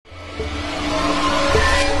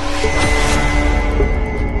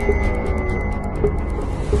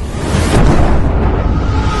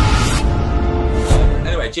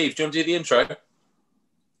Jeeves, do you want to do the intro?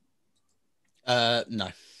 No.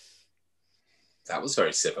 That was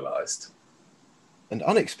very civilised. And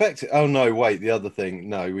unexpected. Oh, no, wait, the other thing.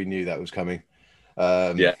 No, we knew that was coming.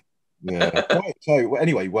 Yeah. Yeah. Right, so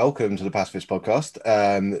anyway, welcome to the Pacifist Podcast.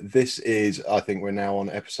 This is, I think we're now on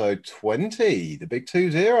episode 20, the big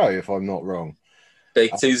 20, if I'm not wrong. Big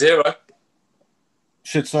 2-0.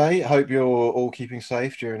 Should say, hope you're all keeping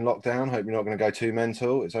safe during lockdown. Hope you're not going to go too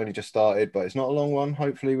mental. It's only just started, but it's not a long one.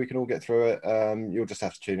 Hopefully we can all get through it. You'll just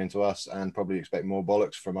have to tune into us and probably expect more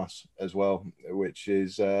bollocks from us as well, which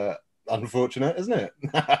is unfortunate, isn't it?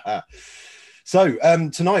 So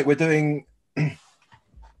tonight we're doing...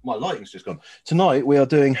 My lighting's just gone. Tonight we are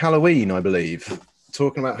doing Halloween, I believe.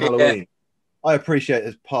 Talking about Halloween. I appreciate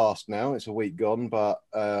it's past now. It's a week gone, but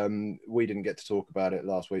we didn't get to talk about it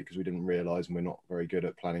last week because we didn't realise, and we're not very good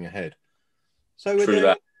at planning ahead. So we're doing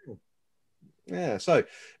that. Yeah, so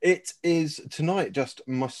it is tonight just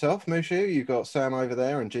myself, Mushu. You've got Sam over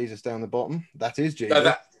there and Jesus down the bottom. That is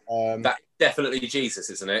Jesus. No, that's definitely Jesus,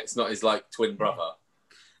 isn't it? It's not his twin brother.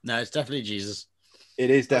 No, it's definitely Jesus.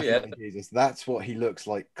 It is definitely Jesus. That's what he looks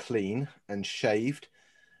like, clean and shaved.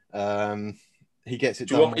 He gets it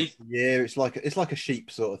done once a year. It's like a sheep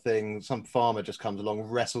sort of thing. Some farmer just comes along,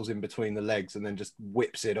 wrestles in between the legs, and then just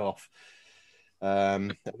whips it off.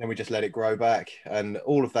 And then we just let it grow back. And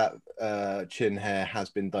all of that chin hair has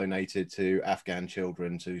been donated to Afghan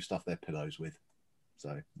children to stuff their pillows with.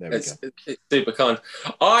 So there we go. It's super kind.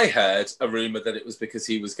 I heard a rumour that it was because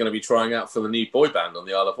he was going to be trying out for the new boy band on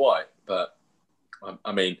the Isle of Wight, but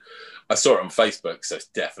I mean, I saw it on Facebook, so it's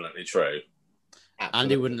definitely true. Absolutely.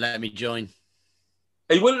 Andy wouldn't let me join.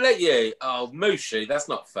 He wouldn't let you? Oh, Moshi, that's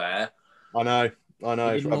not fair. I know. He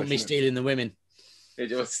didn't want me stealing the women. He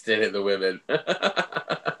was stealing the women.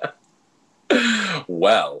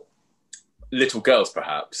 Well, little girls,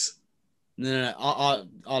 perhaps. No.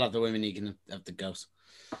 I'll have the women. You can have the girls.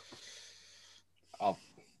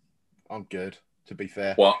 I'm good, to be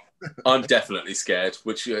fair. What? I'm definitely scared,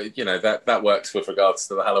 which, that works with regards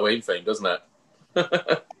to the Halloween theme, doesn't it?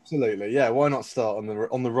 Absolutely, yeah. Why not start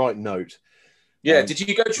on the right note? Yeah, did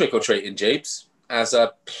you go trick-or-treating, Jeeves?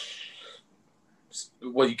 Well,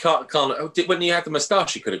 you can't... When you had the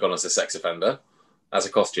moustache, you could have gone as a sex offender. As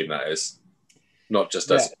a costume, that is. Not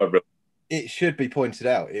just as a real... It should be pointed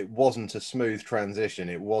out, it wasn't a smooth transition.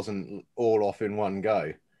 It wasn't all off in one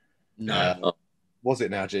go. No. Was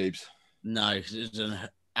it now, Jeeves? No, it was an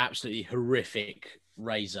absolutely horrific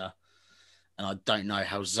razor. And I don't know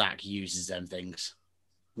how Zach uses them things.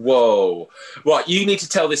 Whoa. Right, you need to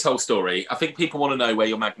tell this whole story. I think people want to know where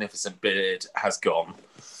your magnificent beard has gone.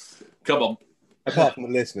 Come on. Apart from the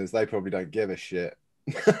listeners, they probably don't give a shit.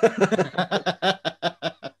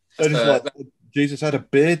 Jesus had a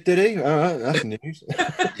beard, did he? All right, that's news.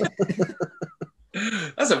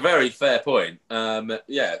 That's a very fair point.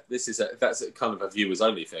 Yeah, that's a kind of a viewers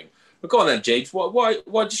only thing. But go on then, Jeeves. Why'd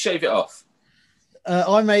you shave it off?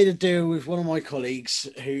 I made a deal with one of my colleagues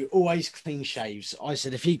who always clean shaves. I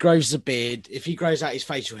said, if he grows a beard, if he grows out his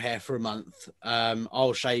facial hair for a month,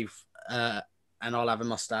 I'll shave and I'll have a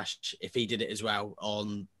mustache if he did it as well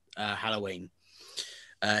on Halloween.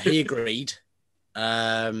 He agreed.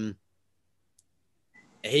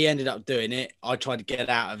 He ended up doing it. I tried to get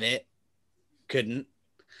out of it. Couldn't.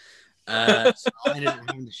 So I ended up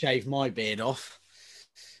having to shave my beard off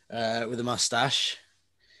with a mustache,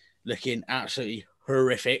 looking absolutely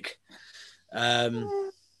horrific. And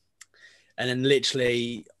then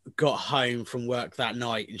literally got home from work that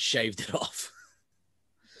night and shaved it off.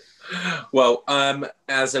 Well,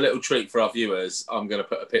 as a little treat for our viewers, I'm going to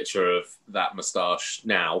put a picture of that moustache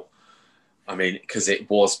now. I mean, because it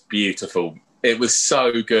was beautiful. It was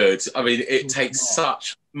so good. I mean, it takes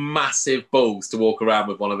such massive balls to walk around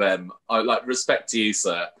with one of them. Respect to you,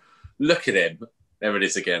 sir. Look at him. There it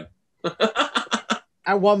is again.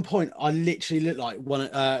 At one point, I literally looked like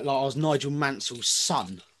I was Nigel Mansell's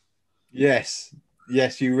son. Yes,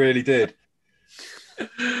 you really did.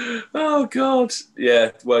 Oh God,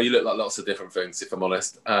 yeah. Well, you look like lots of different things, if I'm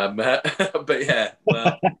honest. But yeah,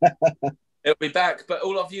 well, it'll be back. But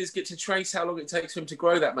all our viewers get to trace how long it takes for him to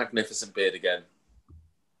grow that magnificent beard again,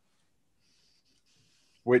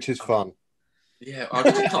 which is fun. Yeah, I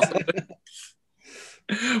can't.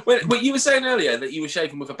 Well, you were saying earlier that you were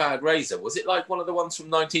shaving with a bad razor. Was it like one of the ones from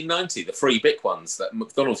 1990, the free Bic ones that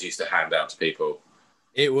McDonald's used to hand out to people?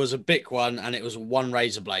 It was a Bic one, and it was one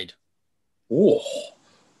razor blade. Oh,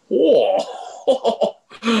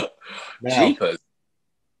 jeepers!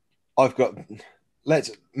 I've got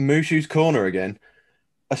Mushu's Corner again.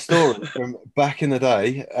 A story from back in the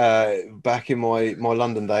day, back in my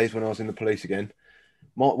London days when I was in the police again.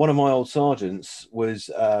 one of my old sergeants was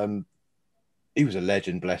he was a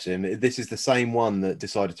legend, bless him. This is the same one that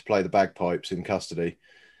decided to play the bagpipes in custody.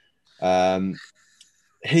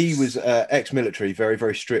 He was ex-military, very,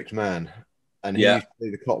 very strict man, and he used to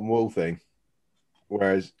do the cotton wool thing,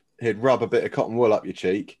 whereas he'd rub a bit of cotton wool up your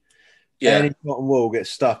cheek. Yeah. Any cotton wool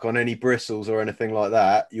gets stuck on any bristles or anything like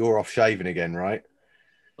that, you're off shaving again, right?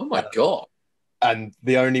 Oh my God. And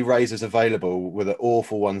the only razors available were the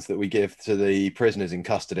awful ones that we give to the prisoners in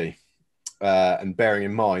custody. And bearing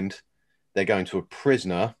in mind, they're going to a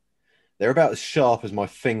prisoner. They're about as sharp as my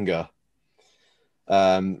finger.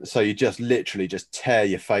 So you just literally just tear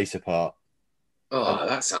your face apart. Oh,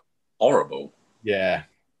 that sounds horrible. Yeah,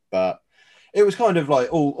 but it was kind of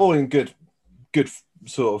like all in good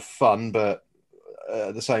sort of fun, but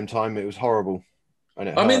at the same time, it was horrible. And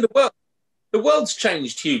it hurt. The world's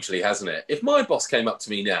changed hugely, hasn't it? If my boss came up to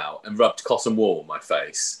me now and rubbed cotton wool on my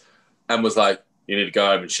face and was like, "You need to go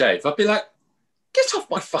home and shave," I'd be like, "Get off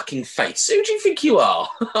my fucking face. Who do you think you are?"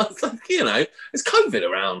 I was like, there's COVID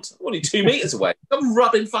around. I'm only 2 meters away. I'm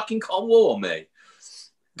rubbing fucking cotton wool on me.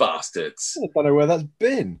 Bastards. I don't know where that's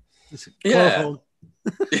been. Yeah.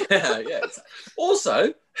 Yeah. Also,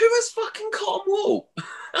 who has fucking cotton wool?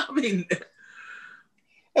 I mean,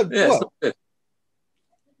 it's not good.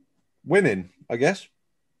 Women, I guess.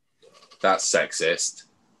 That's sexist.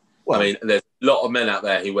 Well, I mean, there's a lot of men out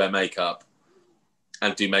there who wear makeup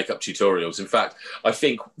and do makeup tutorials. In fact, I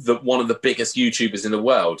think that one of the biggest YouTubers in the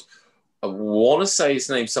world, I want to say his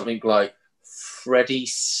name's something like Freddie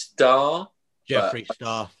Starr. Jeffree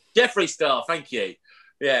Star. Jeffree Star, thank you.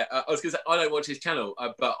 Yeah, I was going to say, I don't watch his channel,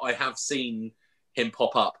 but I have seen him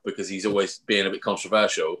pop up because he's always being a bit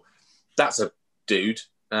controversial. That's a dude,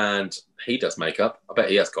 and he does makeup. I bet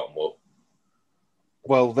he has cotton wool.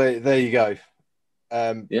 Well, there you go.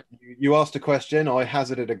 You asked a question, I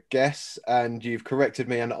hazarded a guess, and you've corrected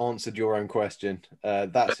me and answered your own question.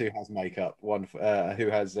 That's who has makeup, who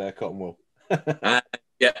has cotton wool.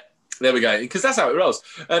 Yeah, there we go. Because that's how it rolls.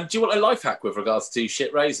 Do you want a life hack with regards to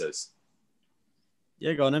shit razors?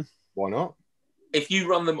 Yeah, go on then. Why not? If you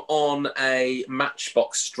run them on a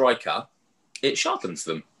Matchbox Striker, it sharpens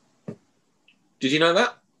them. Did you know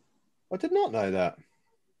that? I did not know that.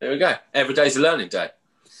 There we go. Every day's a learning day.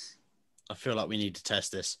 I feel like we need to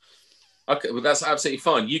test this. Okay, well, that's absolutely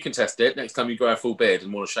fine. You can test it next time you grow a full beard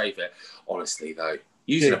and want to shave it. Honestly, though,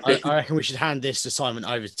 I reckon we should hand this assignment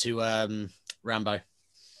over to Rambo.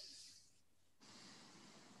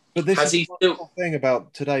 But this is the thing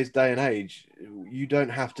about today's day and age. You don't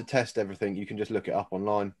have to test everything. You can just look it up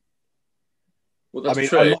online. Well, that's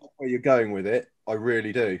true. I like where you're going with it. I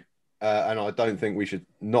really do. And I don't think we should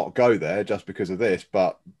not go there just because of this.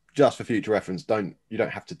 But just for future reference, you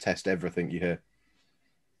don't have to test everything you hear.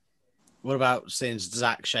 What about seeing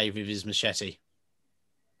Zach shave with his machete?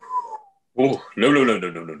 Oh, no.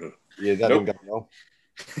 Yeah, that didn't go well.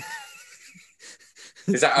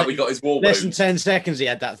 Is that how we got his wall? Less than 10 seconds he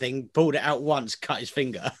had that thing, pulled it out once, cut his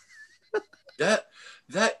finger. That's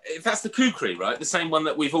the kukri, right? The same one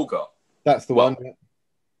that we've all got. That's the one.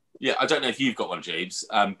 Yeah, I don't know if you've got one, Jeeves,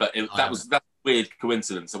 but that's a weird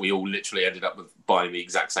coincidence that we all literally ended up with buying the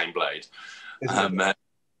exact same blade.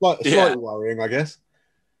 Slightly worrying, I guess.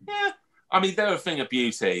 Yeah. I mean, they're a thing of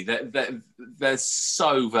beauty. They're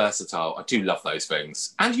so versatile. I do love those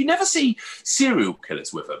things. And you never see serial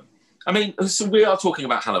killers with them. I mean, so we are talking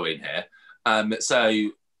about Halloween here.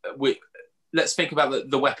 Let's think about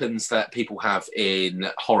the weapons that people have in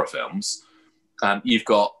horror films. You've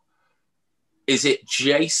got, is it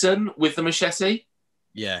Jason with the machete?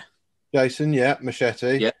 Yeah. Jason, yeah,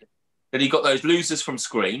 machete. Yeah. Then you've got those losers from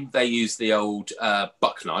Scream. They use the old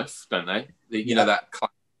buck knife, don't they? You know, that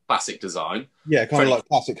classic design. Yeah, kind of like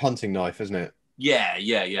classic hunting knife, isn't it? Yeah.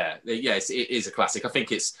 Yes, it is a classic. I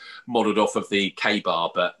think it's modelled off of the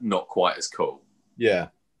K-bar, but not quite as cool. Yeah.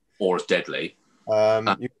 Or as deadly.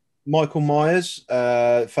 Michael Myers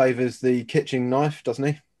favours the kitchen knife, doesn't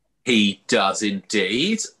he? He does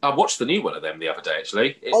indeed. I watched the new one of them the other day,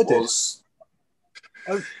 actually. It was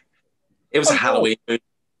a Halloween movie.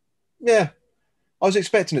 Yeah. I was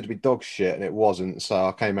expecting it to be dog shit, and it wasn't, so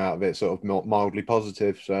I came out of it sort of mildly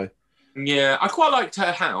positive, so... Yeah, I quite liked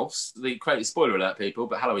Her House. The great spoiler alert, people,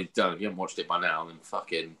 but Halloween's done. If you haven't watched it by now, then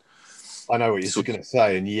fucking... I know what you're going to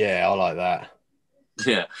say, and yeah, I like that.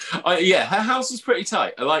 Yeah. Her House was pretty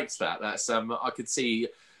tight. I liked that. That's I could see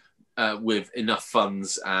with enough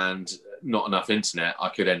funds and not enough internet, I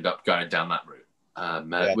could end up going down that route.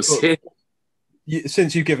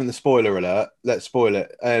 Since you've given the spoiler alert, let's spoil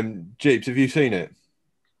it. Jeeps, have you seen it?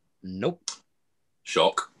 Nope.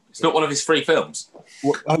 Shock. It's not one of his 3 films.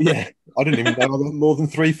 What? Oh, yeah. I didn't even know that more than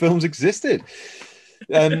 3 films existed.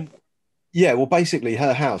 Yeah, well, basically,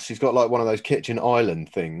 her house, she's got like one of those kitchen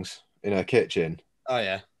island things in her kitchen, Oh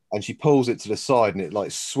yeah. and she pulls it to the side, and it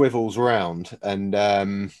like swivels round, and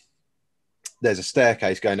there's a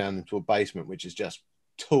staircase going down into a basement, which is just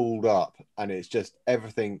tooled up, and it's just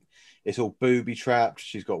everything. It's all booby trapped.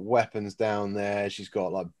 She's got weapons down there. She's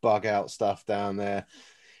got like bug out stuff down there.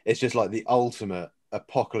 It's just like the ultimate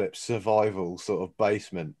apocalypse survival sort of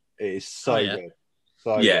basement. It is Oh so yeah. good,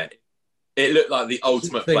 so Yeah, good. it looked like the Sort of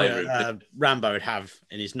ultimate thing playroom. that Rambo would have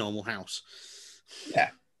in his normal house. Yeah,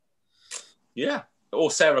 Yeah, or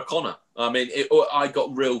Sarah Connor. I mean, I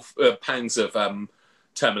got real pangs of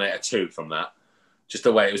Terminator 2 from that. Just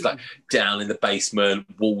the way it was like down in the basement,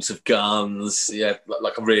 walls of guns. Yeah,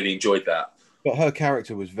 like I really enjoyed that. but her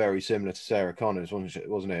character was very similar to Sarah Connor's,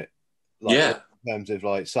 wasn't it? Like Yeah, in terms of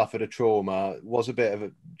like suffered a trauma, was a bit of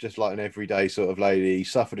a just like an everyday sort of lady,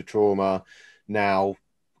 suffered a trauma, now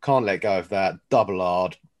can't let go of that, double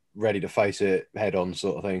hard, ready to face it head on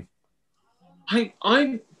sort of thing.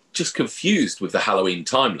 I'm just confused with the Halloween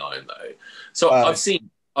timeline though. So Uh, I've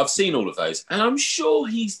seen all of those, and I'm sure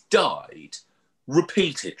he's died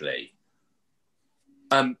repeatedly.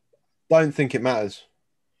 Um, don't think it matters.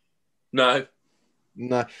 no,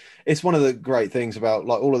 No, it's one of the great things about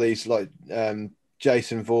like all of these, like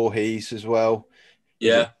Jason Voorhees as well. Is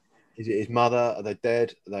it yeah, is it his mother? Are they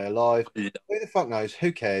dead? Are they alive? yeah. Who the fuck knows?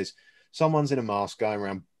 Who cares? Someone's in a mask going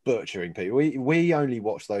around butchering people. We only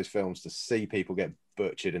watch those films to see people get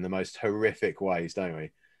butchered in the most horrific ways, don't we?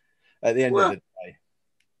 At the end of Well,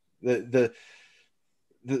 the day,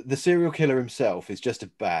 the serial killer himself is just a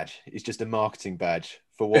badge. He's just a marketing badge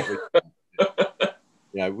for what we.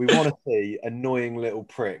 We want to see annoying little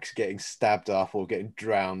pricks getting stabbed up or getting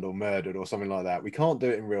drowned or murdered or something like that. We can't do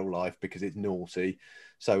it in real life because it's naughty.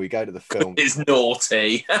 So we go to the film. it's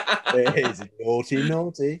naughty. It is naughty,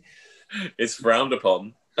 naughty. It's frowned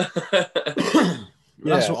upon. That's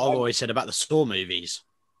Yeah. what I've always said about the Saw movies.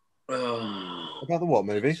 Oh. About the what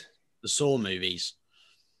movies? The Saw movies.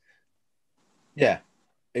 Yeah,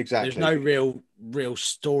 There's exactly. no real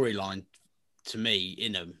storyline to me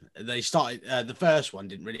in them. They started the first one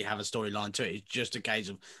didn't really have a storyline to it. It's just a case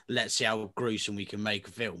of let's see how gruesome we can make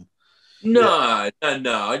a film. No,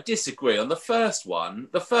 I disagree. On the first one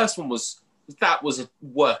was a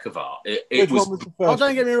work of art. It Which was. one was the Oh, first?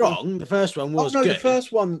 don't get me wrong. The first one Oh was no, good.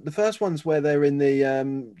 the first one's where they're in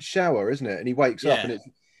the shower, isn't it? And he wakes up, Yeah. and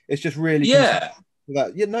it's just really Yeah,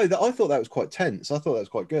 that. Yeah, no, I thought that was quite tense. I thought that was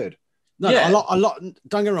quite good. No, Yeah. a lot.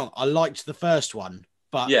 Don't get me wrong. I liked the first one,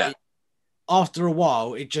 but Yeah. after a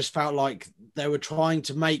while, it just felt like they were trying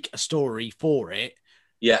to make a story for it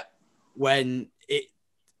yeah, when it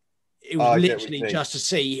I was get what you literally mean. just to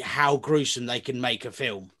see how gruesome they can make a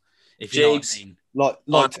film. If you know what Jeeves. I mean.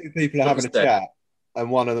 Like two people are having a 100%. chat,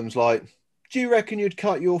 and one of them's like, "Do you reckon you'd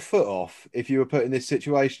cut your foot off if you were put in this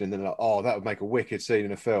situation?" And they're like, "Oh, that would make a wicked scene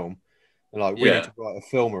in a film." And like, we Yeah. need to write a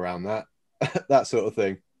film around that, that sort of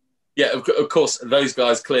thing. Yeah. Of course, those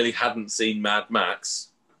guys clearly hadn't seen Mad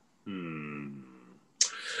Max.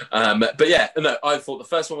 But yeah, no, I thought the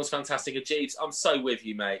first one was fantastic. Jeeves, I'm so with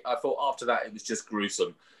you, mate. I thought after that it was just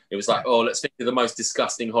gruesome. It was like, oh, let's think of the most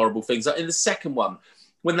disgusting, horrible things. Like in the second one,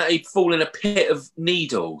 when they fall in a pit of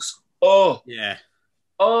needles. Yeah.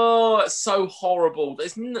 Oh, it's so horrible.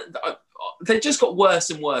 They just got worse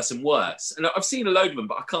and worse and worse. And I've seen a load of them,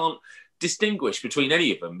 but I can't distinguish between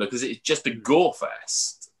any of them because it's just a gore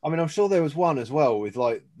fest. I mean, I'm sure there was one as well with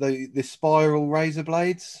like the spiral razor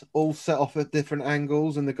blades all set off at different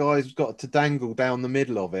angles, and the guy's got to dangle down the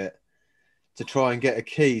middle of it to try and get a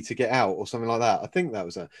key to get out or something like that. I think that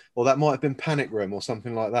was or that might have been Panic Room or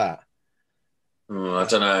something like that. I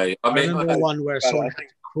don't know. I remember one where someone had to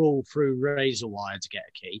crawl through razor wire to get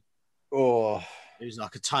a key. Oh, It was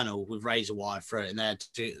like a tunnel with razor wire through it, and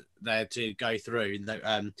they had to go through.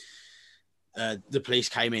 And the police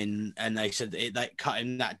came in and they said they cut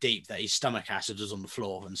him that deep that his stomach acid was on the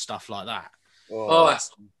floor and stuff like that. Oh,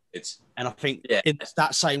 that's it's. And I think Yeah. in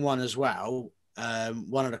that same one as well,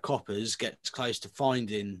 one of the coppers gets close to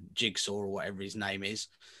finding Jigsaw or whatever his name is,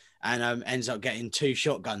 and ends up getting 2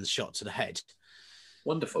 shotguns shot to the head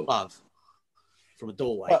Wonderful. above from a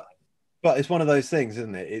doorway. But it's one of those things,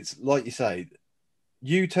 isn't it? It's like you say,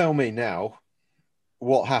 you tell me now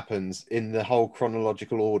what happens in the whole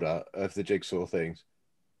chronological order of the Jigsaw things.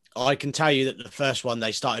 I can tell you that the first one,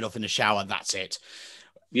 they started off in the shower. That's it.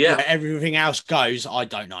 Yeah. Where everything else goes, I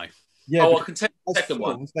don't know. Yeah, I can tell you the as second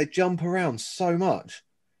one. films, they jump around so much.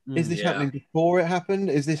 Is this Yeah. happening before it happened?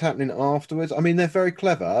 Is this happening afterwards? I mean, they're very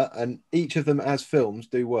clever, and each of them as films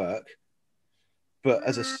do work. But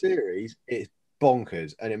as a series, it's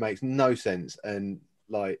bonkers, and it makes no sense. And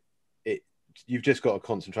like you've just got to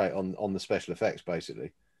concentrate on the special effects,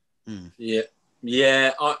 basically.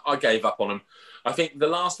 Yeah, I gave up on them. I think the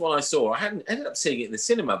last one I saw, I hadn't ended up seeing it in the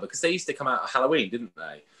cinema because they used to come out at Halloween, didn't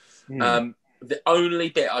they? The only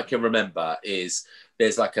bit I can remember is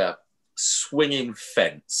there's like a swinging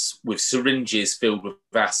fence with syringes filled with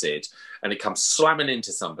acid, and it comes slamming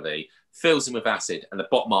into somebody, fills him with acid, and the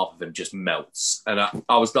bottom half of him just melts. And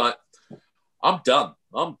I was like, I'm done.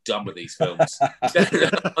 I'm done with these films.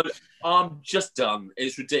 I'm just done.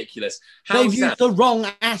 It's ridiculous. They've used the wrong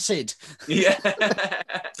acid. Yeah.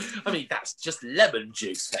 I mean, that's just lemon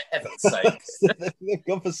juice, for heaven's sake. They've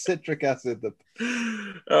gone for citric acid.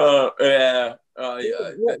 Yeah.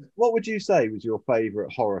 What would you say was your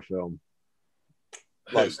favourite horror film?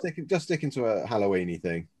 Like sticking to a Halloween-y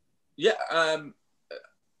thing. Yeah.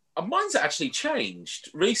 Mine's actually changed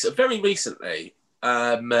very recently.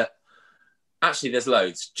 Actually, there's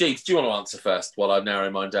loads. Jeeves, do you want to answer first while I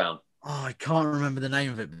narrow mine down? Oh, I can't remember the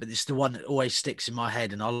name of it, but it's the one that always sticks in my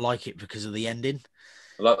head, and I like it because of the ending.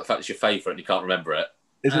 I like the fact it's your favourite and you can't remember it.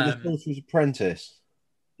 Is it The Sorcerer's Apprentice?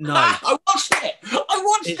 No. I watched it!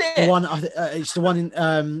 It's the one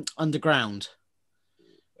in underground,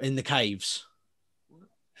 in the caves.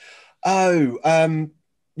 Oh,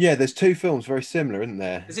 yeah, there's two films very similar, isn't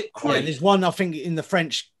there? Is it Yeah, there's one, I think, in the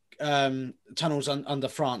French tunnels under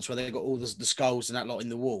France where they've got all the skulls and that lot in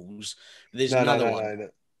the walls. There's another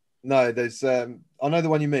one. No, there's I know the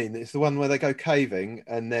one you mean. It's the one where they go caving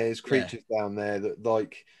and there's creatures down there that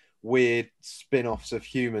like weird spin-offs of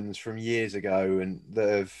humans from years ago and that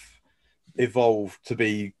have evolved to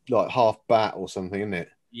be like half bat or something, isn't it?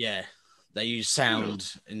 Yeah, they use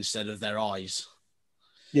sound instead of their eyes.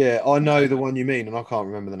 Yeah, I know the one you mean, and I can't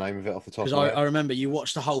remember the name of it off the top of my head. I remember you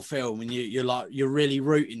watch the whole film and you're really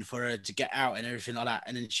rooting for her to get out and everything like that,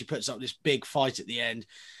 and then she puts up this big fight at the end,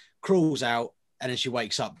 crawls out, and then she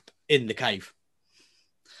wakes up in the cave.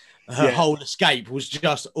 Her whole escape was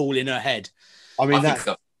just all in her head. I mean, that's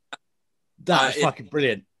fucking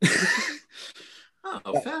brilliant.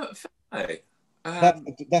 Fair.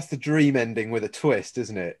 That's the dream ending with a twist,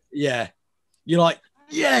 isn't it? Yeah, you're like,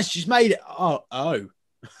 yes, she's made it. Oh.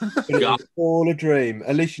 It was all a dream.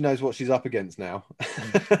 At least she knows what she's up against now.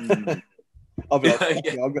 I'll be like,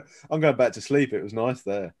 I'm going back to sleep. It was nice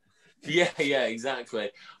there. Yeah,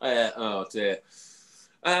 exactly. Oh dear.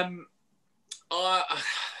 I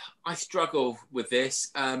struggle with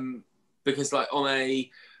this because, like,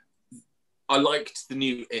 I liked the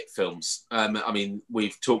new It films. I mean,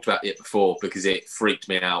 we've talked about it before because it freaked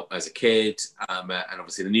me out as a kid, and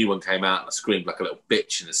obviously the new one came out and I screamed like a little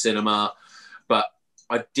bitch in the cinema. But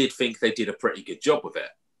I did think they did a pretty good job with it.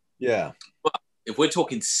 Yeah. But if we're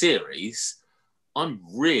talking series, I'm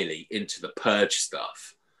really into the Purge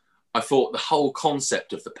stuff. I thought the whole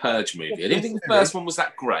concept of the Purge movie, I didn't think the first one was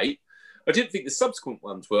that great. I didn't think the subsequent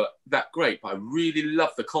ones were that great, but I really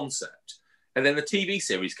loved the concept. And then the TV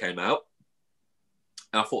series came out,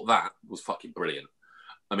 and I thought that was fucking brilliant.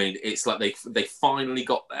 I mean, it's like they finally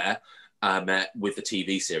got there with the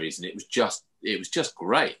TV series, and it was just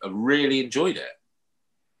great. I really enjoyed it.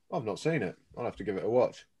 I've not seen it. I'll have to give it a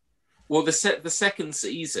watch. Well, the second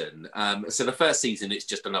season, so the first season, it's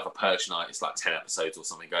just another Purge night. It's like 10 episodes or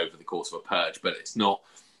something over the course of a Purge, but it's not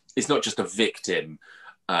just a victim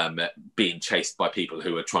being chased by people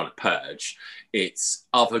who are trying to purge. It's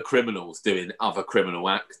other criminals doing other criminal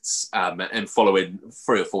acts and following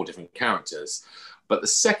 3 or 4 different characters. But the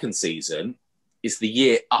second season is the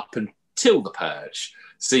year up until the Purge.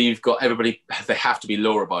 So you've got everybody, they have to be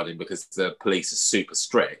law-abiding because the police are super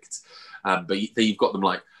strict. But you've got them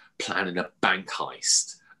like planning a bank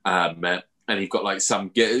heist. And you've got like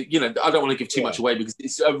some, I don't want to give too much away because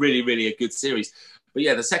it's a really, really a good series. But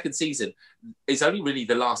yeah, the second season is only really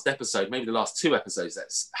the last episode, maybe the last 2 episodes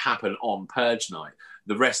that happen on Purge night.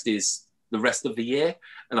 The rest is the rest of the year.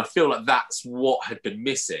 And I feel like that's what had been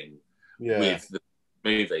missing with the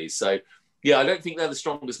movies. So yeah, I don't think they're the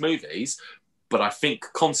strongest movies, but I think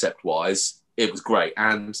concept-wise, it was great.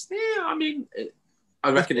 And yeah, I mean,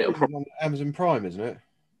 I reckon it'll probably on Amazon Prime, isn't it?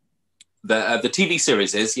 The TV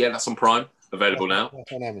series is, that's on Prime, available now.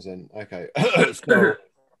 That's on Amazon. Okay.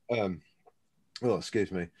 Oh,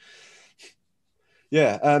 excuse me.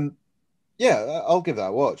 Yeah, I'll give that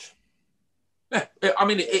a watch. Yeah, I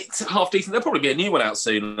mean, it's half decent. There'll probably be a new one out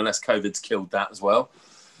soon, unless COVID's killed that as well.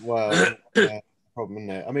 Well, problem, isn't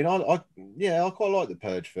it? I mean, I quite like the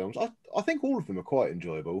Purge films. I think all of them are quite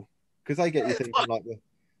enjoyable because they get you thinking like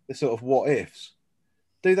the sort of what ifs.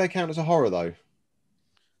 Do they count as a horror though?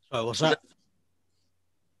 Oh, what's that?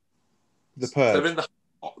 The Purge.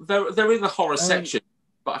 They're in the horror section,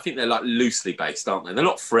 but I think they're like loosely based, aren't they? They're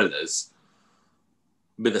not thrillers.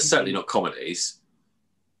 but they're certainly not comedies.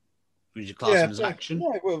 Would you class them as action?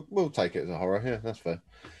 Yeah, we'll take it as a horror. Yeah, that's fair.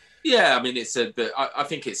 Yeah, I mean, I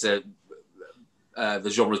think it's the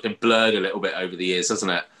genre's been blurred a little bit over the years,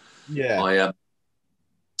 hasn't it? Yeah.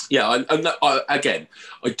 Again,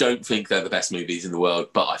 I don't think they're the best movies in the world,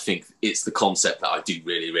 but I think it's the concept that I do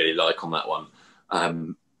really, really like on that one.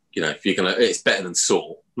 If you're gonna, it's better than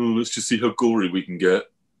Saw. Oh, let's just see how gory we can get.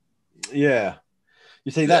 Yeah,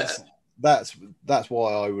 you see, that's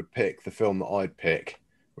why I would pick the film that I'd pick,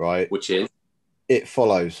 right? Which is It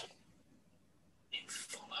Follows. It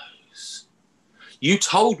Follows. You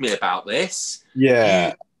told me about this.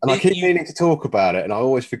 Yeah, I keep meaning to talk about it, and I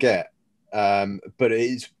always forget. But it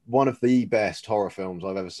is one of the best horror films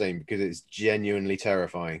I've ever seen because it's genuinely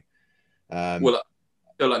terrifying. Well,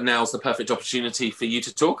 I feel like now's the perfect opportunity for you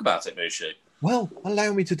to talk about it, Mushu. Well,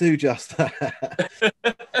 allow me to do just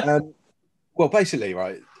that. Well, basically,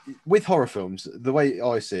 right, with horror films, the way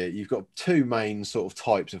I see it, you've got two main sort of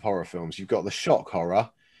types of horror films. You've got the shock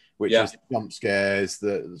horror, which is jump scares,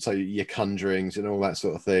 so your conjurings and all that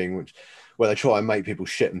sort of thing, where they try and make people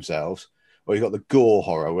shit themselves. Or you've got the gore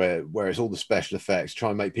horror, where it's all the special effects, try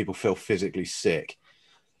and make people feel physically sick.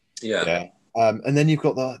 Yeah. And then you've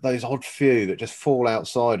got those odd few that just fall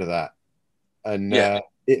outside of that. And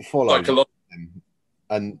It Follows. Like a lot.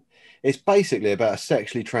 And it's basically about a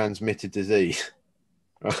sexually transmitted disease,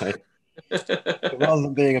 right? But rather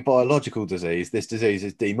than being a biological disease, this disease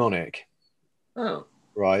is demonic. Oh.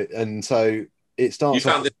 Right. And so it starts.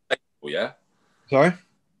 You found this relatable, yeah? Sorry?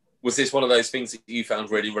 Was this one of those things that you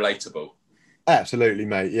found really relatable? Absolutely,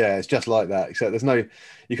 mate. Yeah, it's just like that. Except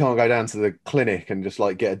you can't go down to the clinic and just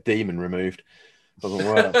like get a demon removed. Doesn't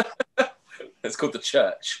work. It's called the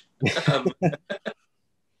church.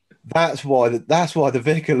 That's why the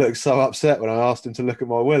vicar looked so upset when I asked him to look at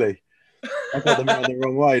my willy. I got them around the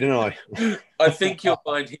wrong way, didn't I? I think you'll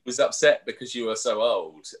find he was upset because you were so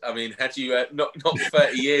old. I mean, had you not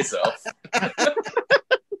 30 years off,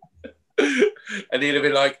 and he'd have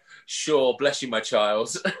been like, "Sure, bless you, my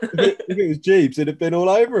child." If it was Jeeves, he'd have been all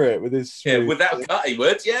over it with his smooth. Yeah, without cut, he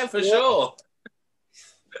would. Yeah, for sure.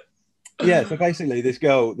 Yeah, so basically this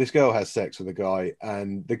girl has sex with a guy,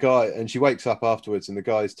 and she wakes up afterwards, and the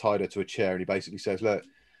guy's tied her to a chair, and he basically says, "Look,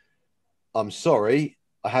 I'm sorry,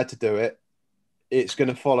 I had to do it. It's going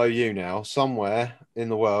to follow you now. Somewhere in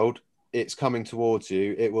the world, it's coming towards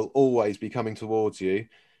you. It will always be coming towards you.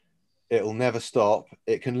 It'll never stop.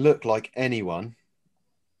 It can look like anyone,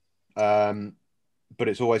 but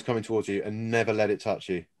it's always coming towards you, and never let it touch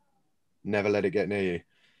you. Never let it get near you."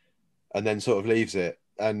 And then sort of leaves it.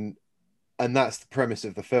 And that's the premise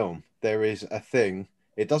of the film. There is a thing.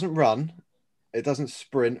 It doesn't run. It doesn't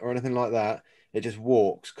sprint or anything like that. It just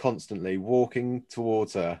walks constantly, walking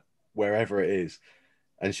towards her wherever it is.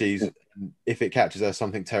 And if it catches her,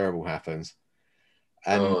 something terrible happens.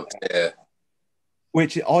 And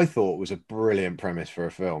which I thought was a brilliant premise for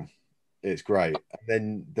a film. It's great. And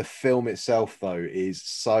then the film itself, though, is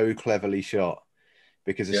so cleverly shot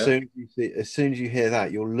because as soon as you hear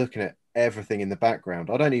that, you're looking at everything in the background.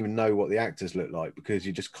 I don't even know what the actors look like because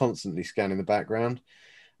you're just constantly scanning the background.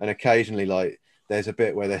 And occasionally, like, there's a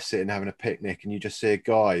bit where they're sitting having a picnic and you just see a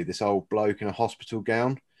guy, this old bloke in a hospital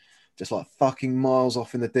gown, just like fucking miles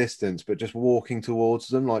off in the distance, but just walking towards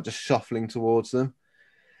them, like just shuffling towards them.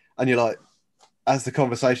 And you're like, as the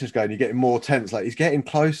conversation's going, you're getting more tense. Like, he's getting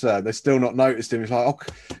closer. They're still not noticed him. It's like, oh,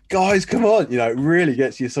 guys, come on. You know, it really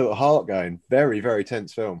gets your sort of heart going. Very, very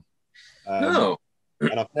tense film. And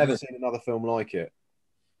I've never seen another film like it.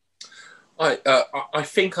 I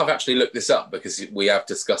think I've actually looked this up because we have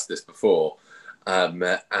discussed this before.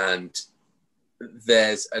 And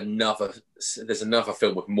there's another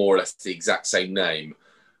film with more or less the exact same name,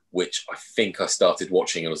 which I think I started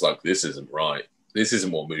watching and was like, this isn't right. This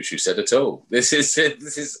isn't what Mushu said at all. This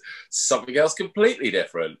is something else completely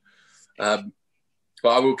different. But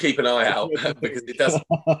I will keep an eye out because it does.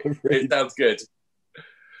 It sounds good.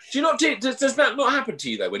 Does that not happen to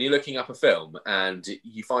you though when you're looking up a film and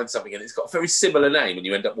you find something and it's got a very similar name and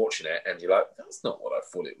you end up watching it and you're like, that's not what I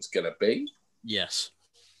thought it was going to be? Yes.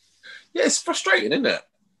 Yeah, it's frustrating, isn't it?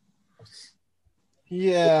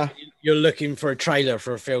 Yeah. You're looking for a trailer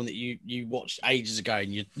for a film that you watched ages ago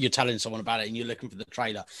and you're telling someone about it and you're looking for the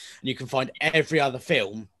trailer and you can find every other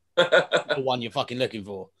film the one you're fucking looking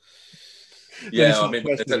for. Yeah, I mean,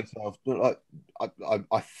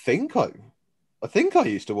 I think I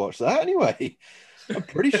used to watch that anyway. I'm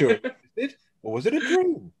pretty sure it existed. Or was it a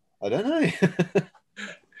dream? I don't know.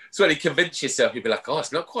 So when you convince yourself, you'd be like, oh,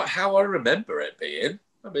 it's not quite how I remember it being.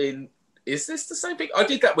 I mean, is this the same thing? I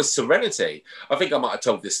did that with Serenity. I think I might have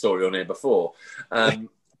told this story on here before.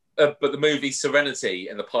 but the movie Serenity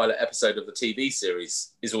and the pilot episode of the TV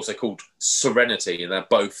series is also called Serenity, and they're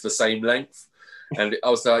both the same length. And I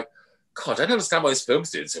was like, God, I don't understand why this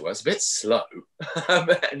film's doing so well. It's a bit slow.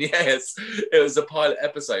 And yes, it was a pilot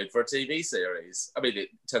episode for a TV series. I mean, it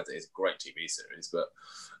turns out it's a great TV series, but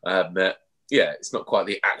yeah, it's not quite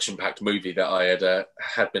the action-packed movie that I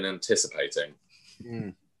had been anticipating.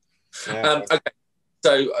 Mm. Yeah. Okay,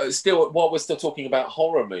 so while we're still talking about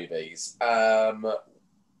horror movies, are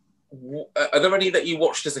there any that you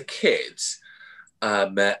watched as a kid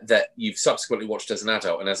that you've subsequently watched as an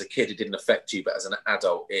adult, and as a kid it didn't affect you, but as an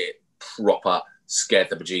adult it proper scared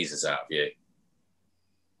the bejesus out of you?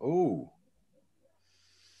 Ooh.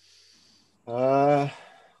 I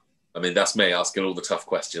mean, that's me asking all the tough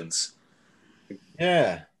questions.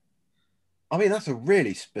 Yeah. I mean, that's a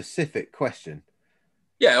really specific question.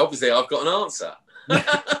 Yeah, obviously I've got an answer.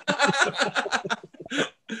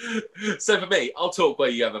 So for me, I'll talk where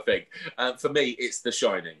you have a think. For me, it's The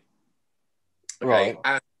Shining. Okay.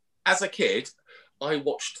 Right. As a kid, I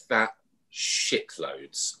watched that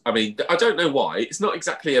shitloads. I mean, I don't know why. It's not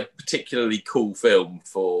exactly a particularly cool film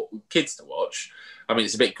for kids to watch. I mean,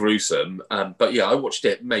 it's a bit gruesome, but yeah, I watched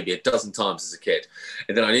it maybe a dozen times as a kid.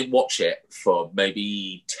 And then I didn't watch it for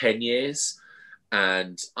maybe 10 years.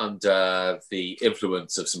 And under the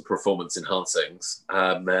influence of some performance enhancings,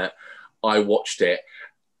 I watched it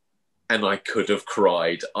and I could have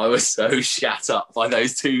cried. I was so shat up by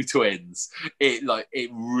those two twins. It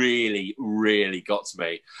really, really got to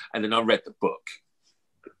me. And then I read the book.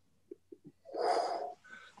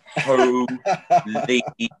 Holy.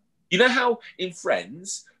 You know how in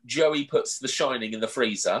Friends, Joey puts The Shining in the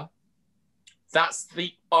freezer? That's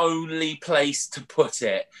the only place to put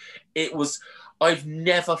it. I've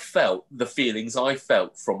never felt the feelings I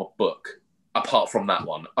felt from a book, apart from that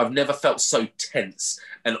one. I've never felt so tense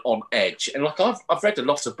and on edge. And I've read a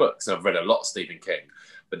lot of books and I've read a lot of Stephen King,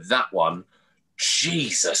 but that one,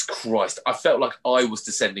 Jesus Christ, I felt like I was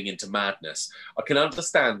descending into madness. I can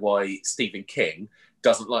understand why Stephen King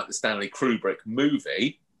doesn't like the Stanley Kubrick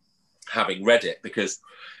movie, having read it, because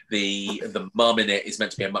the mum in it is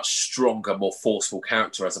meant to be a much stronger, more forceful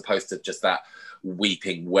character, as opposed to just that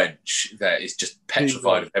weeping wench that is just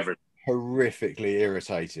petrified of everything. Horrifically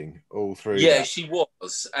irritating all through. Yeah, that. she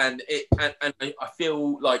was, and I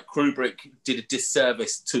feel like Kubrick did a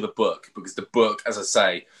disservice to the book, because the book, as I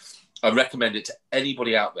say, I recommend it to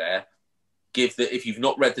anybody out there. If you've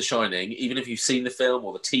not read The Shining, even if you've seen the film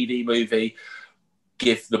or the TV movie,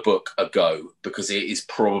 give the book a go, because it is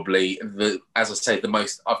probably as I say, the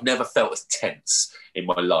most I've never felt as tense in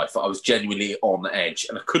my life. I was genuinely on edge,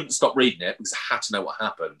 and I couldn't stop reading it because I had to know what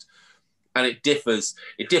happened. And it differs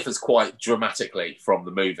quite dramatically from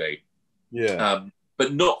the movie. Yeah.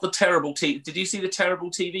 But not the terrible Did you see the terrible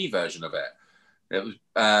TV version of it?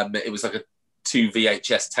 It was like 2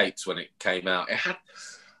 VHS tapes when it came out. It had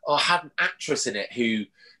an actress in it who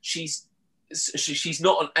she's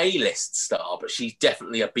not an A-list star, but she's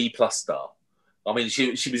definitely a B+ star. I mean,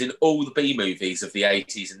 she was in all the B movies of the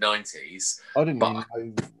 80s and 90s. I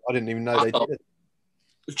didn't even know they did.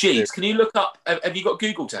 Jeeves, can you look up? Have you got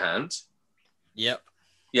Google to hand? Yep.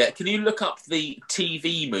 Yeah, can you look up the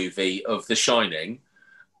TV movie of The Shining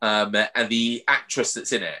and the actress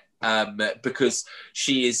that's in it? Because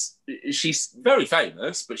she's very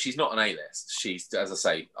famous, but she's not an A-list. She's, as I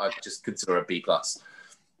say, I just consider her a B+.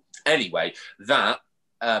 Anyway, that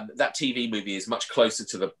TV movie is much closer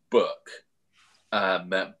to the book,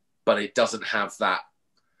 but it doesn't have that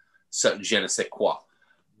certain je ne sais quoi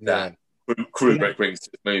that Kubrick brings to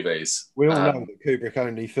the movies. We all know that Kubrick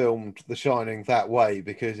only filmed The Shining that way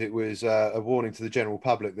because it was a warning to the general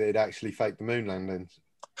public that it actually faked the moon landings.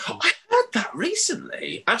 I heard that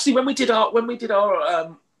recently. Actually, when we did our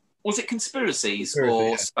was it Conspiracies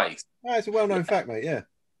or Space? No, it's a well-known fact, mate. Yeah.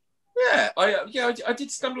 Yeah, I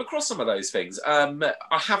did stumble across some of those things. I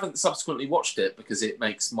haven't subsequently watched it because it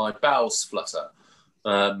makes my bowels flutter.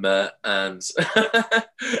 And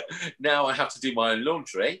now I have to do my own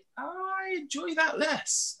laundry. I enjoy that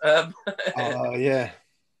less. Yeah.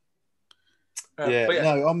 Yeah.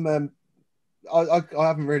 No, I'm. I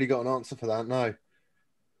haven't really got an answer for that. No.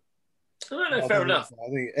 No, fair enough. I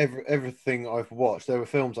think everything I've watched, there were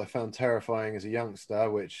films I found terrifying as a youngster,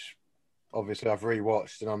 which obviously I've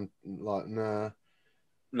rewatched, and I'm like, nah.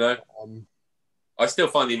 No. I still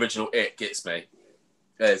find the original It gets me.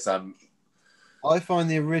 There's I find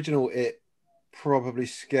the original It probably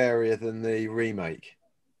scarier than the remake.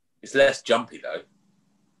 It's less jumpy though.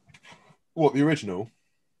 What, the original?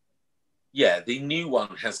 Yeah, the new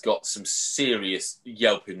one has got some serious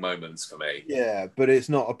yelping moments for me. Yeah, but it's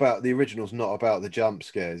not about the original's not about the jump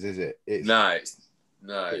scares, is it?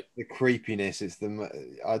 no. The creepiness. It's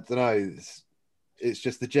I don't know. It's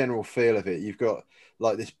just the general feel of it. You've got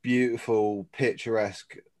like this beautiful,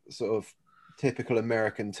 picturesque, sort of typical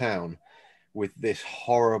American town with this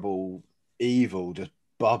horrible evil just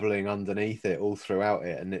bubbling underneath it all throughout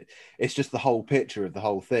it, and it's just the whole picture of the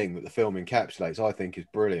whole thing that the film encapsulates. I think is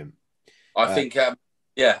brilliant. I think,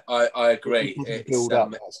 yeah, I agree. It build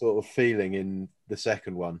up that sort of feeling in the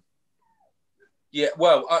second one. Yeah,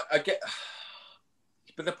 well, I get,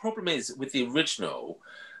 but the problem is with the original,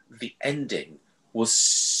 the ending was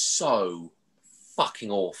so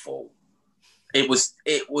fucking awful. It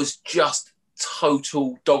was just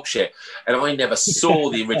total dog shit, and I never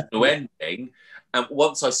saw the original ending. And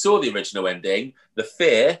once I saw the original ending, the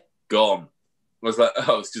fear gone. I was like,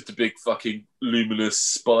 oh, it's just a big fucking luminous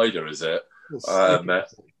spider, is it?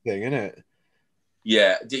 Thing, isn't it?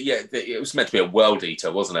 Yeah, it was meant to be a world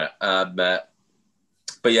eater, wasn't it?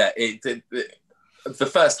 But yeah,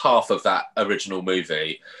 the first half of that original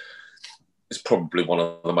movie is probably one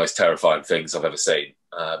of the most terrifying things I've ever seen.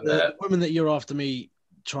 The woman that you're after me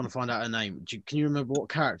trying to find out her name, can you remember what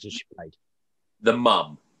character she played? The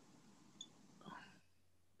mum.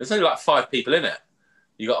 There's only like 5 people in it.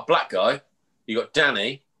 You got a black guy, you got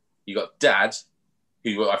Danny, you got Dad,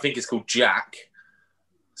 who I think is called Jack.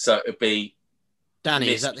 So it'd be Danny.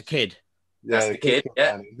 Is that the kid? That's the kid.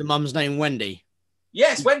 Yeah. Danny. The mum's name Wendy.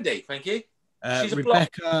 Yes, Wendy. Thank you. She's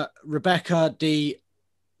Rebecca De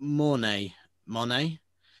Mornay. Mornay.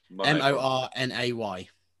 Mornay.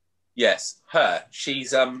 Yes, her.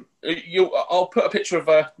 She's I'll put a picture of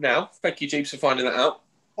her now. Thank you, Jeeves, for finding that out.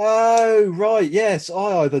 Oh right, yes.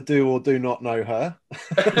 I either do or do not know her.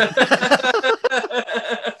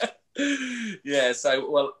 Yeah, so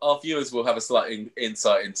well, our viewers will have a slight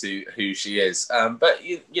insight into who she is. But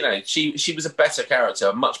you know, she was a better character,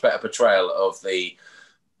 a much better portrayal of the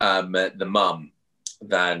mum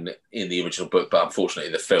than in the original book. But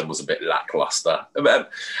unfortunately, the film was a bit lackluster. And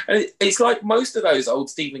it's like most of those old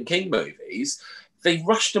Stephen King movies. They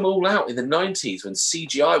rushed them all out in the 90s when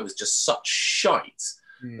CGI was just such shite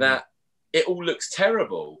that it all looks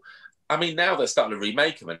terrible. I mean, now they're starting to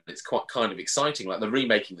remake them, and it's quite kind of exciting. Like they're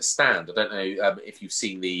remaking The Stand. I don't know if you've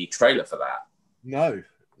seen the trailer for that. No.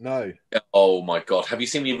 Oh my god, have you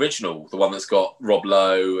seen the original? The one that's got Rob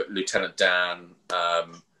Lowe, Lieutenant Dan.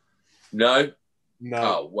 No.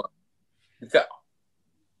 Oh well,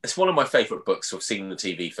 it's one of my favourite books. I've seen the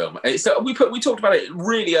TV film. We talked about it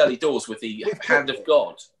really early doors with the Hand of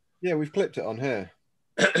God. Yeah, we've clipped it on here.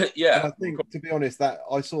 Yeah, and I think, to be honest, that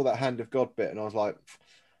I saw that Hand of God bit, and I was like,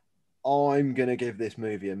 I'm gonna give this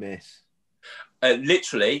movie a miss.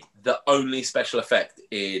 Literally, the only special effect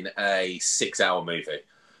in a 6-hour movie.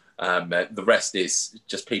 The rest is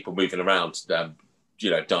just people moving around, dying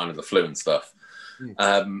of the flu and stuff.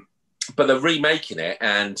 But they're remaking it,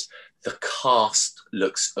 and the cast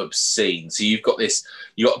looks obscene. So you got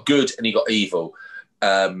good and you got evil,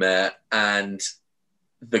 and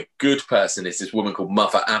the good person is this woman called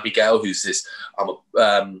Mother Abigail, who's this. I'm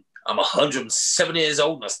 107 years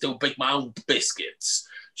old and I still bake my own biscuits.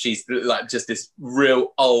 She's like just this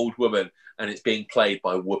real old woman, and it's being played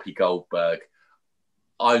by Whoopi Goldberg.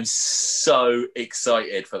 I'm so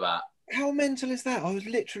excited for that. How mental is that? I was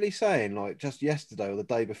literally saying, like, just yesterday or the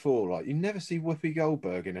day before, like, you never see Whoopi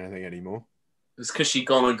Goldberg in anything anymore. It's because she's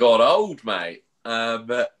gone and got old, mate.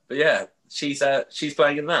 But yeah, she's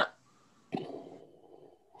playing in that.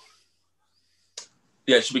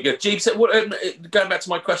 Yeah, it should be good. Jeeves, going back to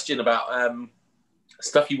my question about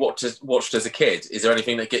stuff you watched as a kid, is there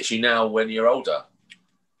anything that gets you now when you're older?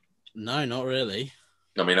 No, not really.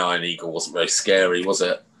 I mean, Iron Eagle wasn't very scary, was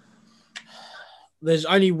it? There's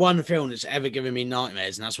only one film that's ever given me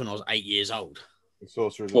nightmares, and that's when I was 8 years old. The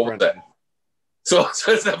Sorcerer's Apprentice. Apprentice.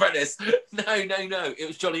 Sorcerer's Apprentice. No. It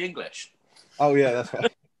was Johnny English. Oh, yeah, that's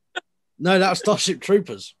right. No, that was Starship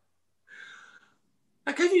Troopers.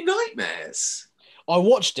 That gave you nightmares? I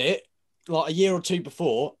watched it like a year or two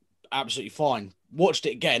before, absolutely fine. Watched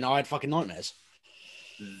it again, I had fucking nightmares.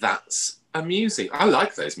 That's amusing. I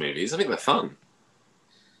like those movies. I think they're fun.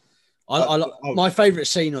 My favourite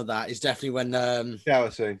scene of that is definitely when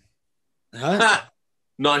shower scene. Huh?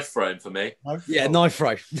 Knife throwing for me. Yeah, knife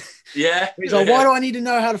throw. Yeah. He's like, why do I need to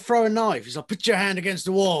know how to throw a knife? He's like, put your hand against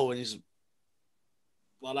the wall, and he's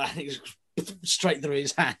like, I think it's straight through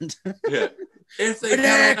his hand. Yeah. If they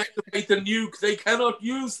cannot activate the nuke, they cannot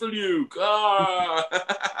use the nuke.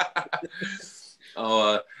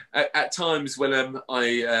 At times when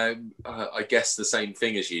I guess the same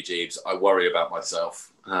thing as you, Jeeves, I worry about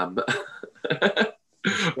myself. But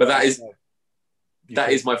that is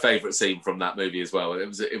That is my favourite scene from that movie as well. It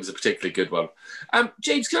was a particularly good one.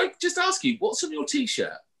 James, can I just ask you, what's on your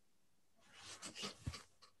T-shirt?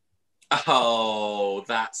 Oh,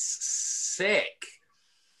 that's sick.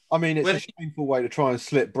 I mean, it's a shameful way to try and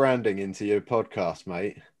slip branding into your podcast,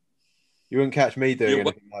 mate. You wouldn't catch me doing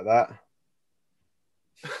anything like that.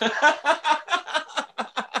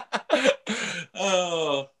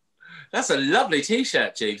 Oh, that's a lovely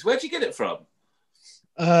T-shirt, James. Where'd you get it from?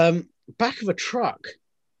 Back of a truck.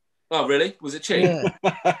 Oh, really? Was it cheap? Yeah.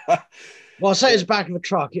 Well, I say it was the back of a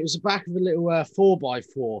truck. It was the back of a little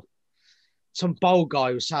 4x4. Some bold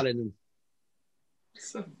guy was selling them.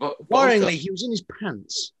 Worryingly, he was in his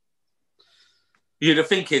pants. You'd have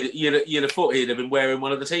thought he'd have been wearing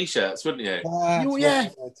one of the T-shirts, wouldn't you? Yeah.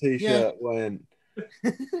 T-shirt went.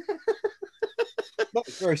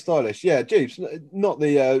 That's very stylish. Yeah, Jeeves, not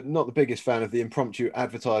the biggest fan of the impromptu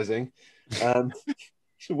advertising. So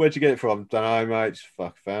where'd you get it from? Don't know, mate. Just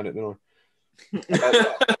found it, didn't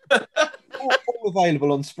I? All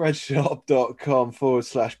available on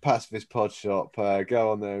spreadshop.com/pacifistpodshop.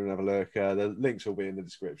 Go on there and have a look. The links will be in the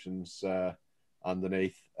descriptions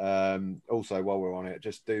underneath. Also, while we're on it,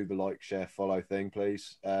 just do the like, share, follow thing,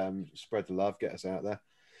 please. Spread the love, get us out there.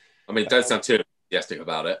 I mean, don't sound too enthusiastic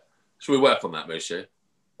about it. Should we work on that, Mushu?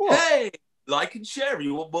 Hey, like and share.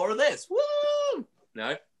 You want more of this? Woo!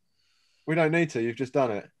 No? We don't need to. You've just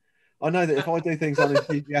done it. I know that if I do things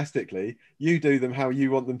unenthusiastically, you do them how you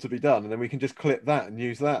want them to be done, and then we can just clip that and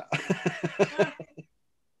use that.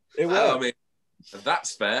 It works. I mean,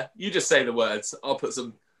 that's fair. You just say the words. I'll put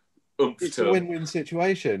some oomph to it. It's a win-win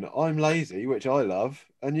situation. I'm lazy, which I love,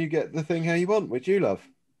 and you get the thing how you want, which you love.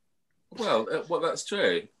 Well, that's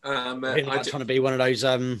true. I'm trying to be one of those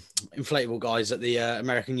inflatable guys at the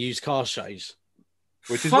American used car shows.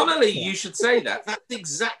 Funnily, you should say that. That's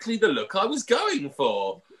exactly the look I was going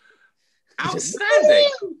for. Outstanding.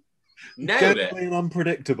 Nailed it. And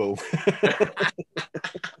unpredictable.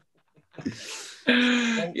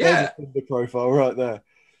 Yeah. The profile right there.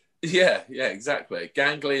 Yeah, exactly.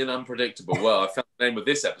 Gangly and unpredictable. Well, I found the name of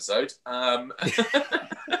this episode.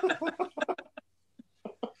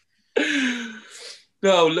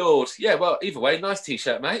 Oh, Lord. Yeah, well, either way, nice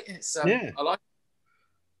T-shirt, mate. It's I like it.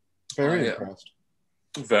 Very impressed.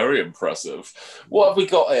 Very impressive. What have we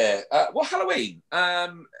got here? Halloween.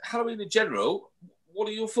 Halloween in general. What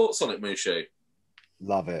are your thoughts on it, Mushu?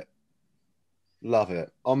 Love it.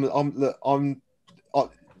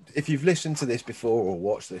 If you've listened to this before or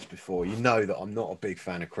watched this before, you know that I'm not a big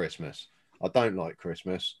fan of Christmas. I don't like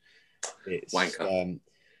Christmas. It's wanker.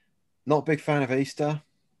 Not a big fan of Easter.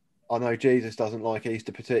 I know Jesus doesn't like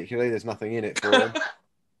Easter particularly. There's nothing in it for him.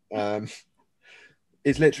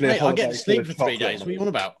 It's literally I get to sleep for 3 days. What are you on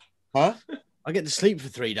about? Huh? I get to sleep for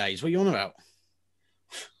 3 days. What are you on about?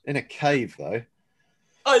 In a cave, though.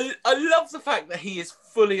 I love the fact that he has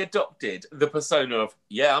fully adopted the persona of,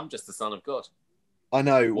 I'm just the son of God. I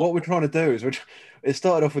know. What we're trying to do is it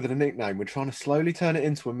started off with a nickname. We're trying to slowly turn it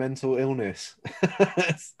into a mental illness.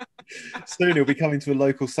 Soon he'll be coming to a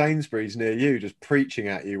local Sainsbury's near you, just preaching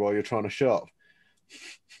at you while you're trying to shop.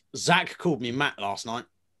 Zach called me Matt last night.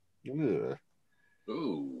 Ugh.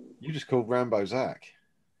 Ooh. You just called Rambo Zach.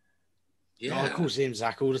 Yeah, I call him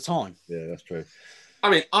Zach all the time. Yeah, that's true. I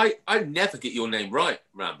mean, I never get your name right,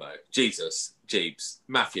 Rambo. Jesus, Jeeves,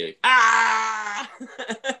 Matthew. Ah!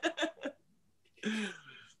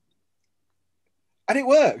 And it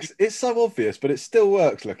works. It's so obvious, but it still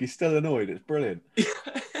works. Look, he's still annoyed. It's brilliant.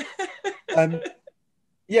 So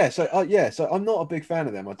I'm not a big fan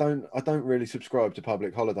of them. I don't really subscribe to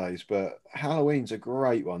public holidays, but Halloween's a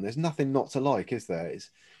great one. There's nothing not to like, is there?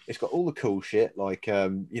 It's got all the cool shit like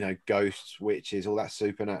ghosts, witches, all that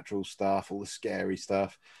supernatural stuff, all the scary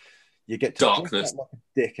stuff. You get to darkness like a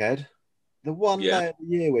dickhead. The one day of the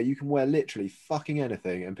year where you can wear literally fucking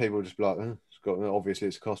anything, and people will just be like, obviously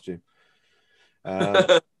it's a costume.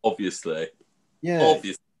 Obviously, you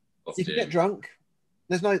can get drunk.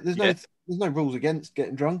 There's no rules against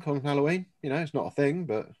getting drunk on Halloween. It's not a thing,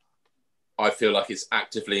 but I feel like it's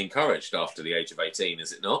actively encouraged after the age of 18,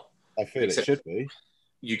 is it not? I feel it should be.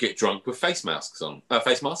 You get drunk with face masks on,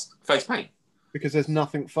 face paint. Because there's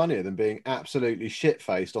nothing funnier than being absolutely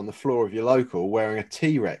shit-faced on the floor of your local wearing a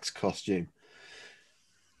T-Rex costume.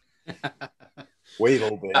 We've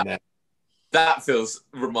all been there. That feels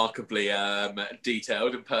remarkably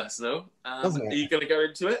detailed and personal. Are you going to go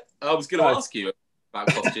into it? I was going to ask you about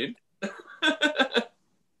costume.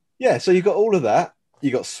 Yeah, so you got all of that.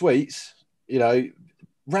 You got sweets,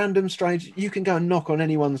 random strange. You can go and knock on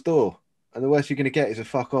anyone's door, and the worst you're going to get is a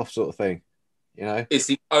fuck off sort of thing. It's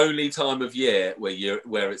the only time of year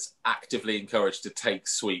where it's actively encouraged to take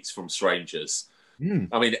sweets from strangers.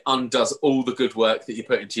 I mean, it undoes all the good work that you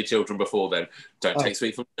put into your children before then. Don't Oh. take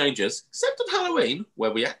sweet from strangers, except on Halloween,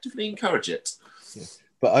 where we actively encourage it. Yeah.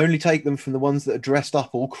 But only take them from the ones that are dressed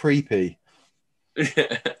up all creepy.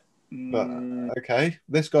 But okay,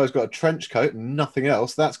 this guy's got a trench coat and nothing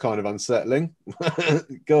else. That's kind of unsettling.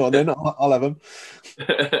 Go on then, I'll have them.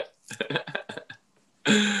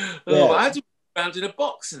 Oh, I had to found in a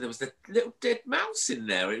box and there was a little dead mouse in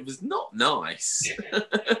there. It was not nice.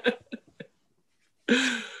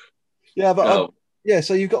 Yeah, but yeah,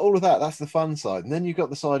 so you've got all of that. That's the fun side, and then you've got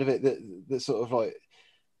the side of it that sort of like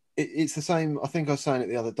it's the same. I think I was saying it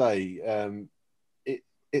the other day.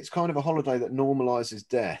 It's kind of a holiday that normalizes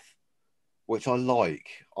death, which I like.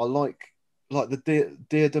 I like the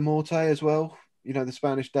Dia de Muerte as well. You know, the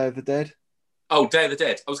Spanish Day of the Dead. Oh, Day of the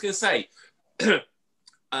Dead. I was going to say.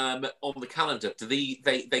 On the calendar, do they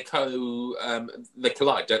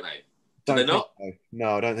collide, don't they? Do they not? So.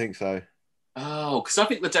 No, I don't think so. Oh, because I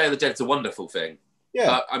think the Day of the Dead's a wonderful thing.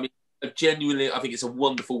 Yeah, I mean, genuinely, I think it's a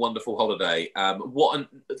wonderful, wonderful holiday.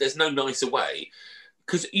 There's no nicer way,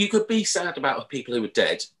 because you could be sad about people who are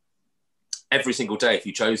dead every single day if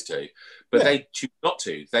you chose to, but they choose not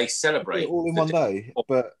to. They celebrate all in one day.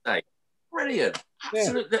 But brilliant,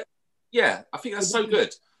 absolutely. Yeah, I think that's so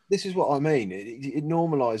good. This is what I mean. It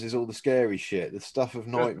normalizes all the scary shit, the stuff of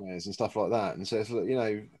nightmares and stuff like that. And so it's, you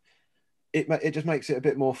know, it just makes it a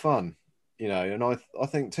bit more fun, you know. And I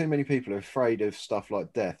think too many people are afraid of stuff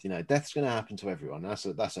like death. You know, death's going to happen to everyone. That's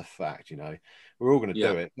a fact. You know, we're all going to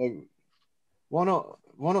do it. So why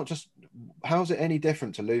not just? How's it any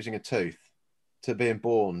different to losing a tooth, to being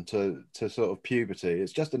born, to sort of puberty?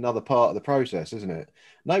 It's just another part of the process, isn't it?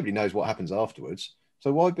 Nobody knows what happens afterwards.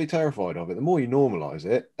 So why be terrified of it? The more you normalise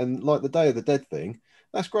it, and like the Day of the Dead thing,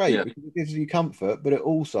 that's great because it gives you comfort, but it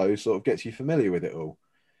also sort of gets you familiar with it all.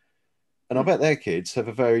 And I bet their kids have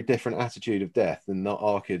a very different attitude of death than not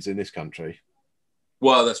our kids in this country.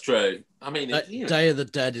 Well, that's true. I mean, Day of the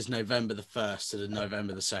Dead is November the 1st to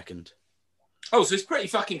November the 2nd. Oh, so it's pretty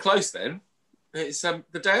fucking close then. It's the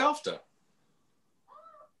day after.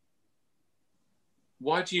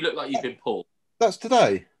 Why do you look like you've been pulled? That's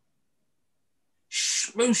today. Shh,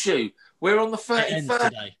 Mushu, we're on the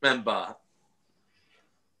 31st, remember?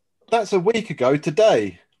 That's a week ago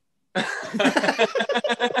today. I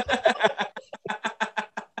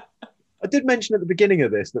did mention at the beginning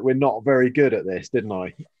of this that we're not very good at this, didn't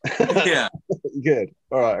I? Yeah. Good.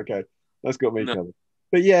 All right, okay. That's got me covered.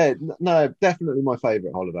 But yeah, no, definitely my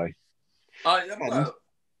favourite holiday. The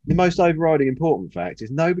most overriding important fact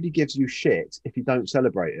is nobody gives you shit if you don't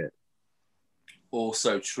celebrate it.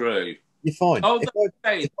 Also true. You're fine. Oh, if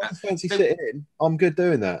I fancy sitting in, I'm good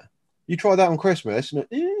doing that. You try that on Christmas, and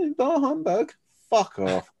humbug. Fuck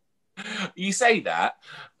off. You say that,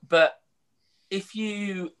 but if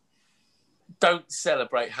you don't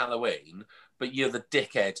celebrate Halloween, but you're the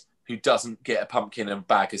dickhead who doesn't get a pumpkin and a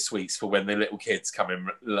bag of sweets for when the little kids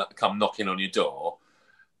come knocking on your door,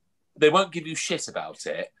 they won't give you shit about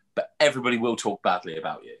it, but everybody will talk badly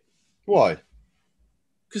about you. Why?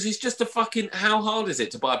 Because it's just a fucking... How hard is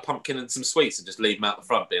it to buy a pumpkin and some sweets and just leave them out the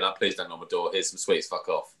front being like, please don't knock my door, here's some sweets, fuck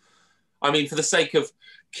off. I mean, for the sake of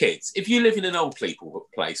kids, if you live in an old people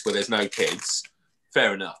place where there's no kids,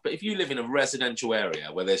 fair enough. But if you live in a residential area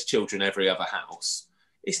where there's children every other house,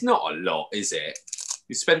 it's not a lot, is it?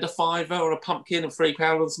 You spend a £5 or a pumpkin and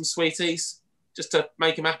 £3 on some sweeties just to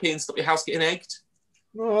make them happy and stop your house getting egged?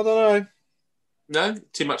 No, I don't know. No?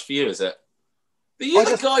 Too much for you, is it? But you're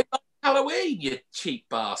the guy on Halloween, you cheap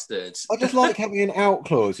bastards. I just like having an out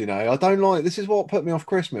clause, you know. I don't like... This is what put me off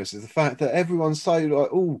Christmas, is the fact that everyone's so like,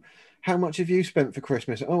 oh, how much have you spent for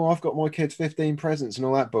Christmas? Oh, I've got my kids 15 presents and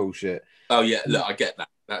all that bullshit. Oh, yeah, look, I get that.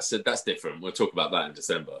 That's different. We'll talk about that in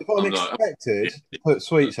December. If I'm expected to put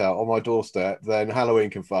sweets out on my doorstep, then Halloween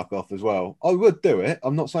can fuck off as well. I would do it.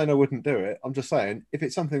 I'm not saying I wouldn't do it. I'm just saying, if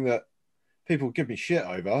it's something that people give me shit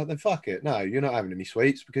over, then fuck it. No, you're not having any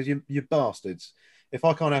sweets because you're bastards. If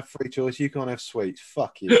I can't have free choice, you can't have sweets.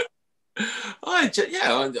 Fuck you. You're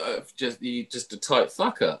just a tight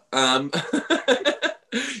fucker.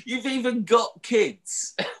 You've even got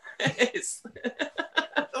kids. That's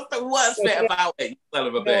the worst bit about it, you son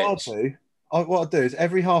of a bitch. What I'd do is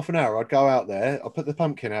every half an hour I'd go out there, I'd put the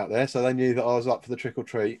pumpkin out there so they knew that I was up for the trick or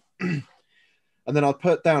treat. And then I'd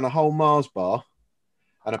put down a whole Mars bar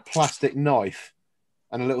and a plastic knife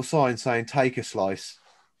and a little sign saying take a slice.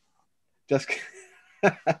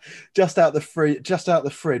 Just out the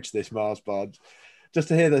fridge, this Mars bar. Just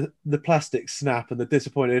to hear the plastic snap and the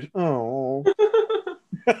disappointed oh.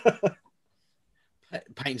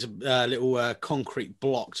 Paints a little concrete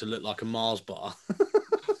block to look like a Mars bar.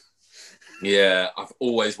 Yeah, I've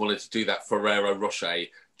always wanted to do that Ferrero Rocher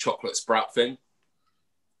chocolate sprout thing.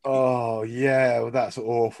 Oh yeah, well, that's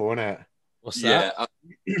awful, isn't it? What's Yeah.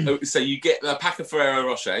 that? So you get a pack of Ferrero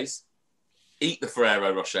Rochers, eat the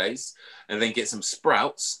Ferrero Rochers, and then get some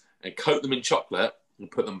sprouts and coat them in chocolate and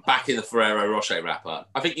put them back in the Ferrero Rocher wrapper.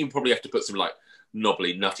 I think you probably have to put some like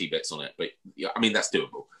knobbly, nutty bits on it, but yeah, I mean that's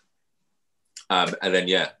doable. And then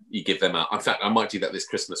you give them out. In fact, I might do that this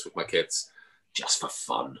Christmas with my kids, just for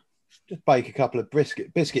fun. Just bake a couple of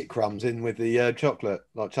biscuit crumbs in with the chocolate,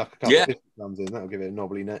 like chuck a couple of biscuit crumbs in. That'll give it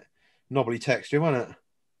a knobbly texture, won't it?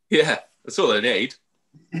 Yeah, that's all they need.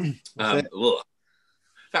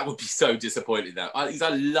 That would be so disappointing, though. I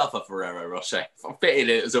love a Ferrero Rocher. If I'm fitting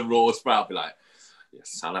it as a raw sprout, I'd be like, you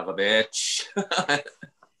son of a bitch.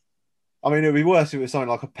 I mean, it'd be worse if it was something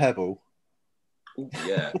like a pebble. Ooh,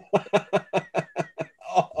 yeah.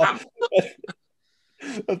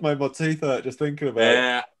 That's made my teeth hurt just thinking about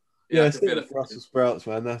it. Yeah, it's Brussels sprouts,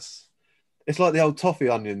 man. It's like the old toffee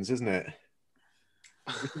onions, isn't it?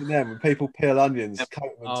 You've seen them when people peel onions,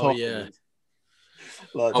 coat them in toffee. Yeah.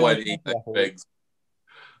 Like, I won't eat those things.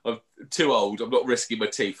 I'm too old. I'm not risking my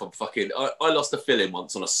teeth. I lost a filling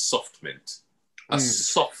once on a soft mint. A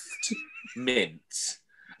soft mint.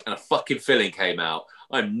 And a fucking filling came out.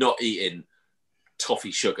 I'm not eating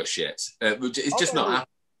toffee sugar shit. It's just not.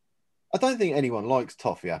 I don't think anyone likes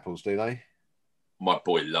toffee apples, do they? My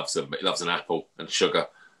boy loves them. He loves an apple and sugar.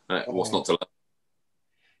 What's not to love?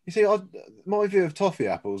 You see, my view of toffee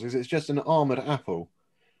apples is it's just an armoured apple.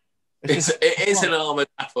 It is an armoured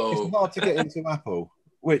apple. It's hard to get into apple,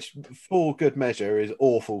 which for good measure is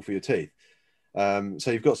awful for your teeth.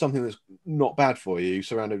 So you've got something that's not bad for you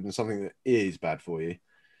surrounded with something that is bad for you.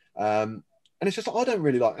 And it's just, I don't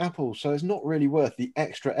really like apples, so it's not really worth the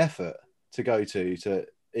extra effort to go to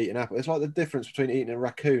eat an apple. It's like the difference between eating a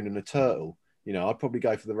raccoon and a turtle. You know, I'd probably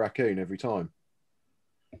go for the raccoon every time.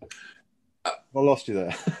 I lost you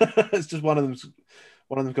there. It's just one of them's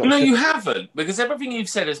got. No, you haven't, because everything you've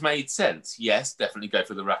said has made sense. Yes, definitely go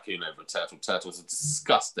for the raccoon over a turtle. Turtles are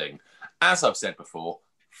disgusting. As I've said before,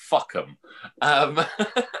 fuck them.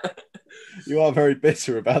 You are very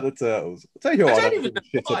bitter about the turtles. I'll tell you what, I don't even know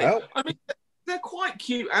shit about. I mean, they're quite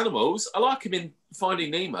cute animals. I like them in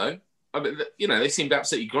Finding Nemo. I mean, you know, they seemed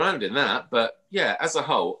absolutely grand in that. But yeah, as a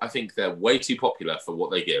whole, I think they're way too popular for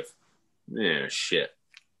what they give. Yeah, shit.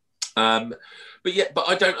 But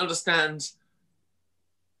I don't understand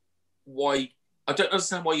why. I don't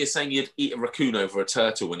understand why you're saying you'd eat a raccoon over a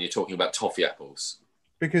turtle when you're talking about toffee apples.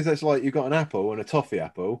 Because it's like you've got an apple and a toffee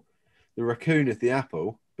apple. The raccoon is the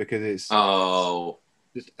apple because it's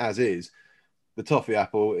just as is. The toffee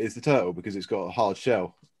apple is the turtle because it's got a hard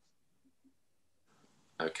shell.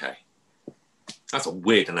 Okay. That's a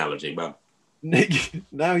weird analogy, man. Nick,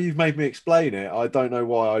 now you've made me explain it. I don't know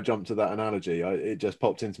why I jumped to that analogy. It just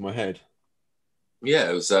popped into my head. Yeah,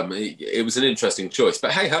 it was an interesting choice.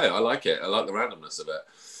 But hey, I like it. I like the randomness of it.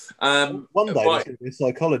 One day, there's going to be a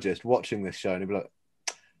psychologist watching this show and he'll be like,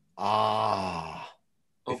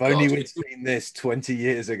 if only we'd seen this 20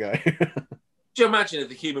 years ago. Do you imagine if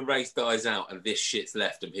the human race dies out and this shit's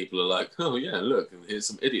left and people are like, oh, yeah, look, here's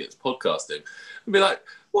some idiots podcasting. And be like,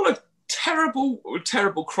 what a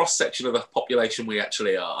terrible cross-section of the population we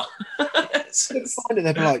actually are.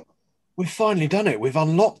 They'd be like, we've finally done it. We've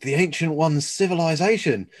unlocked the Ancient One's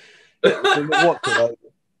civilization. 20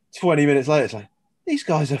 minutes later, it's like, these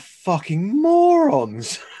guys are fucking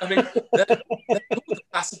morons. I mean, they're called the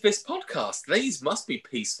Pacifist Podcast. These must be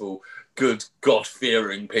peaceful, good,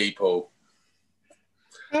 God-fearing people.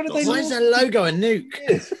 How did they? Why is their logo a nuke?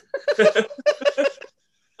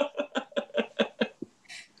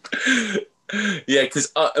 Yeah,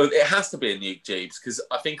 because it has to be a nuke, Jeeves, because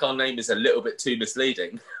I think our name is a little bit too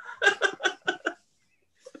misleading.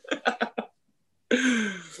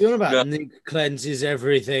 You're about nuke cleanses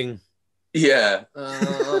everything. Yeah.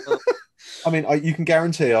 I mean, you can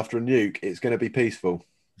guarantee after a nuke, it's going to be peaceful.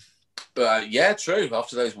 But yeah, true.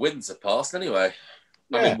 After those winds have passed, anyway.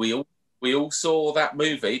 Yeah. I mean, we all saw that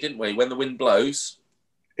movie, didn't we? When the Wind Blows.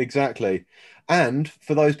 Exactly. And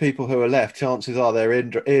for those people who are left, chances are their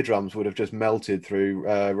eardrums would have just melted through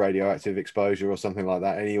radioactive exposure or something like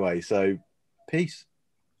that anyway. So, peace.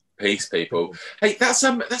 Peace, people. Hey, that's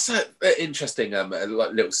an interesting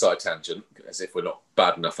little side tangent, as if we're not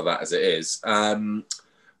bad enough for that as it is.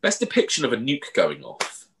 Best depiction of a nuke going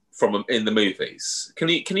off in the movies. Can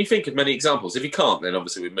you think of many examples? If you can't, then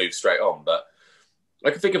obviously we move straight on. But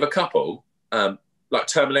I can think of a couple, like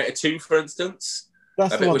Terminator 2, for instance.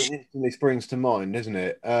 That's the one that instantly springs to mind, isn't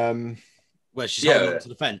it? Where she's holding onto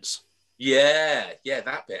the fence. Yeah,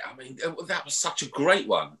 that bit. I mean, that was such a great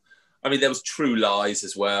one. I mean, there was True Lies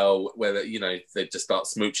as well, where they just start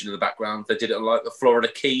smooching in the background. They did it on like the Florida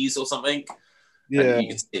Keys or something. Yeah, and you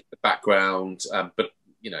could see it in the background. But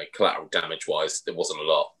collateral damage wise, there wasn't a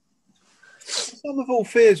lot. Sum of All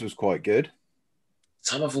Fears was quite good.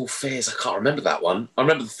 Sum of All Fears, I can't remember that one. I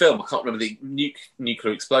remember the film. I can't remember the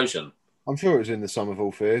nuclear explosion. I'm sure it was in the Sum of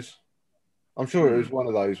All Fears. I'm sure it was one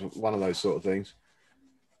of those sort of things.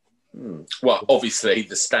 Well, obviously,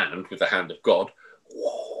 The Stand with the Hand of God.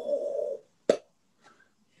 There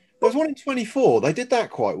was one in 24. They did that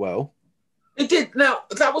quite well. They did. Now,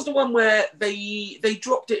 that was the one where they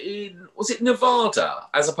dropped it in, was it Nevada?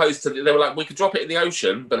 As opposed to, they were like, we could drop it in the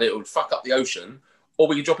ocean, but it would fuck up the ocean. Or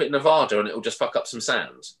we could drop it in Nevada and it will just fuck up some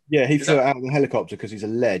sand. Yeah, he flew out of the helicopter because he's a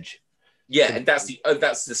ledge. Yeah, and that's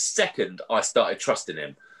the second I started trusting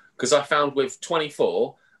him. Because I found with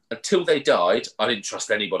 24, until they died, I didn't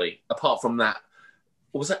trust anybody. Apart from that,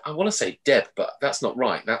 what was that? I want to say Deb, but that's not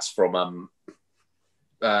right. That's from...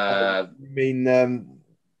 you mean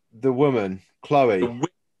the woman, Chloe?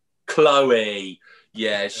 Chloe.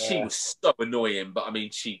 Yeah, she was so annoying, but I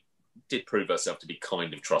mean, she did prove herself to be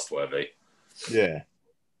kind of trustworthy. Yeah.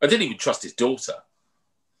 I didn't even trust his daughter.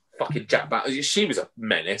 Fucking Jack Bauer. She was a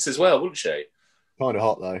menace as well, wasn't she? Kind of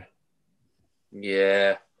hot, though.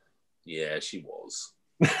 Yeah. Yeah, she was.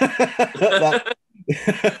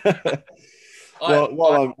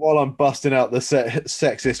 While I'm busting out the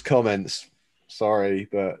sexist comments, sorry,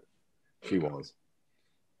 but she was.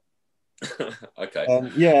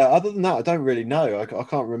 Okay. Yeah, other than that, I don't really know. I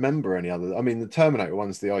can't remember any other. I mean, the Terminator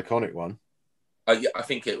one's the iconic one. Yeah, I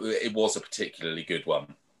think it was a particularly good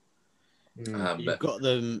one. You've got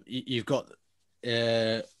them. You've got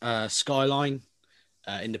Skyline,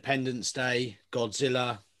 Independence Day,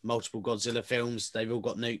 Godzilla, multiple Godzilla films. They've all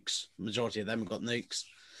got nukes. Majority of them have got nukes.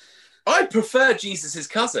 I prefer Jesus'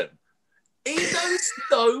 cousin. He knows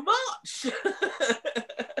so much.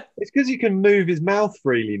 It's because he can move his mouth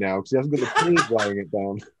freely now because he hasn't got the tears weighing it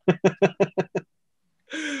down.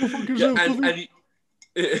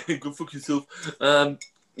 Go fuck yourself.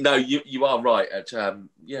 No, you are right.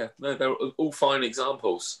 They're all fine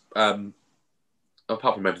examples. Apart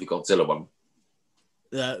from maybe the Godzilla one.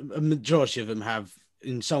 A majority of them have,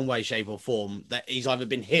 in some way, shape, or form, that he's either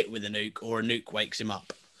been hit with a nuke or a nuke wakes him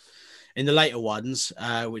up. In the later ones,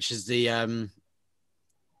 which is the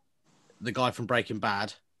guy from Breaking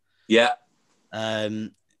Bad. Yeah.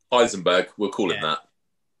 Heisenberg, we'll call him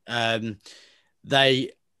that.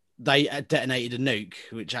 They detonated a nuke,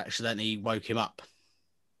 which accidentally woke him up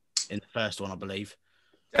in the first one, I believe.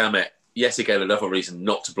 Damn it. Yes, again, another reason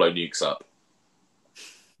not to blow nukes up.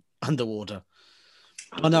 Underwater.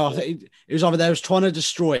 I know, I think it was either they was trying to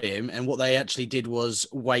destroy him, and what they actually did was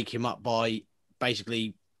wake him up by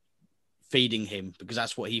basically feeding him, because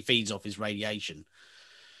that's what he feeds off, his radiation.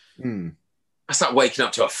 That's like waking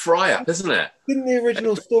up to a fry-up, isn't it? Didn't the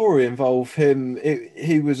original story involve him?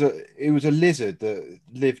 He was a lizard that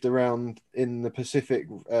lived around in the Pacific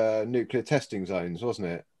nuclear testing zones, wasn't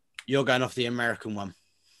it? You're going off the American one.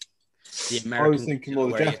 The American. I was thinking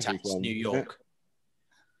more the Japanese one. New York.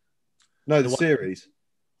 No, the series.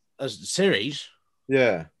 As the series?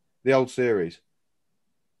 Yeah, the old series.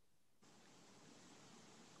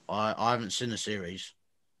 I haven't seen the series.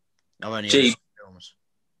 I've only seen films.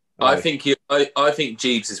 I think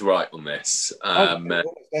Jeeves is right on this. It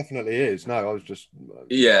definitely is. No, I was just.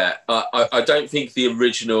 Yeah, I don't think the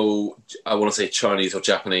original. I want to say Chinese or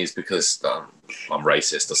Japanese because I'm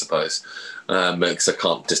racist, I suppose, because I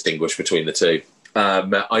can't distinguish between the two.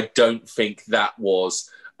 I don't think that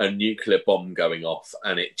was a nuclear bomb going off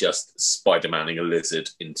and it just Spider-Maning a lizard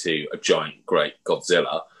into a giant, great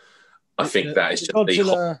Godzilla. I think that is just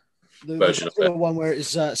Godzilla, the version of it. One where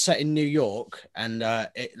it's set in New York and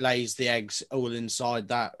it lays the eggs all inside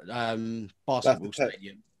that basketball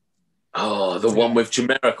stadium. Oh, the one with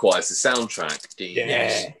Jamiroquai as the soundtrack.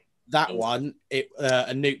 Yeah, that one.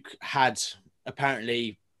 A nuke had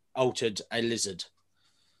apparently altered a lizard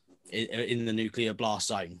in the nuclear blast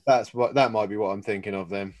zone. That might be what I'm thinking of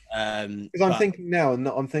then. Because I'm thinking now, and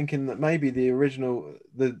I'm thinking that maybe the original,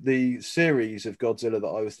 the series of Godzilla that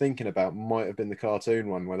I was thinking about might have been the cartoon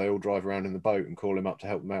one where they all drive around in the boat and call him up to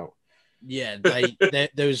help them out. Yeah,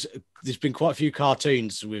 there's been quite a few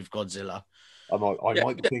cartoons with Godzilla. I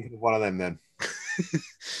might be thinking of one of them then.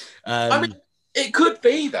 I mean, it could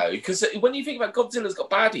be though, because when you think about Godzilla's got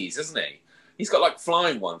baddies, hasn't he? He's got like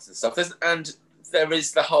flying ones and stuff. There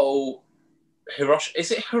is the whole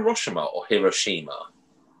is it Hiroshima or Hiroshima?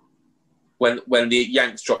 When the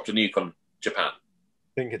Yanks dropped a nuke on Japan.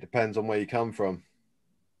 I think it depends on where you come from.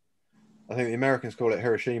 I think the Americans call it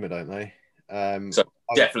Hiroshima, don't they? So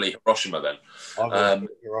definitely Hiroshima then.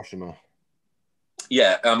 Hiroshima.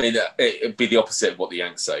 Yeah, I mean, it'd be the opposite of what the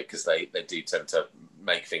Yanks say, because they do tend to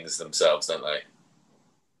make things themselves, don't they?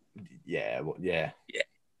 Yeah, well, yeah.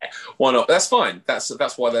 Why not? That's fine. That's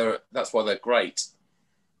why they're great.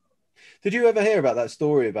 Did you ever hear about that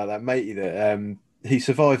story about that matey that he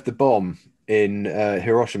survived the bomb in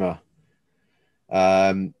Hiroshima?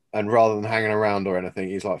 And rather than hanging around or anything,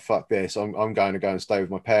 he's like, "Fuck this! I'm going to go and stay with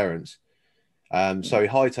my parents." So he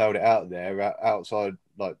hightailed it out there, outside,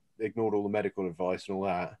 like ignored all the medical advice and all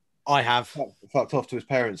that. I have Fucked off to his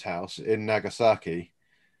parents' house in Nagasaki.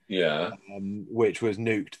 Yeah. Which was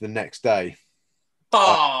nuked the next day.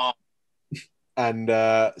 Oh and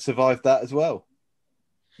survived that as well.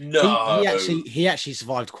 no! He actually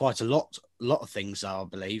survived quite a lot of things, I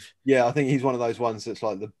believe. Yeah, I think he's one of those ones that's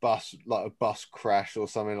like a bus crash or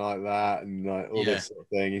something like that, and like all this sort of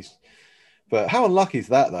thing. But how unlucky is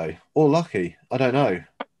that though? Or lucky? I don't know.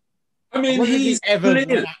 I mean, he's ever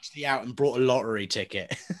went actually out and brought a lottery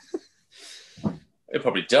ticket. He'll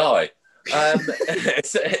probably die.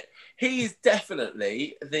 He's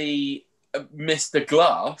definitely the Mr.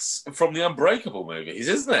 Glass from the Unbreakable movies,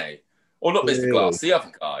 isn't he? Or not Mr. Glass, the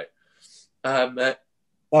other guy.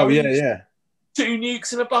 Yeah. 2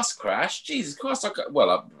 nukes in a bus crash. Jesus Christ! I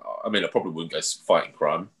probably wouldn't go fighting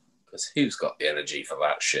crime, because who's got the energy for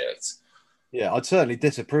that shit? Yeah, I'd certainly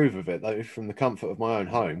disapprove of it though, from the comfort of my own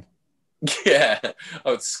home. Yeah,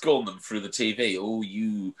 I would scorn them through the TV. Oh,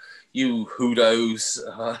 you hoodos,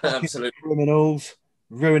 absolute criminals,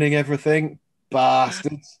 ruining everything,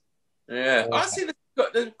 bastards. Yeah, I see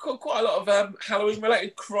there's got quite a lot of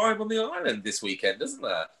Halloween-related crime on the island this weekend, isn't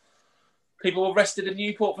there? People arrested in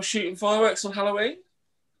Newport for shooting fireworks on Halloween.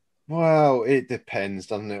 Well, it depends,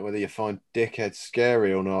 doesn't it, whether you find dickheads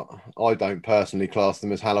scary or not. I don't personally class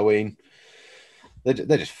them as Halloween. They're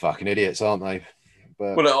just fucking idiots, aren't they?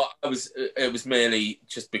 But well, it was merely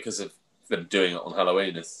just because of them doing it on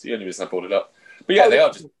Halloween. It's the only reason I brought it up. But yeah, they are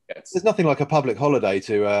just dickheads. There's nothing like a public holiday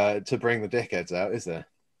to bring the dickheads out, is there?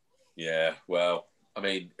 Yeah, well, I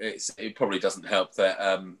mean, it probably doesn't help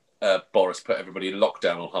that Boris put everybody in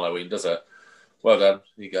lockdown on Halloween, does it? Well done.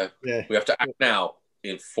 Here you go. Yeah. We have to act now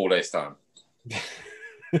in 4 days' time.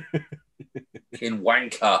 In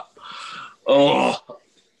wanker. Oh.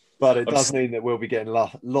 But it does mean that we'll be getting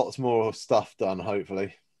lots more stuff done,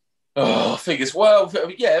 hopefully. Oh, figures. Well,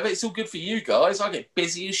 yeah, it's all good for you guys. I get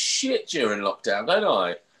busy as shit during lockdown, don't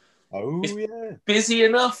I? Oh, yeah. Busy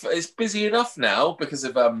enough. It's busy enough now because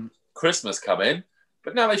of Christmas coming.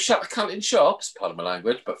 But now they've shut the cunt in shops, pardon my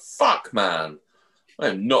language, but fuck, man. I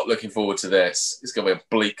am not looking forward to this. It's going to be a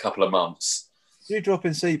bleak couple of months. You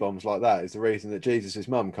dropping C-bombs like that is the reason that Jesus'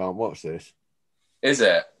 mum can't watch this. Is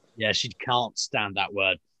it? Yeah, she can't stand that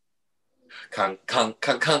word. Cunt.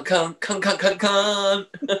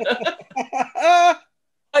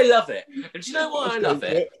 I love it. And do you know why I love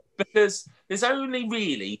it? Because there's only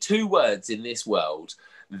really 2 words in this world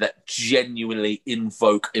that genuinely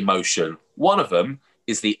invoke emotion. One of them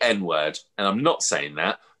is the N-word. And I'm not saying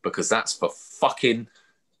that because that's for fucking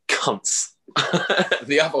cunts.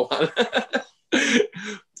 The other one.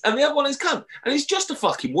 And the other one is cunt. And it's just a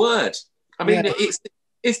fucking word. I mean,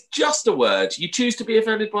 it's just a word. You choose to be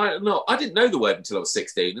offended by it or not. I didn't know the word until I was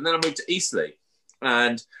 16. And then I moved to Eastleigh.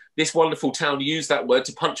 And this wonderful town used that word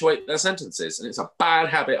to punctuate their sentences. And it's a bad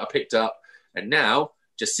habit I picked up. And now,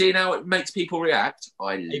 just seeing how it makes people react,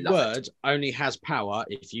 I love it. A word only has power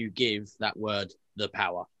if you give that word the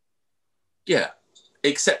power. Yeah,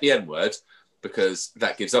 except the N-word, because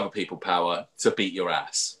that gives other people power to beat your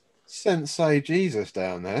ass. Sensei Jesus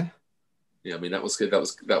down there. Yeah, I mean, that was good. That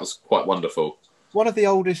was quite wonderful. One of the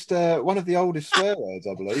oldest swear words,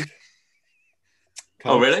 I believe.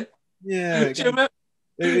 Oh, really? Yeah. Do you remember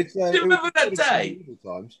that day?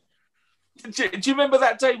 Do you remember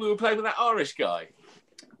that day we were playing with that Irish guy?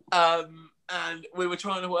 And we were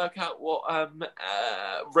trying to work out what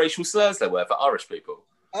racial slurs there were for Irish people.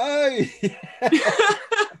 Oh,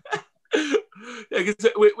 yeah,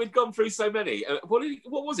 because we'd gone through so many. What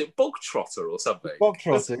was it? Bog trotter or something? Bog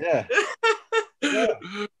trotter, yeah.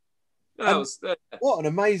 Yeah. What an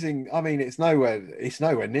amazing! I mean, it's nowhere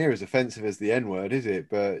near as offensive as the N-word, is it?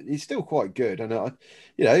 But he's still quite good. And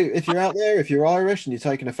if you're out there, if you're Irish and you're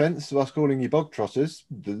taking offence to us calling you bog trotters,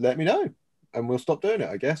 let me know, and we'll stop doing it,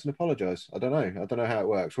 I guess, and apologise. I don't know how it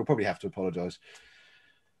works. We'll probably have to apologise.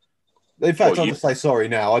 In fact, I'll just say sorry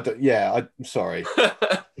now. I'm sorry.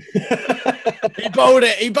 He bowled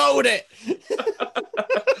it.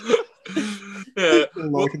 Yeah.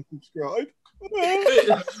 Like and subscribe.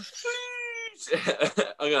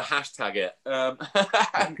 I'm going to hashtag it.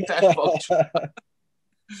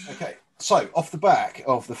 Okay. So, off the back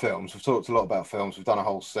of the films, we've talked a lot about films. We've done a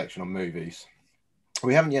whole section on movies.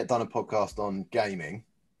 We haven't yet done a podcast on gaming,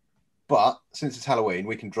 but since it's Halloween,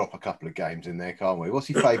 we can drop a couple of games in there, can't we? What's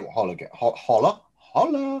your favourite holler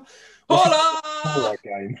Hola!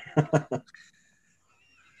 game?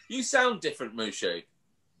 You sound different, Mushu.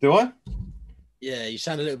 Do I? Yeah, you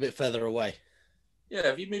sound a little bit further away. Yeah,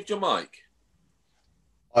 have you moved your mic?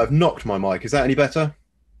 I've knocked my mic. Is that any better?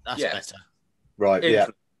 That's Yeah. better. Right, yeah.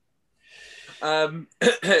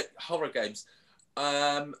 Horror games.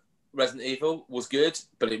 Resident Evil was good,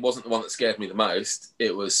 but it wasn't the one that scared me the most.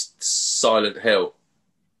 It was Silent Hill.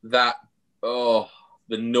 The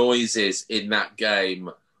noises in that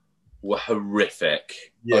game were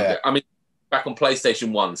horrific. Yeah. I mean, back on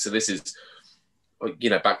PlayStation 1, so this is,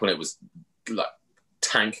 back when it was like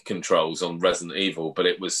tank controls on Resident Evil, but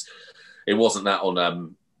it wasn't that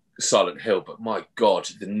on Silent Hill. But my God,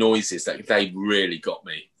 the noises, they really got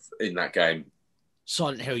me in that game.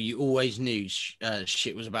 Silent Hill, you always knew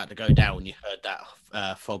shit was about to go down when you heard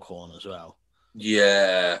that foghorn as well.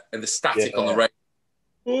 Yeah, and the static on the radio.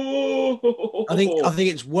 I think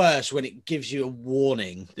it's worse when it gives you a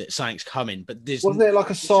warning that something's coming. But wasn't it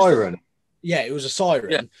like a siren? Yeah, it was a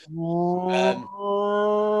siren.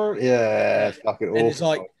 Yeah, it's fucking awful. And it's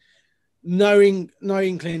like no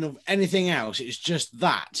inkling of anything else. It's just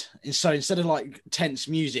that. And so instead of like tense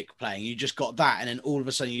music playing, you just got that, and then all of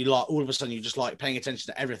a sudden you're just like paying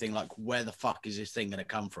attention to everything. Like, where the fuck is this thing going to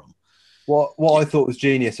come from? What I thought was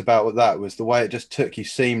genius about that was the way it just took you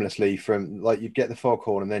seamlessly from, like, you'd get the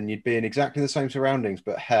foghorn and then you'd be in exactly the same surroundings,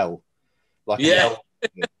 but hell, like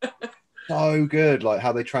so good, like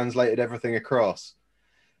how they translated everything across.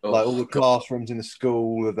 Like all the classrooms in the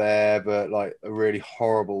school are there, but like a really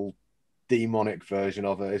horrible demonic version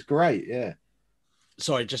of it. It's great. Yeah.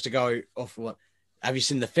 Sorry, just to go off what, have you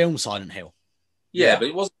seen the film Silent Hill? Yeah, but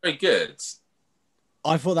it wasn't very good.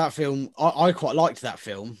 I thought that film, I quite liked that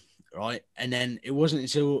film, right? And then it wasn't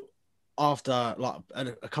until after, like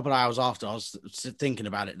a couple of hours after I was thinking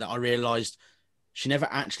about it, that I realised she never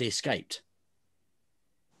actually escaped.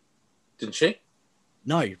 Didn't she?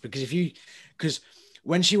 No, because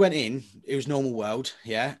when she went in, it was normal world,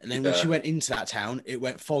 yeah? And then when she went into that town, it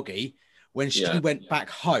went foggy. When she went back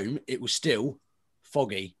home, it was still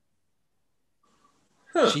foggy.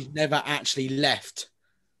 Huh. She's never actually left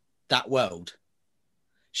that world.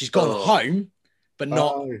 She's gone home, but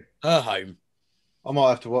not her home. I might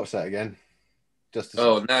have to watch that again. Just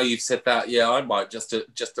to now you've said that, yeah, I might just to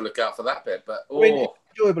look out for that bit. But I mean, it's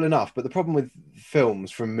enjoyable enough. But the problem with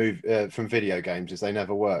films from video games is they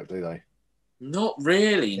never work, do they? Not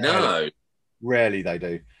really, no. Rarely they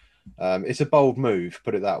do. It's a bold move,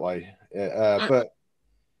 put it that way. But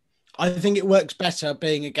I think it works better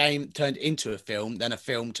being a game turned into a film than a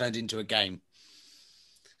film turned into a game.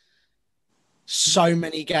 So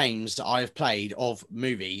many games that I've played of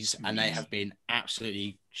movies, and they have been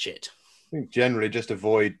absolutely shit. I think generally just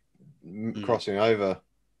avoid crossing over.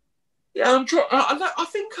 Yeah, I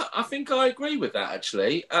think I agree with that,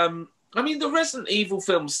 actually. I mean, the Resident Evil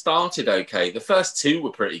films started okay. The first two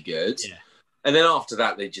were pretty good. Yeah. And then after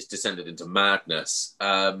that, they just descended into madness.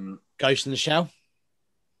 Ghost in the Shell?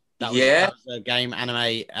 That was a game,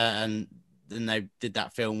 anime, and then they did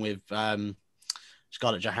that film with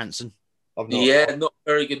Scarlett Johansson. Not a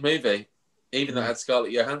very good movie. Even though it had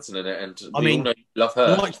Scarlett Johansson in it, and all know you love her.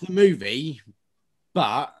 I liked the movie,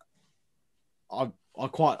 but I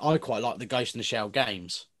quite like the Ghost in the Shell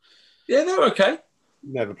games. Yeah, they're okay.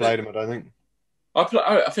 Never played them, I don't think. I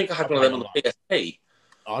think I had one of them on the PSP.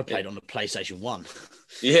 I played on the PlayStation 1.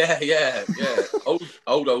 Yeah.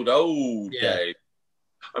 Old game.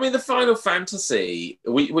 I mean, the Final Fantasy,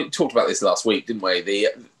 we talked about this last week, didn't we?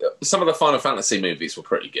 Some of the Final Fantasy movies were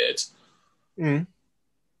pretty good.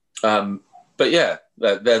 But yeah,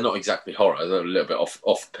 they're not exactly horror. They're a little bit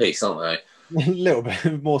off piece, aren't they? A little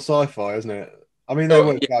bit more sci-fi, isn't it? I mean, they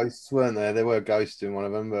were ghosts, weren't they? There were ghosts in one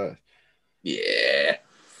of them, but... Yeah.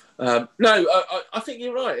 No, I think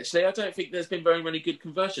you're right, actually. I don't think there's been very many good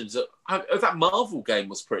conversions. That Marvel game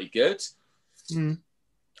was pretty good.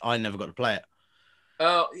 I never got to play it.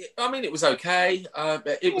 I mean, it was okay.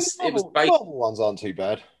 It was Marvel ones aren't too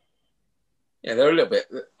bad. Yeah, they're a little bit...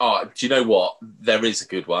 Oh, do you know what? There is a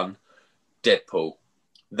good one. Deadpool.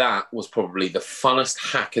 That was probably the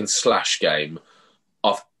funnest hack and slash game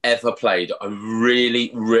I've ever played. I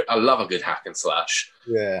love a good hack and slash.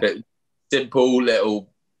 Yeah. Simple little,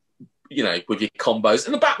 with your combos.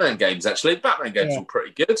 And the Batman games, actually. The Batman games were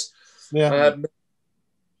pretty good. Yeah.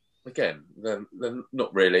 Again, they're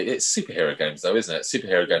not really... It's superhero games, though, isn't it?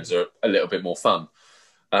 Superhero games are a little bit more fun.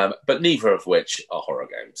 But neither of which are horror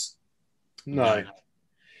games. No.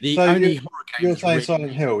 The So only horror game. you're saying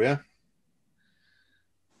Silent Hill, yeah?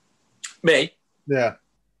 Me? Yeah.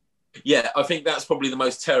 Yeah, I think that's probably the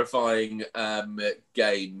most terrifying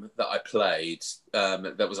game that I played.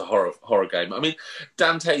 That was a horror game. I mean,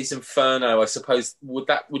 Dante's Inferno. I suppose would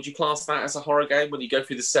you class that as a horror game when you go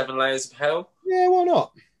through the 7 layers of hell? Yeah, why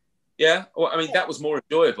not? Yeah. Well, I mean, that was more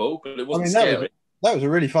enjoyable, but it wasn't scary. That was a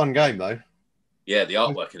really fun game, though. Yeah, the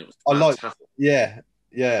artwork in it was fantastic. Yeah.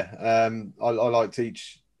 I liked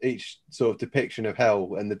each sort of depiction of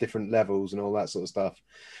hell and the different levels and all that sort of stuff.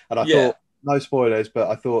 And I thought, no spoilers, but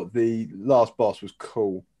I thought the last boss was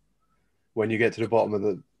cool. When you get to the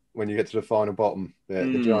final bottom,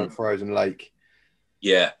 the giant frozen lake.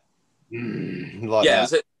 Yeah.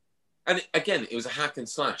 That. And again, it was a hack and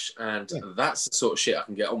slash, and that's the sort of shit I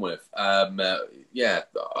can get on with. Yeah,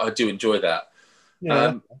 I do enjoy that.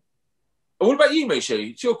 Yeah. What about you, Mushu?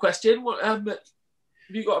 It's your question. What have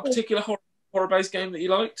you got a particular horror-based game that you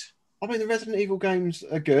liked? I mean, the Resident Evil games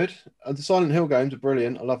are good. The Silent Hill games are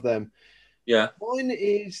brilliant. I love them. Yeah. Mine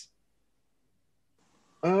is...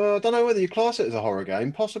 I don't know whether you class it as a horror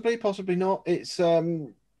game. Possibly, possibly not. It's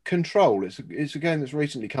Control. It's a game that's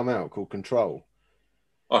recently come out called Control.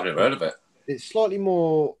 I've never heard of it. It's slightly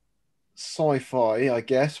more sci-fi, I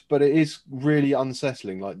guess, but it is really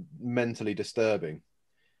unsettling, like mentally disturbing.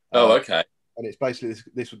 Oh, okay. And it's basically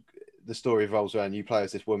the story revolves around you play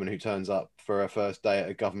as this woman who turns up for her first day at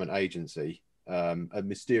a government agency, a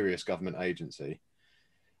mysterious government agency.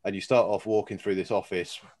 And you start off walking through this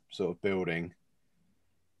office sort of building.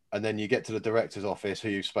 And then you get to the director's office who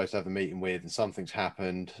you're supposed to have a meeting with, and something's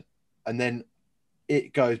happened. And then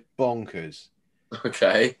it goes bonkers.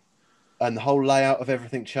 Okay. And the whole layout of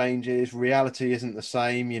everything changes. Reality isn't the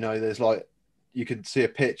same. You know, there's like, you could see a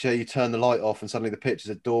picture, you turn the light off, and suddenly the picture's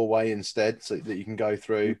a doorway instead so that you can go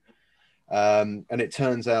through. And it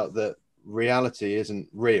turns out that reality isn't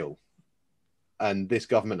real. And this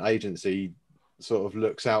government agency sort of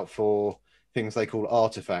looks out for things they call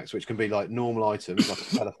artifacts, which can be like normal items, like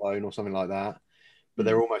a telephone or something like that, but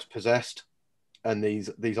they're almost possessed. And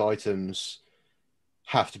these items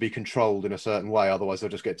have to be controlled in a certain way, otherwise they'll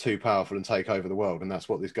just get too powerful and take over the world. And that's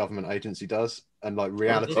what this government agency does. And like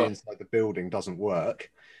reality inside the building doesn't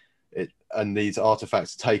work. And these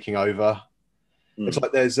artifacts are taking over. It's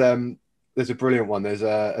like there's a brilliant one. There's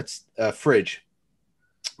a fridge,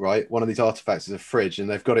 right? One of these artifacts is a fridge, and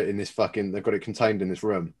they've got it contained in this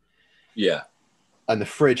room. Yeah. And the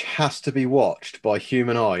fridge has to be watched by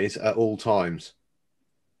human eyes at all times.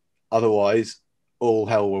 Otherwise, all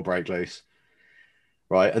hell will break loose.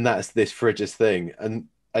 Right? And that's this fridge's thing. And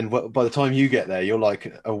by the time you get there, you're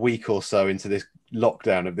like a week or so into this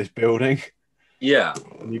lockdown of this building. Yeah.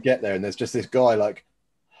 And you get there, and there's just this guy like,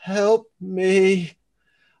 help me.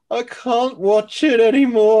 I can't watch it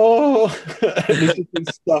anymore. And he's just been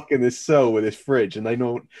stuck in this cell with this fridge, and they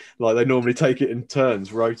normally take it in turns,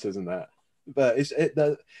 rotas and that. But it's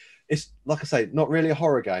like I say, not really a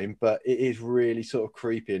horror game, but it is really sort of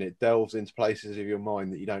creepy, and it delves into places of your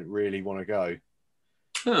mind that you don't really want to go.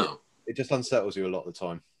 Oh. It just unsettles you a lot of the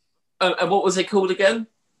time. And what was it called again?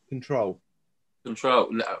 Control. No,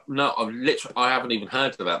 I haven't even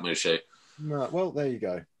heard of that, Mushu. No, well, there you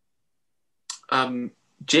go.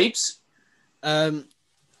 Jeeps? My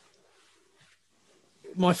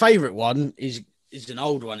favourite one is an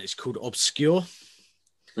old one. It's called Obscure.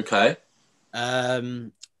 Okay.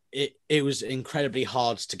 It was incredibly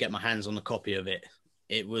hard to get my hands on a copy of it.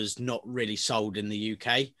 It was not really sold in the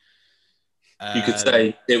UK. You could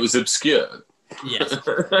say it was obscure. Yes.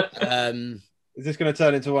 Is this going to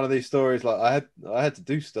turn into one of these stories like I had to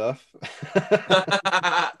do stuff?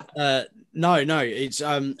 No. It's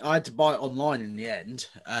I had to buy it online in the end.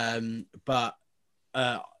 But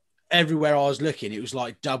everywhere I was looking, it was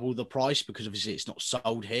like double the price because obviously it's not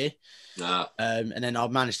sold here. And then I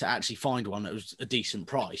managed to actually find one that was a decent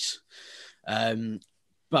price.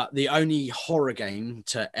 But the only horror game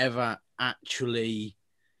to ever actually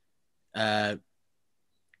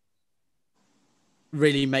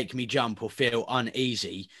really make me jump or feel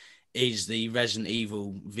uneasy is the Resident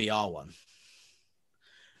Evil VR one.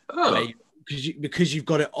 Oh. Because you've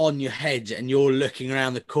got it on your head and you're looking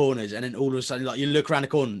around the corners, and then all of a sudden, like, you look around the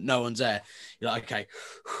corner, no one's there. You're like, okay,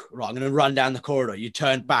 right, I'm going to run down the corridor. You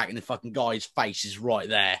turn back and the fucking guy's face is right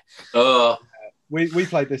there. Oh. We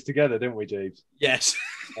played this together, didn't we, Jeeves? Yes.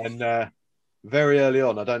 And very early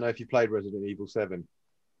on, I don't know if you played Resident Evil 7,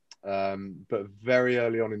 but very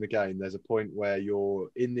early on in the game, there's a point where you're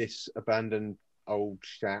in this abandoned old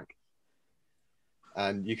shack,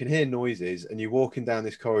 and you can hear noises, and you're walking down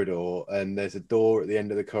this corridor, and there's a door at the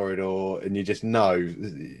end of the corridor, and you just know,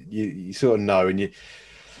 you sort of know,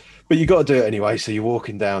 But you got to do it anyway. So you're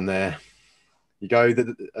walking down there, you go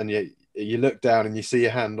and you look down and you see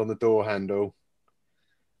your hand on the door handle,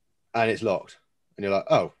 and it's locked, and you're like,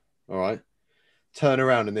 oh, all right. Turn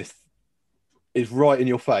around and this is right in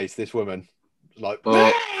your face. This woman, like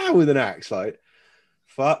with an axe, like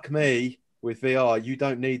fuck me. With VR, you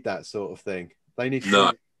don't need that sort of thing. They need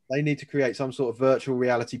to create some sort of virtual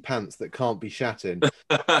reality pants that can't be shat in.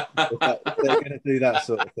 If they're going to do that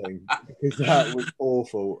sort of thing, because that was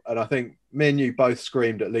awful. And I think me and you both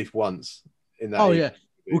screamed at least once in that. Oh yeah.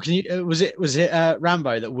 Well, can you? Was it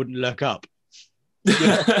Rambo that wouldn't look up? No,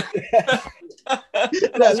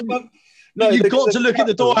 you've got to look at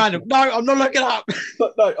the door handle. No, I'm not looking up.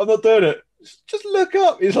 No, I'm not doing it. Just look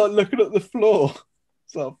up. He's like looking at the floor.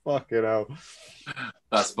 It's like, fucking hell.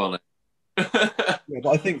 That's funny. Yeah, but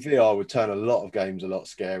I think VR would turn a lot of games a lot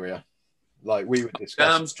scarier. Like we were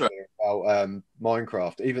discussing about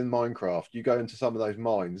Minecraft. Even Minecraft, you go into some of those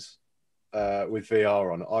mines with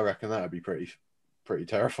VR on. I reckon that would be pretty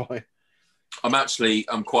terrifying.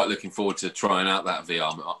 I'm quite looking forward to trying out that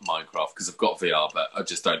VR Minecraft, because I've got VR, but I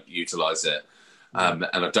just don't utilize it. And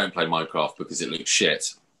I don't play Minecraft because it looks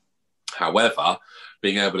shit. However,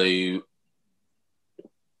 being able to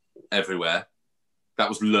everywhere, that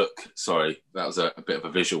was a bit of a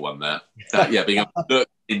visual one there. Being able to look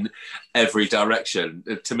in every direction,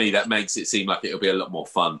 to me, that makes it seem like it'll be a lot more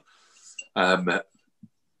fun. Just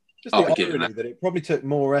the irony that it probably took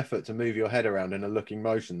more effort to move your head around in a looking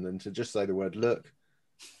motion than to just say the word look.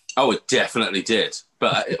 Oh, it definitely did.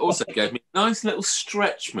 But it also gave me a nice little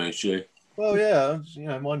stretch, Mushu. Well, yeah,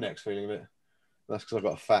 my neck's feeling a bit. That's because I've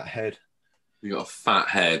got a fat head. You got a fat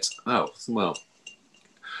head. Oh, well.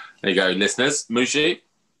 There you go, listeners. Mushu,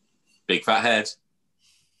 big fat head.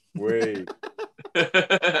 Wee.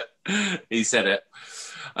 He said it.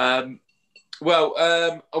 Right.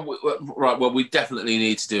 Well, we definitely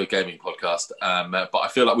need to do a gaming podcast, but I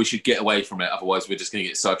feel like we should get away from it. Otherwise, we're just going to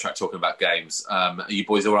get sidetracked talking about games. Are you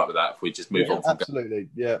boys all right with that? If we just move on from absolutely,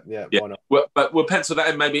 yeah. Why not? But we'll pencil that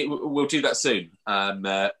in. Maybe we'll do that soon. And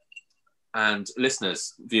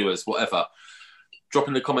listeners, viewers, whatever, drop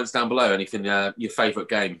in the comments down below anything your favourite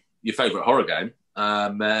game, your favourite horror game,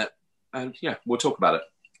 and yeah, we'll talk about it,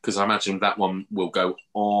 because I imagine that one will go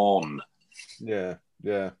on. Yeah.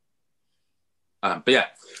 But yeah,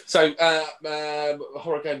 so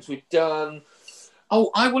horror games we've done.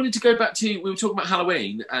 Oh, I wanted to go back to, we were talking about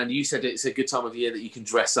Halloween, and you said it's a good time of year that you can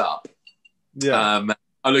dress up. Yeah.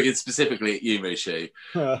 I'm looking specifically at you, Mushu.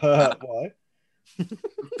 Why?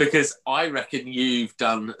 Because I reckon you've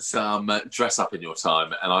done some dress up in your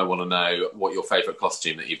time, and I want to know what your favourite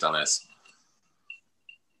costume that you've done is.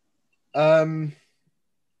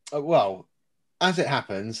 Well, as it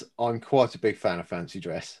happens, I'm quite a big fan of fancy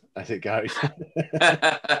dress, as it goes.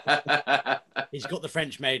 He's got the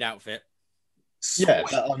French maid outfit. Yeah,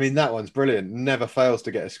 that one's brilliant. Never fails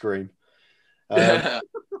to get a scream. Does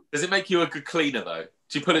it make you a good cleaner, though?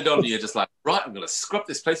 Do you put it on and you're just like, right, I'm going to scrub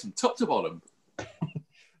this place from top to bottom?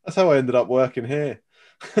 That's how I ended up working here.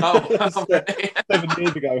 Oh, 7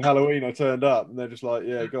 years ago, Halloween, I turned up, and they're just like,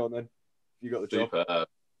 yeah, go on then. You got the job. Super.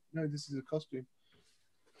 No, this is a costume.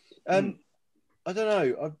 I don't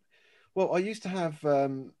know. I used to have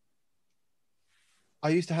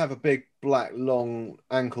a big black long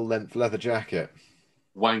ankle length leather jacket.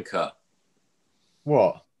 Wanker.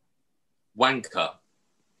 What? Wanker.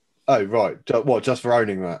 Oh right. What? Just for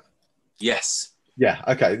owning that? Yes. Yeah.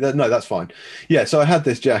 Okay. No, that's fine. Yeah. So I had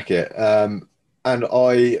this jacket, and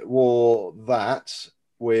I wore that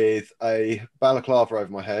with a balaclava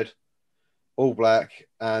over my head, all black,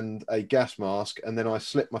 and a gas mask, and then I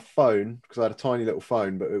slipped my phone, because I had a tiny little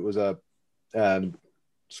phone, but it was a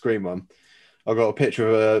screen one. I got a picture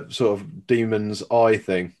of a sort of demon's eye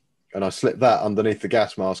thing, and I slipped that underneath the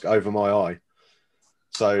gas mask over my eye.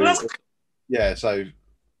 So yeah, so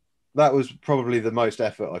that was probably the most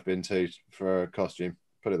effort I've been to for a costume,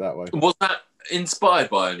 put it that way. Was that inspired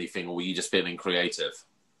by anything, or were you just feeling creative?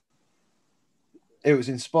 It was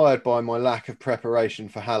inspired by my lack of preparation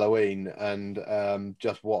for Halloween and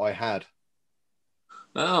just what I had.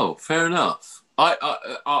 Oh, fair enough.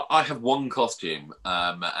 I have one costume,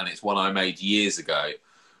 and it's one I made years ago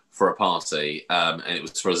for a party, and it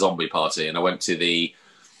was for a zombie party. And I went to the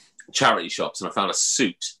charity shops and I found a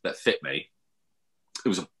suit that fit me. It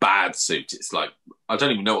was a bad suit. It's like, I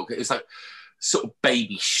don't even know what, it's like sort of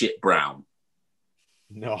baby shit brown.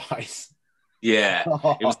 Nice. Yeah,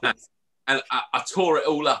 it was nice. And I tore it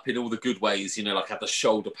all up in all the good ways, like I had the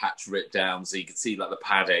shoulder patch ripped down so you could see like the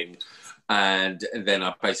padding. And then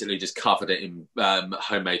I basically just covered it in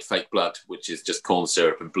homemade fake blood, which is just corn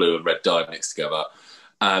syrup and blue and red dye mixed together.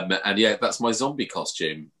 And yeah, that's my zombie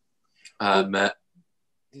costume.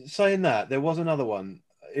 Saying that, there was another one.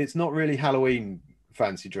 It's not really Halloween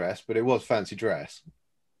fancy dress, but it was fancy dress.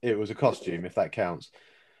 It was a costume, if that counts.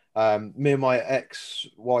 Me and my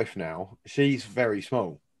ex-wife now, she's very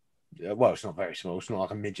small. Well, it's not very small. It's not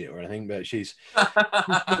like a midget or anything, but she's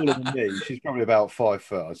smaller than me. She's probably about 5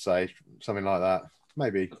 foot, I'd say, something like that.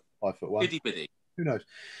 Maybe 5'1". Itty bitty. Who knows?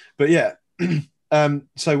 But yeah,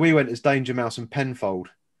 so we went as Danger Mouse and Penfold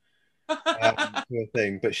to a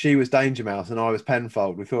thing, but she was Danger Mouse and I was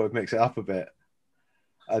Penfold. We thought we'd mix it up a bit,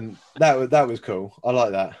 and that was cool. I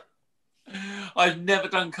like that. I've never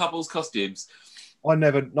done couples costumes. I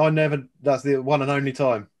never. That's the one and only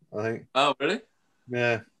time, I think. Oh, really?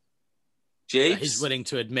 Yeah. Jeeves? He's willing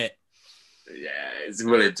to admit. Yeah, he's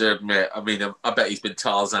willing to admit. I mean, I bet he's been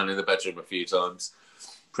Tarzan in the bedroom a few times.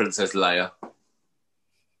 Princess Leia.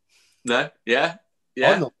 No? Yeah?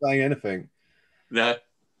 Yeah? I'm not saying anything. No?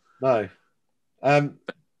 No. The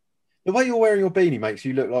way you're wearing your beanie makes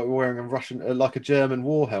you look like you're wearing like a German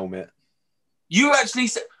war helmet. You actually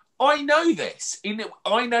said... I know this.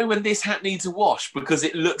 I know when this hat needs a wash because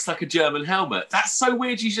it looks like a German helmet. That's so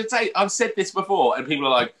weird you should say. I've said this before and people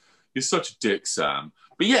are like, you're such a dick, Sam.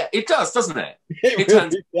 But yeah, it does, doesn't it? It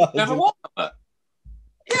turns never what?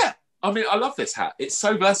 Yeah. I mean, I love this hat. It's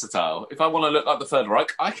so versatile. If I want to look like the Third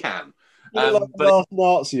Reich, I can. You look like the last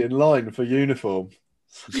Nazi in line for uniform.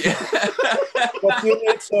 Yeah. What's your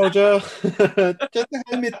name, soldier? Just a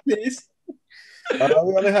helmet, please. We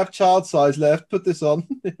only have child size left. Put this on.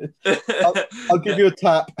 I'll give you a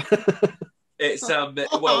tap. It's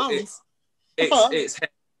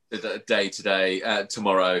day today,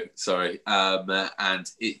 tomorrow. Sorry,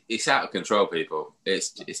 and it's out of control, people.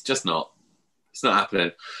 It's just not. It's not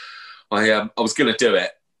happening. I was going to do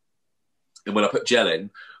it, and when I put gel in,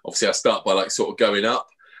 obviously I start by like sort of going up,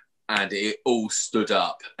 and it all stood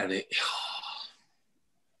up, and it.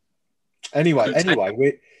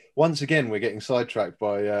 Anyway, once again we're getting sidetracked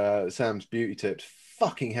by Sam's beauty tips.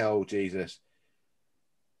 Fucking hell, Jesus!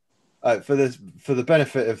 For the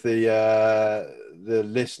benefit of the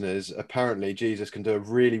listeners, apparently Jesus can do a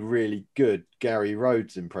really, really good Gary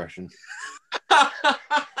Rhodes impression.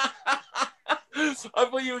 I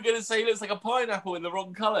thought you were going to say he looks like a pineapple in the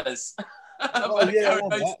wrong colours. Oh, yeah,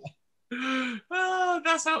 Oh,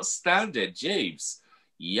 that's outstanding, Jeeves.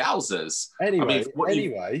 Yowzers.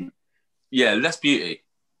 Anyway. Yeah, less beauty.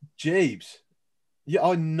 Jeeves. Yeah,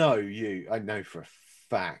 I know for a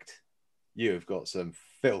fact you have got some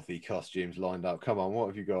filthy costumes lined up. Come on, what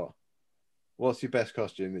have you got? What's your best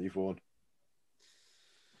costume that you've worn?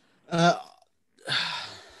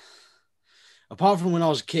 Apart from when I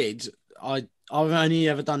was a kid, I've only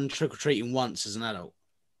ever done trick-or-treating once as an adult.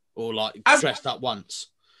 Or like dressed up once.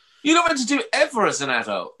 You're not meant to do it ever as an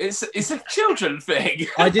adult. It's a children thing.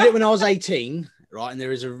 I did it when I was 18, right? And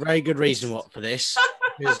there is a very good reason for this.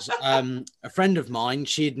 Because a friend of mine,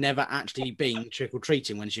 she had never actually been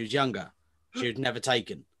trick-or-treating when she was younger. She was never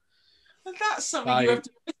taken. And that's something you have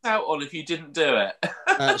to miss out on if you didn't do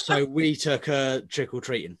it. So we took her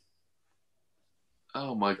trick-or-treating.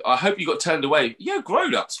 Oh my! I hope you got turned away. Yeah,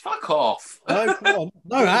 grown-ups, fuck off. No, come on.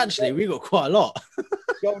 No, actually, we got quite a lot.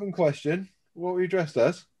 Golden question. What were you dressed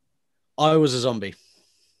as? I was a zombie.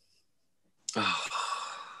 Oh,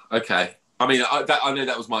 okay. I mean, I know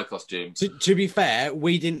that was my costume. To be fair,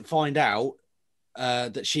 we didn't find out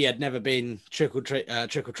that she had never been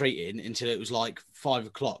trick-or-treating until it was like 5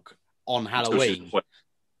 o'clock on Halloween.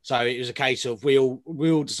 So it was a case of we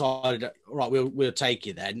all decided, all right, we'll take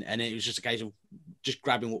you then, and it was just a case of just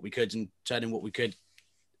grabbing what we could and turning what we could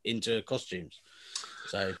into costumes.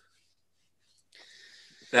 So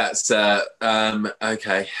that's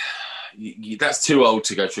okay. That's too old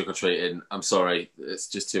to go trick-or-treating. I'm sorry, it's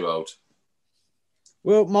just too old.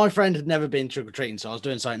 Well, my friend had never been trick-or-treating, so I was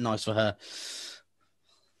doing something nice for her.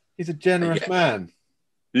 He's a generous man.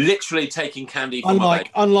 Literally taking candy from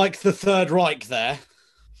unlike the Third Reich there.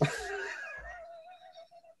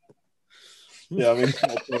 Yeah, I mean,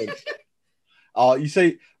 you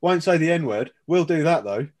see, won't say the N-word. We'll do that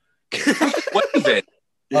though. Wave it.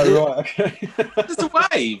 Oh right, okay. Just a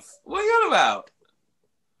wave. What are you on about?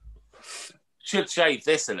 Should shave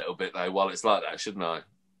this a little bit though while it's like that, shouldn't I?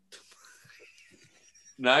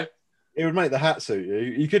 No? It would make the hat suit you.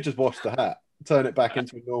 You could just wash the hat, turn it back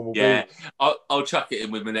into a normal. Yeah, I'll chuck it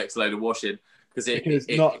in with my next load of washing because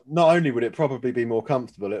not only would it probably be more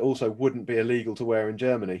comfortable, it also wouldn't be illegal to wear in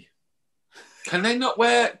Germany. Can they not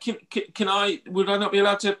wear? Can I? Would I not be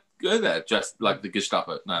allowed to go there just like the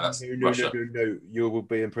Gestapo? No, that's Russia. No. You will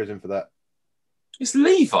be in prison for that. It's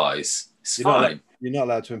Levi's. It's fine. You're not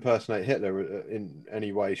allowed to impersonate Hitler in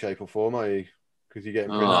any way, shape, or form, are you? Because you get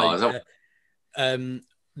in prison.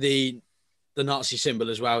 The the Nazi symbol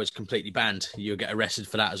as well is completely banned. You'll get arrested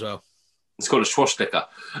for that as well. It's called a swastika.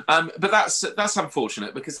 But that's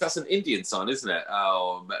unfortunate because that's an Indian sign, isn't it?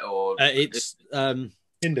 It's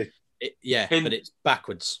Hindi. but it's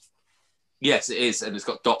backwards. Yes, it is, and it's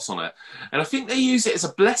got dots on it. And I think they use it as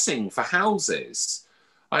a blessing for houses.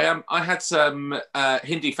 I had some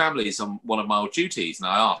Hindu families on one of my old duties, and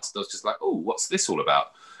I was just like, "Oh, what's this all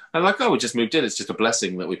about?" And like, "Oh, we just moved in. It's just a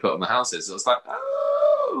blessing that we put on the houses." I was like,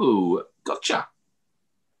 "Oh, gotcha."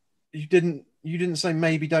 You didn't say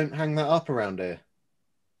maybe don't hang that up around here.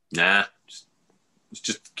 Nah,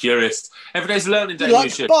 just curious. Every day's a learning day.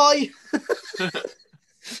 Like, bye.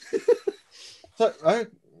 So,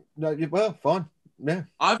 no, well, fine. Yeah,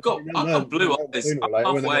 I've got blue eyes. I'm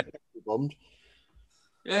halfway.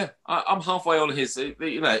 Yeah, I'm halfway on his.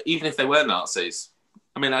 You know, even if they were Nazis.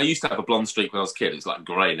 I mean, I used to have a blonde streak when I was a kid. It's like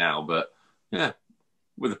grey now, but yeah,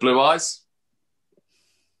 with the blue eyes.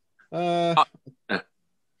 Yeah.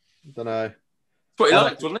 Don't know. That's what he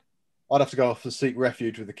liked, wasn't it? I'd have to go off and seek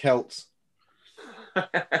refuge with the Celts.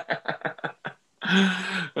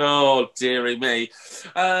 Oh, dearie me.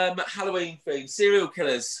 Halloween theme, serial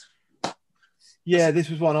killers. Yeah, this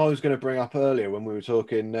was one I was going to bring up earlier when we were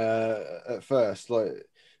talking at first. Like,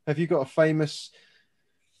 have you got a famous...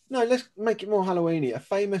 No, let's make it more Halloween-y. A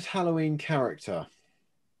famous Halloween character.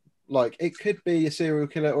 Like, it could be a serial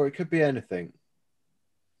killer or it could be anything.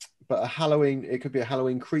 But it could be a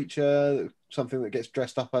Halloween creature, something that gets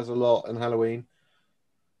dressed up as a lot in Halloween.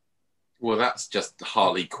 Well, that's just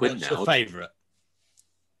Harley Quinn now. What's your favourite?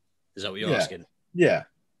 Is that what you're asking? Yeah.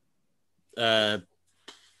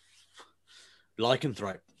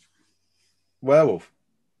 Lycanthrope. Werewolf.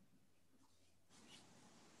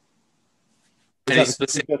 Any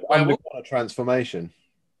specific undergone a transformation?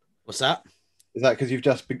 What's that? Is that because you've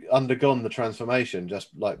just undergone the transformation, just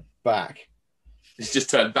like back? He's just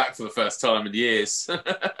turned back for the first time in years.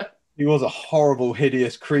 He was a horrible,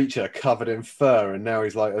 hideous creature covered in fur, and now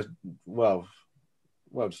he's like, just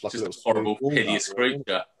like just a little horrible, hideous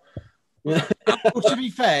creature. Well, to be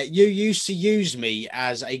fair, you used to use me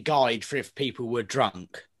as a guide for if people were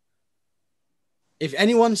drunk. If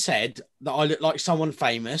anyone said that I look like someone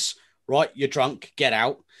famous, right, you're drunk, get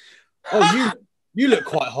out. Oh, you look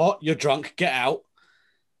quite hot, you're drunk, get out.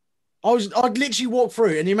 I'd literally walk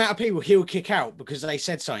through, and the amount of people he would kick out because they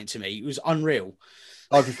said something to me, it was unreal.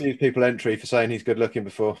 I've refused people entry for saying he's good looking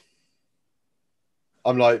before.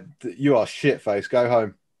 I'm like, you are shit face, go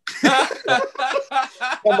home.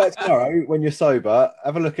 Come back tomorrow when you're sober,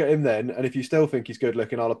 have a look at him then, and if you still think he's good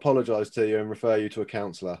looking, I'll apologise to you and refer you to a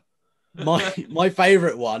counsellor. My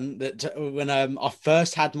favourite one, that when I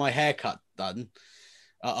first had my haircut done,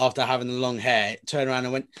 after having the long hair, turned around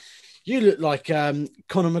and went, "You look like Conor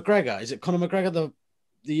McGregor. Is it Conor McGregor,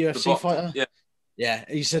 the UFC fighter?" Yeah. Yeah.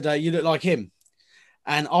 He said, "You look like him."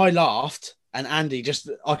 And I laughed, and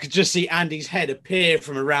I could just see Andy's head appear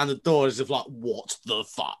from around the door as if like, what the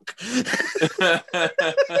fuck?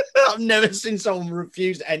 I've never seen someone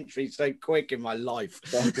refuse entry so quick in my life.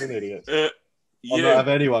 Fucking idiot. I'll not have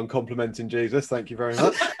anyone complimenting Jesus. Thank you very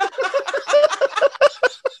much.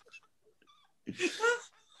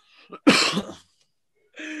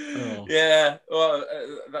 Oh. Yeah, well,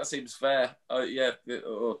 that seems fair. Yeah.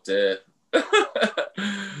 Oh dear.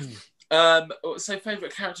 So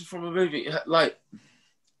favourite character from a movie, like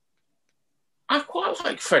I quite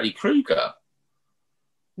like Freddy Krueger.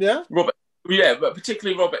 Yeah, but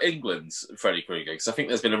particularly Robert Englund's Freddy Krueger, because I think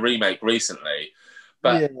there's been a remake recently.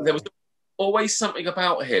 But there was always something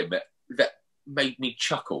about him that made me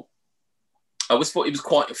chuckle. I always thought he was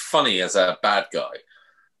quite funny as a bad guy.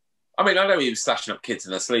 I mean, I know he was slashing up kids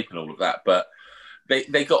in their sleep and all of that, but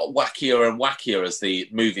they got wackier and wackier as the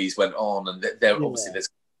movies went on, and obviously there's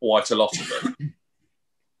quite a lot of them.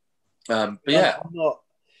 But yeah.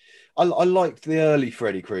 I liked the early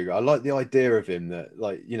Freddy Krueger. I like the idea of him that,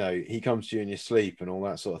 like, you know, he comes to you in your sleep and all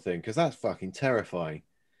that sort of thing, because that's fucking terrifying.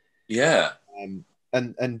 Yeah.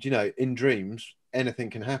 And you know, in dreams, anything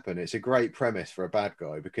can happen. It's a great premise for a bad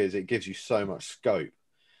guy because it gives you so much scope.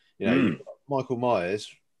 You know, Michael Myers,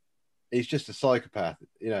 he's just a psychopath.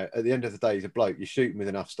 You know, at the end of the day, he's a bloke. You shoot him with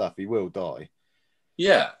enough stuff, he will die.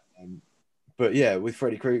 Yeah. But yeah, with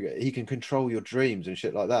Freddy Krueger, he can control your dreams and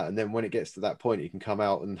shit like that. And then when it gets to that point, he can come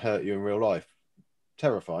out and hurt you in real life.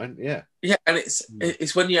 Terrifying, yeah. Yeah, and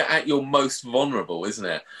it's when you're at your most vulnerable, isn't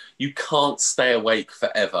it? You can't stay awake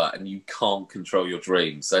forever, and you can't control your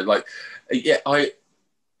dreams. So, like, yeah,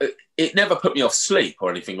 it never put me off sleep or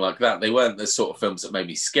anything like that. They weren't the sort of films that made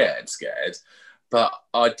me scared. But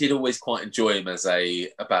I did always quite enjoy him as a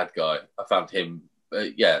bad guy. I found him,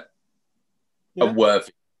 a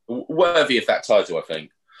worthy of that title, I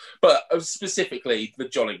think. But specifically the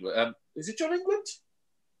John England. Is it John England?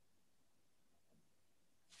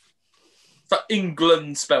 It's like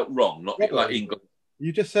England spelt wrong, not Robert like England.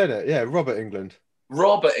 You just said it. Yeah, Robert England.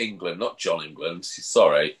 Robert England, not John England.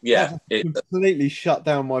 Sorry. Yeah. Completely shut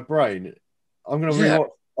down my brain. I'm gonna Yeah. rewatch.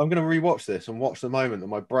 I'm gonna rewatch this and watch the moment that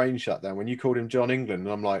my brain shut down when you called him John England,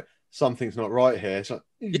 and I'm like, something's not right here. It's like,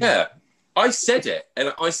 Yeah. I said it,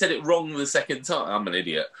 and I said it wrong the second time. I'm an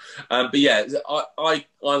idiot. But yeah, I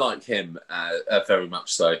like him very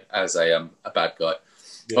much so as a bad guy.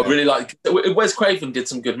 yeah. I really like. Wes Craven did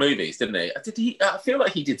some good movies, didn't he? I feel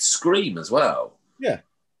like he did Scream as well. Yeah.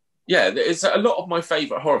 Yeah, it's a lot of my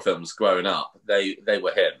favourite horror films growing up. They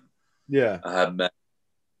were him. Yeah.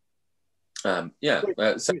 Yeah.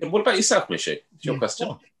 So what about yourself, Mishy? It's your question.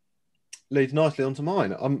 Oh, leads nicely onto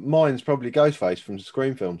mine. Mine's probably Ghostface from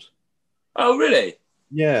Scream films. Oh, really?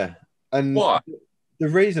 Yeah. And Why? the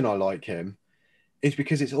reason I like him is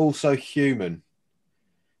because it's all so human.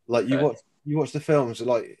 Like you watch the films,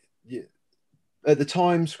 like at the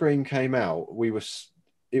time Scream came out, it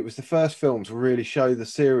was the first film to really show the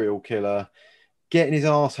serial killer getting his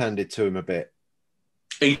ass handed to him a bit.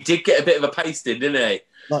 He did get a bit of a pasting, didn't he?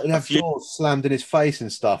 Like he'd have doors slammed in his face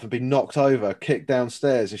and stuff, and be knocked over, kicked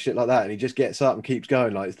downstairs and shit like that, and he just gets up and keeps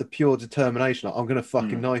going. Like it's the pure determination. Like I'm gonna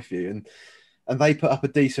fucking knife you, and they put up a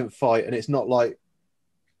decent fight, and it's not like,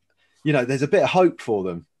 there's a bit of hope for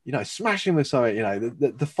them. Smashing with something.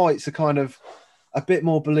 The fights are kind of a bit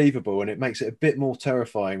more believable, and it makes it a bit more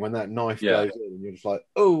terrifying when that knife goes in, and you're just like,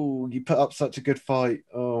 oh, you put up such a good fight.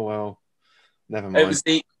 Oh well, never mind. It was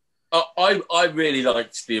I really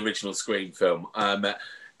liked the original Scream film,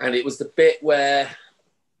 and it was the bit where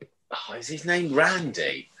is his name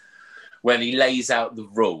Randy, when he lays out the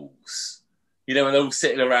rules. When they're all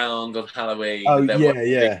sitting around on Halloween. Oh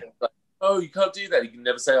yeah. Like, oh, you can't do that. You can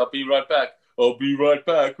never say, "I'll be right back." I'll be right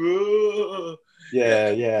back.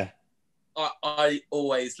 Yeah. I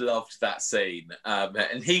always loved that scene,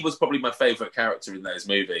 and he was probably my favourite character in those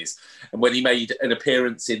movies. And when he made an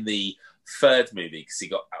appearance in the third movie, because he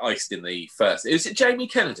got iced in the first, is it Jamie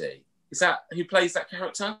Kennedy? Is that who plays that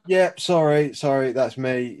character? Yeah. Sorry, that's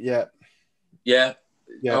me. Yeah.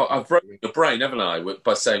 Oh, I've broken your brain, haven't I,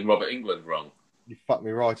 by saying Robert England wrong? You fucked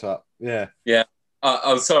me right up. Yeah.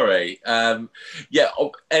 I'm sorry.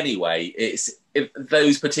 Anyway,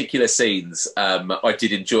 those particular scenes I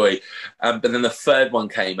did enjoy, but then the third one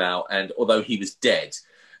came out, and although he was dead,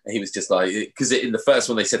 he was just like, because in the first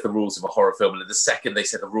one they said the rules of a horror film, and in the second they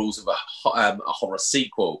said the rules of a horror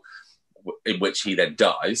sequel, in which he then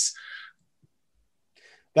dies.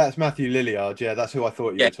 That's Matthew Lillard. Yeah, that's who I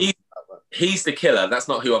thought you were talking about. He's the killer. That's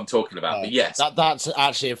not who I'm talking about. No. But yes, that's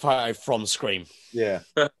actually a photo from Scream. Yeah.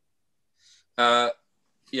 I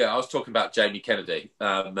was talking about Jamie Kennedy.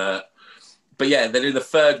 But yeah, then in the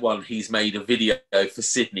third one, he's made a video for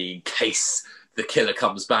Sydney in case the killer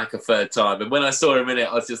comes back a third time. And when I saw him in it,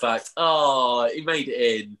 I was just like, oh, he made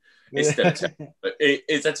it in.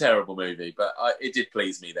 It's a terrible movie, but it did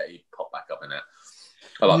please me that he popped back up in it.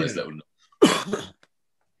 I like this little...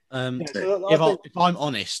 If I'm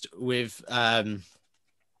honest with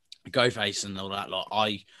Ghostface and all that lot,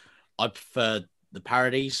 I prefer the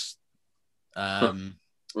parodies.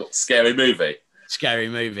 Scary Movie.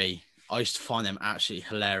 I used to find them absolutely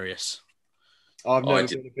hilarious. I've never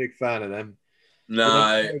been a big fan of them.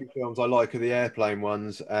 No. The films I like are the airplane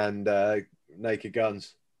ones and Naked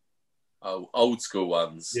Guns. Oh, old school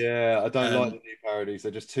ones. Yeah, I don't like the new parodies.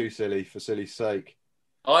 They're just too silly for silly's sake.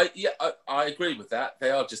 I agree with that.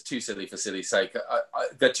 They are just too silly for silly's sake.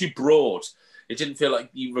 They're too broad. It didn't feel like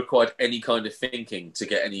you required any kind of thinking to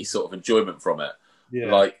get any sort of enjoyment from it.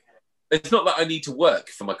 Yeah. Like, it's not that I need to work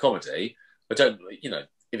for my comedy. I don't,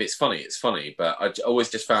 if it's funny, it's funny. But I always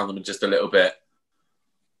just found them just a little bit,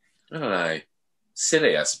 I don't know,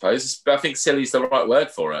 silly, I suppose. But I think silly is the right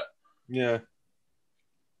word for it. Yeah.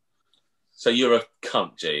 So you're a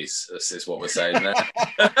cunt, Jeez. This is what we're saying there.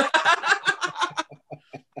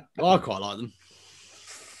 I quite like them.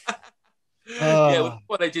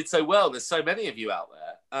 Well, they did so well. There's so many of you out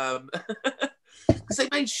there. Because they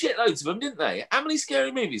made shitloads of them, didn't they? How many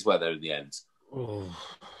scary movies were there in the end? Oh.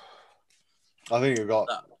 I think you've got...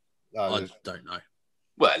 I don't know.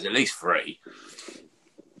 Well, there's at least 3.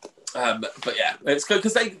 But yeah, it's good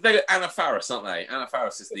because they're Anna Faris, aren't they? Anna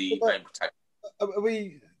Faris is the main protagonist.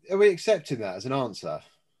 Are we accepting that as an answer?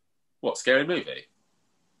 What, scary movie?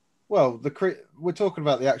 Well, we're talking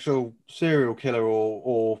about the actual serial killer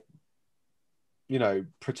or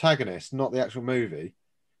protagonist, not the actual movie.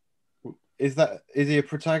 Is he a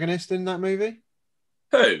protagonist in that movie?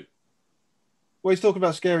 Who? Well, he's talking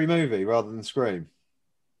about Scary Movie rather than Scream.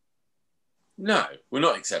 No, we're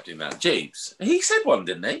not accepting that. Jeeves. He said one,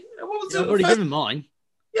 didn't he? What was I've already given mine.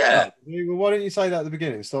 Yeah. Well, why didn't you say that at the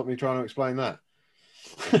beginning? Stop me trying to explain that.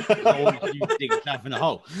 I wanted you to dig yourself in a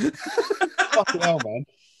hole. Fucking hell, man.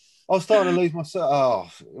 I was starting to lose myself. Oh,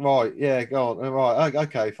 right. Yeah, go on. Right.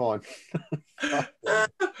 Okay, fine.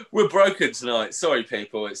 We're broken tonight. Sorry,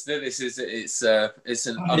 people. It's an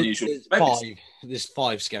unusual. There's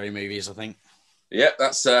 5 scary movies, I think. Yeah,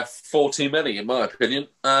 that's 40 many in my opinion.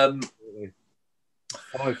 Yeah.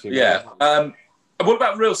 What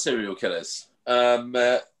about real serial killers? I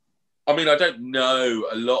mean, I don't know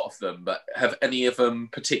a lot of them, but have any of them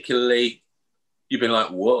particularly you've been like,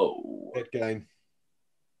 whoa? Ed Gein.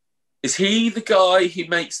 Is he the guy who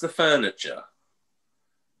makes the furniture?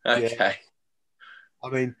 Okay. Yeah. I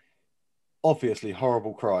mean, obviously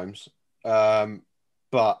horrible crimes,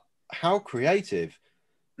 but how creative.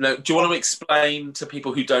 No, do you want to explain to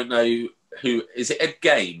people who don't know who is it? Ed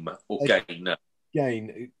Gein or Gein? No.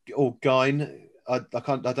 Gein or Gein. I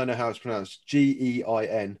don't know how it's pronounced.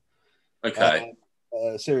 Gein. Okay.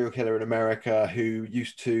 A serial killer in America who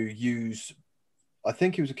used to use. I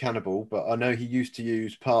think he was a cannibal, but I know he used to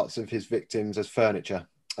use parts of his victims as furniture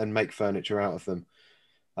and make furniture out of them,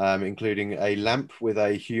 including a lamp with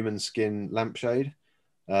a human skin lampshade.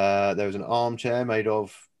 There was an armchair made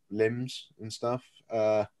of limbs and stuff.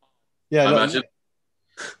 Yeah, I imagine.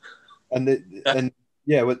 And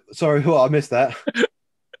yeah, sorry, what I missed that.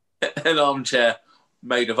 An armchair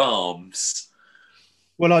made of arms.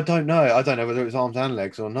 Well, I don't know. I don't know whether it was arms and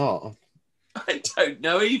legs or not. I don't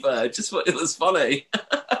know either. Just thought it was funny.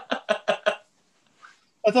 I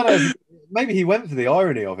don't know. Maybe he went for the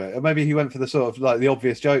irony of it, or maybe he went for the sort of like the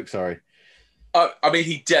obvious joke. Sorry. I mean,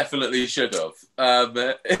 he definitely should have.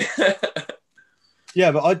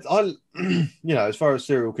 Yeah, but I, you know, as far as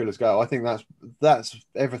serial killers go, I think that's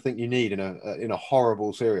everything you need in a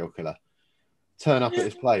horrible serial killer. Turn up at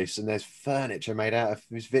his place and there's furniture made out of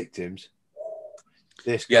his victims.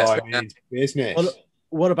 This guy means business.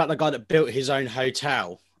 What about the guy that built his own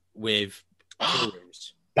hotel with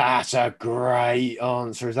rooms? That's a great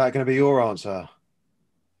answer. Is that going to be your answer?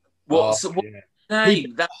 What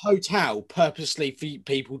name? That hotel purposely for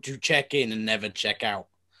people to check in and never check out.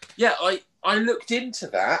 Yeah, I looked into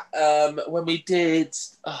that when we did.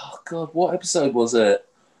 Oh God, what episode was it?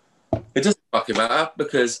 It doesn't fucking matter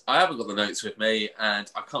because I haven't got the notes with me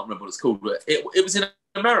and I can't remember what it's called. But it was in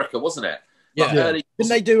America, wasn't it? Yeah. Didn't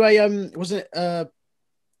they do a wasn't it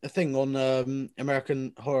a thing on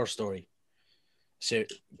American Horror Story? So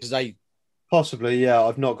because they possibly, yeah,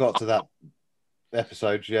 I've not got to that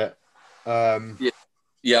episode yet. I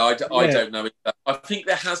don't know. I think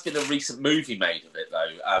there has been a recent movie made of it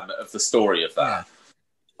though, of the story of that.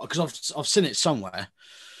 Because I've seen it somewhere.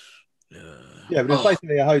 Yeah, but it's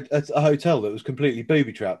basically a hotel that was completely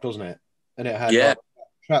booby trapped, wasn't it? And it had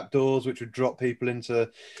trap doors which would drop people into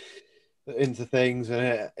things, and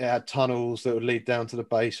it had tunnels that would lead down to the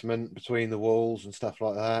basement between the walls and stuff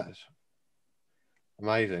like that. It's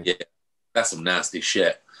amazing. Yeah, that's some nasty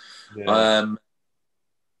shit. Yeah.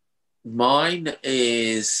 Mine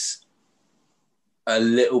is a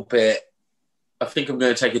little bit. I think I'm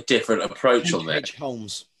going to take a different approach on this. H.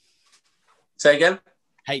 Holmes. Say again.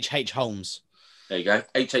 H. Holmes. There you go.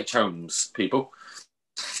 H. Holmes, people.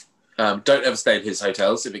 Don't ever stay in his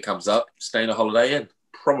hotels if it comes up. Stay in a Holiday Inn.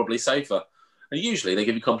 Probably safer. And usually they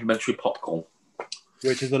give you complimentary popcorn.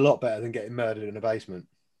 Which is a lot better than getting murdered in a basement.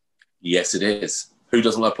 Yes, it is. Who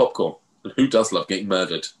doesn't love popcorn? And who does love getting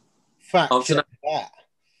murdered? Fact check that.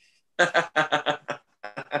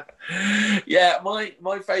 Yeah,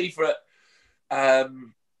 my favourite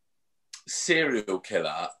serial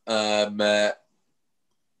killer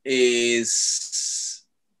is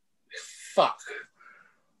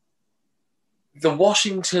the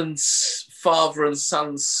Washington's father and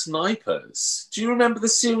son snipers. Do you remember the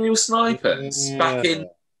serial snipers back in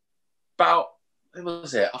about, when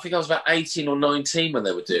was it? I think I was about 18 or 19 when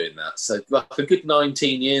they were doing that. So like a good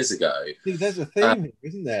 19 years ago. There's a theme here,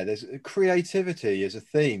 isn't there? There's creativity is a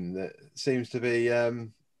theme that seems to be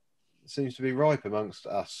ripe amongst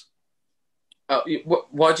us.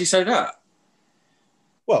 Why do you say that?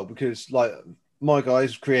 Well, because like my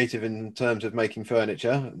guy's creative in terms of making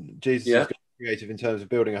furniture. Jesus is creative in terms of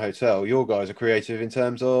building a hotel. Your guys are creative in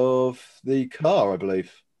terms of the car, I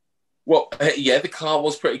believe. Well, yeah, the car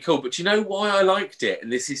was pretty cool, but do you know why I liked it?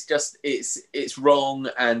 And this is just, it's wrong,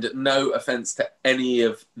 and no offense to any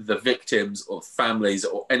of the victims or families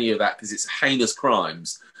or any of that, because it's heinous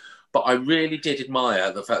crimes. But I really did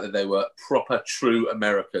admire the fact that they were proper, true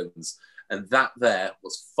Americans. And that there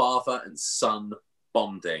was father and son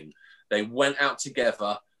bonding. They went out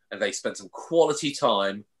together and they spent some quality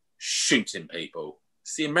time shooting people.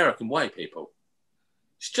 It's the American way, people.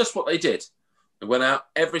 It's just what they did. They went out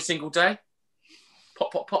every single day,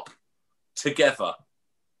 pop, pop, pop, together.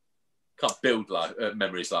 Can't build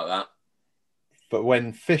memories like that. But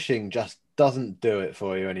when fishing just doesn't do it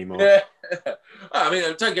for you anymore. Yeah. I mean,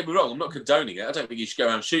 don't get me wrong. I'm not condoning it. I don't think you should go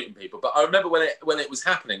around shooting people. But I remember when it was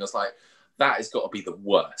happening, I was like, that has got to be the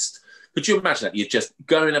worst. Could you imagine that? You're just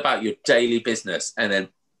going about your daily business and then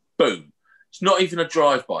boom. It's not even a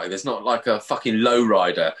drive-by. There's not like a fucking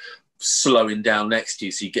lowrider slowing down next to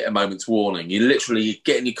you so you get a moment's warning. You're literally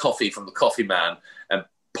getting your coffee from the coffee man and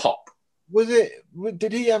pop.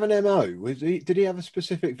 Did he have an MO? Did he have a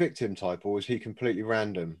specific victim type, or was he completely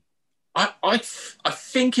random? I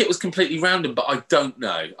think it was completely random, but I don't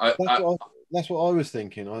know. That's what I was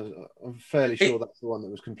thinking. I'm fairly sure that's the one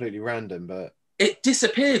that was completely random, but it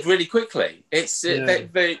disappeared really quickly.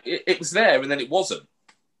 It was there and then it wasn't.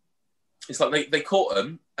 It's like they caught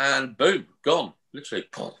him and boom, gone. Literally.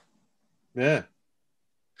 Yeah.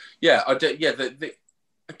 Yeah, I did. Yeah,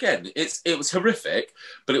 again, it was horrific,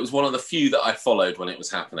 but it was one of the few that I followed when it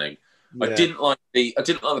was happening. Yeah. I didn't like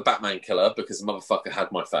the Batman killer because the motherfucker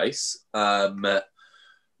had my face,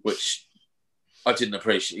 which I didn't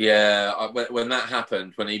appreciate. Yeah, when that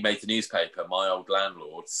happened, when he made the newspaper, my old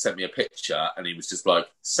landlord sent me a picture, and he was just like,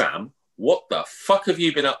 "Sam, what the fuck have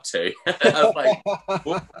you been up to?" I was like,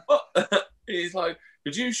 "What?" He's like,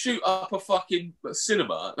 "Did you shoot up a fucking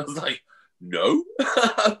cinema?" And I was like, "No,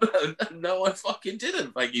 no, I fucking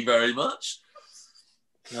didn't. Thank you very much."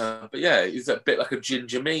 But yeah, he's a bit like a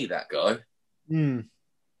ginger me, that guy. Mm.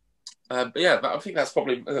 But yeah, I think that's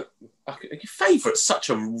probably favourite's such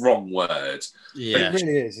a wrong word. Yeah, it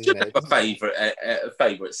really is. Isn't it? A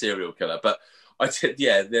favourite serial killer, but I did.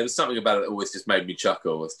 Yeah, there was something about it that always just made me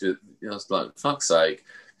chuckle. I was like, "Fuck's sake,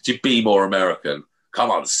 could you be more American?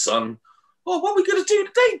 Come on, son. Oh, what are we going to do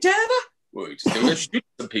today, Dad? We're just going to shoot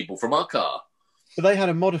some people from our car." But they had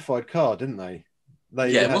a modified car, didn't they?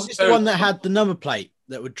 It was the one that had the number plate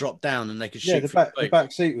that would drop down and they could shoot. Yeah, the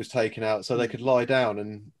back seat was taken out so they could lie down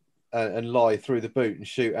and lie through the boot and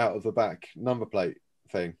shoot out of the back number plate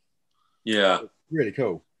thing. Yeah, really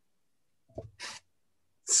cool.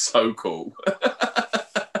 So cool.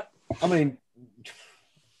 I mean,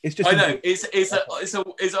 it's just. I know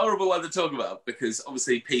it's a horrible one to talk about because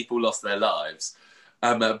obviously people lost their lives.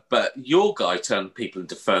 But your guy turned people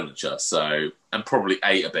into furniture, and probably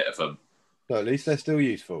ate a bit of them. So at least they're still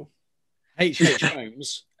useful. H.H.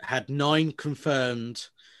 Holmes had 9 confirmed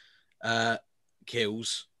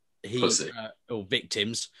kills. Or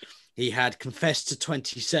victims. He had confessed to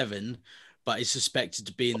 27, but is suspected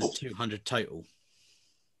to be in the 200 total.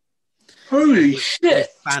 Holy shit!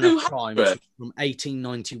 Span of crimes from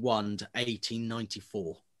 1891 to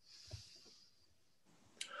 1894.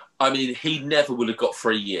 I mean, he never would have got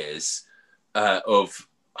 3 years of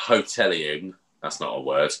hotelling. That's not a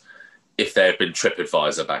word. If there had been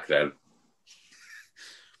TripAdvisor back then,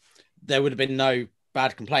 there would have been no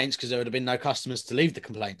bad complaints because there would have been no customers to leave the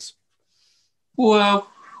complaints. Well,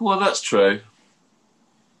 that's true.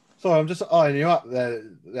 Sorry, I'm just eyeing you up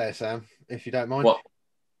there, Sam. If you don't mind. What?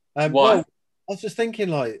 Why? Well, I was just thinking,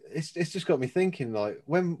 like, it's just got me thinking, like,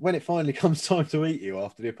 when it finally comes time to eat you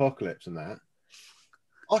after the apocalypse and that,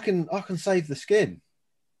 I can save the skin.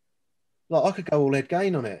 Like, I could go all Ed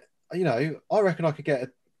Gain on it. You know, I reckon I could get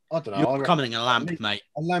I don't know. You're becoming a lamp, mate.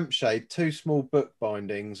 A lampshade, 2 small book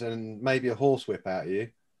bindings, and maybe a horsewhip out of you.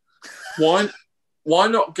 Why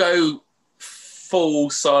not go full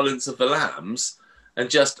Silence of the Lambs and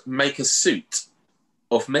just make a suit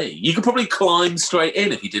of me? You could probably climb straight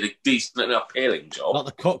in if you did a decent enough peeling job. Like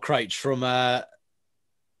the cockroach from Men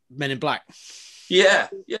in Black. Yeah,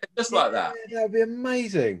 just like that. That would be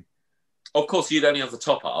amazing. Of course, you'd only have the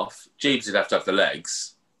top half. Jeeves would have to have the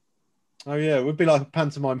legs. Oh, yeah, it would be like a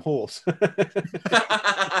pantomime horse.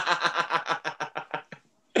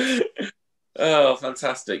 Oh,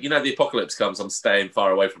 fantastic. You know, the apocalypse comes, I'm staying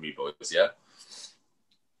far away from you boys, yeah?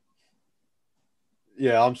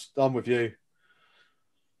 Yeah, I'm with you.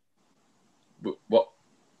 What?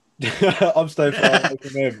 I'm staying far away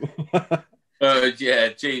from him. Yeah,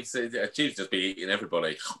 Jeeves just be eating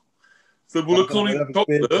everybody. So, well,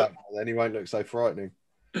 then he won't look so frightening.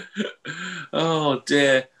 Oh,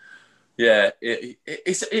 dear. Yeah,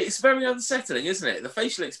 it's very unsettling, isn't it? The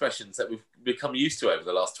facial expressions that we've become used to over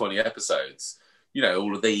the last 20 episodes. You know,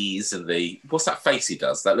 all of these and what's that face he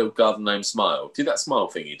does? That little garden gnome smile. Do that smile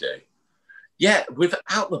thing you do. Yeah,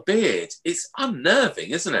 without the beard, it's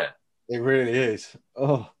unnerving, isn't it? It really is.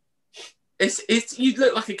 Oh, it's you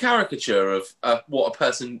look like a caricature of what a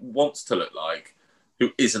person wants to look like,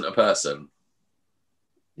 who isn't a person.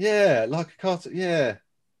 Yeah, like a cartoon. Yeah.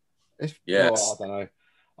 It's, Yes. well, I don't know.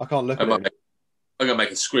 I can't look I at might it. I'm going to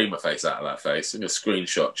make a screamer face out of that face. I'm going to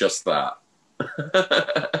screenshot just that. Look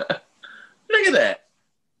at it.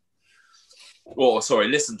 Oh, sorry,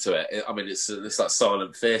 listen to it. I mean, it's like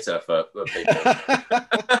silent theatre for people.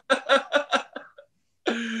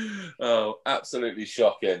 Oh, absolutely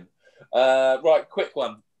shocking. Right, quick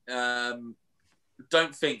one.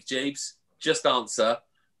 Don't think, Jeeves. Just answer.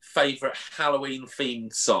 Favourite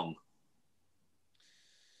Halloween-themed song?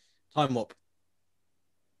 Time Warp.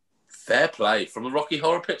 Fair play. From the Rocky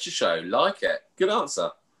Horror Picture Show. Like it. Good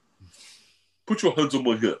answer. Put your hands on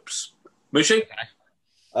my hips. Mushi?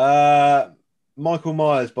 Michael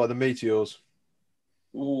Myers by the Meteors.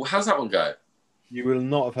 Ooh, how's that one go? You will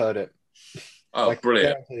not have heard it. Oh,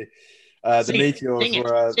 brilliant. The Meteors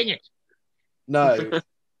were... Sing it. No.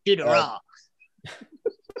 Do the rock.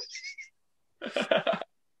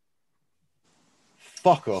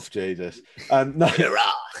 Fuck off, Jesus. No.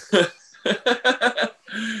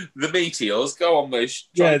 The Meteors. Go on, Mush.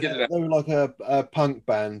 Yeah, they were like a punk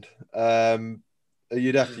band.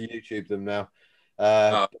 You'd have to YouTube them now.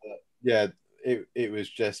 But yeah, it was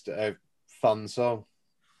just a fun song.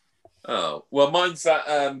 Oh, well, mine's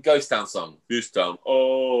that Ghost Town song. Ghost Town.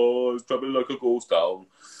 Oh, it's probably like a ghost town.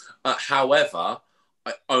 However,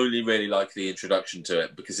 I only really like the introduction to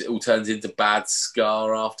it because it all turns into bad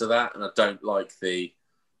ska after that, and I don't like that.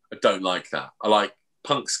 I like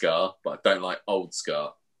punk ska, but I don't like old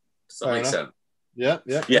ska. Does that make sense? Yeah.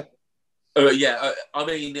 I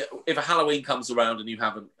mean, if a Halloween comes around and you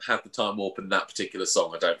haven't had the Time Warp in that particular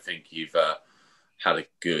song, I don't think you've had a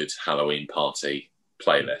good Halloween party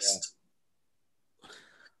playlist.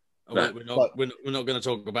 Yeah. No. We're not going to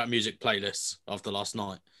talk about music playlists after last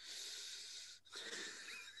night.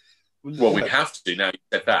 Well, we have to now. You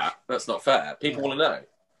said that. That's not fair. People want to know.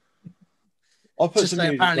 I'll put some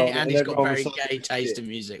music apparently on Andy's got very everyone gay taste in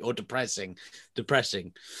music, or depressing.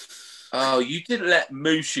 Oh, you didn't let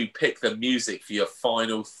Mushu pick the music for your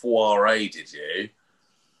final soiree, did you?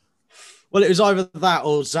 Well, it was either that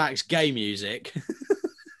or Zach's gay music.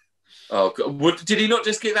 Oh, God. Did he not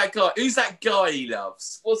just get that guy? Who's that guy he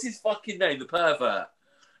loves? What's his fucking name? The pervert.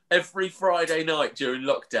 Every Friday night during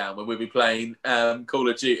lockdown when we'll be playing Call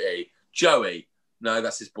of Duty. Joey. No,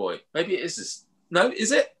 that's his boy. Maybe it is his... No,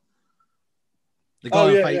 is it? The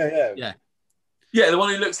guy yeah. Yeah, the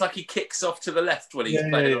one who looks like he kicks off to the left when he's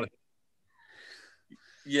playing.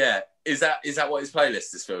 Yeah. Is that what his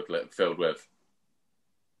playlist is filled with?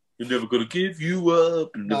 You're never gonna give you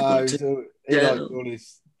up. No, he likes all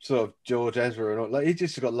his sort of George Ezra and all. Like, he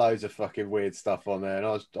just got loads of fucking weird stuff on there, and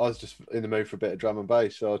I was just in the mood for a bit of drum and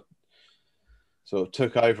bass, so I sort of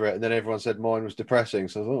took over it. And then everyone said mine was depressing,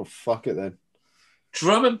 so I thought, oh, fuck it then.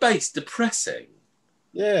 Drum and bass depressing.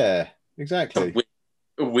 Yeah, exactly.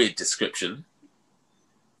 A weird description.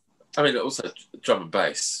 I mean, also drum and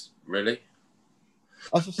bass. Really?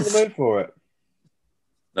 I was just in the mood for it.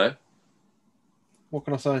 No. What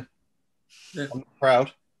can I say? Yeah. I'm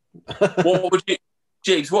proud. What would you,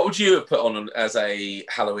 Jeeves? What would you have put on as a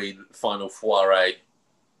Halloween final soiree?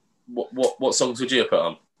 What songs would you have put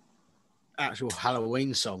on? Actual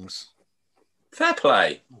Halloween songs. Fair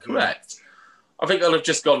play. Correct. I think I'd have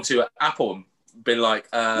just gone to Apple and been like,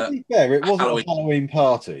 to be fair, it wasn't a Halloween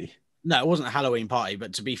party. No, it wasn't a Halloween party,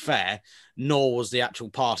 but to be fair, nor was the actual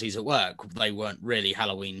parties at work. They weren't really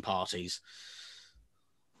Halloween parties.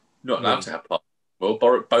 Not allowed to have parties. Well,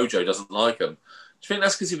 Bojo doesn't like them. Do you think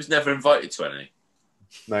that's because he was never invited to any?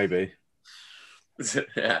 Maybe.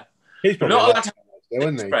 Yeah. He's probably not allowed to go,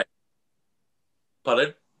 isn't he?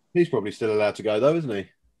 Pardon? He's probably still allowed to go, though, isn't he?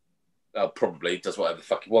 Oh, probably. Does whatever the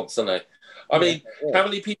fuck he wants, doesn't he? I mean, how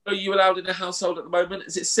many people are you allowed in a household at the moment?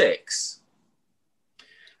 Is it 6?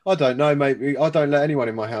 I don't know, mate. I don't let anyone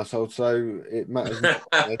in my household, so it matters not.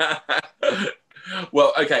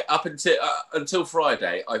 Well, okay. Up until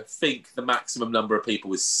Friday, I think the maximum number of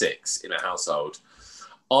people is 6 in a household.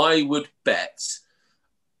 I would bet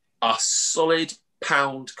a solid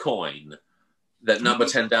 £1 coin that number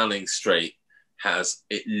 10 Downing Street has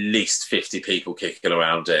at least 50 people kicking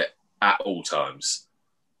around it at all times.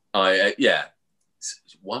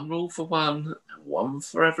 It's one rule for one and one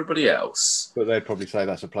for everybody else. But they'd probably say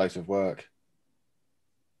that's a place of work.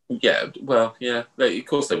 Yeah, well, yeah, of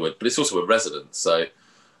course they would, but it's also a residence, so...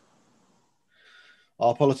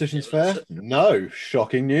 Are politicians fair? No.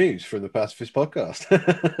 Shocking news from the Pacifist podcast.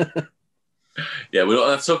 Yeah, we're not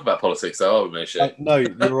allowed to talk about politics, though, are we, Misha? No,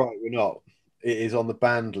 you're right, we're not. It is on the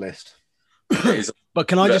banned list. But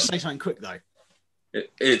can I just say something quick, though?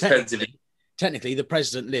 It depends if... Technically, the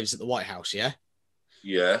president lives at the White House, yeah?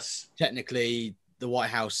 Yes. Technically, the White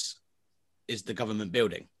House is the government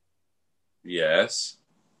building. Yes.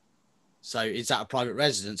 So is that a private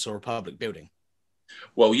residence or a public building?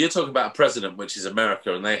 Well, you're talking about a president, which is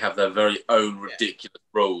America, and they have their very own ridiculous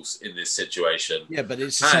rules in this situation. Yeah, but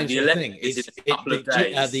it's the same sort of thing. Is in a couple of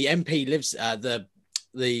days. The MP lives,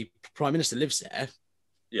 the Prime Minister lives there.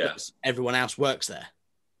 Yeah. Everyone else works there.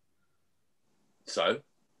 So,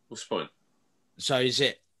 what's the point? So is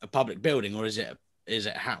it a public building or is it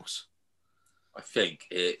a house? I think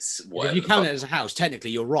it's if you count it as a house,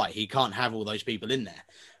 technically you're right. He can't have all those people in there.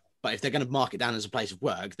 But if they're going to mark it down as a place of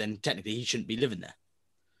work, then technically he shouldn't be living there.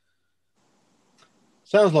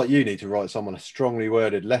 Sounds like you need to write someone a strongly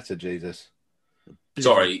worded letter, Jesus.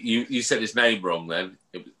 Sorry, you said his name wrong then.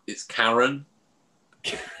 It's Karen.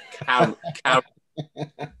 Karen.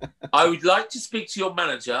 I would like to speak to your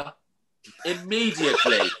manager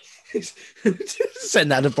immediately.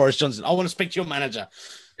 Send that to Boris Johnson. I want to speak to your manager.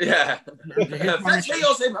 Yeah. Fetch me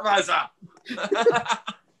your supervisor.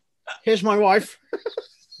 Here's my wife.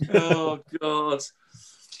 Oh, God.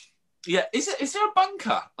 Yeah, is there a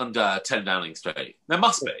bunker under 10 Downing Street? There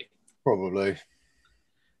must be. Probably.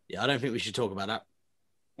 Yeah, I don't think we should talk about that.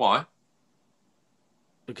 Why?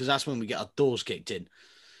 Because that's when we get our doors kicked in.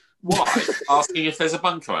 Why? Asking if there's a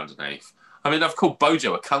bunker underneath. I mean, I've called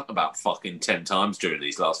Bojo a cunt about fucking 10 times during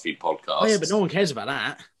these last few podcasts. Oh, yeah, but no one cares about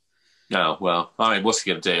that. No, well, I mean, what's he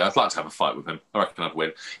going to do? I'd like to have a fight with him. I reckon I'd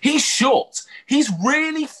win. He's short. He's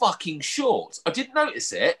really fucking short. I didn't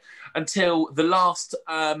notice it until the last,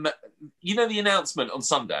 the announcement on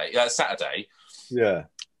Saturday. Yeah.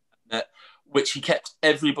 Which he kept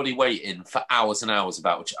everybody waiting for hours and hours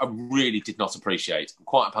about, which I really did not appreciate. I'm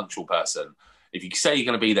quite a punctual person. If you say you're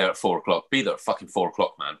going to be there at 4 o'clock, be there at fucking 4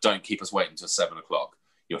 o'clock, man. Don't keep us waiting until 7 o'clock.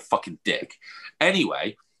 You're a fucking dick.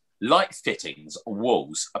 Anyway, light fittings on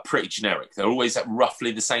walls are pretty generic. They're always at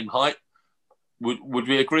roughly the same height. Would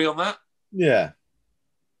we agree on that? Yeah.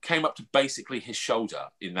 Came up to basically his shoulder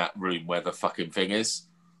in that room where the fucking thing is.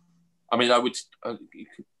 I mean, I would...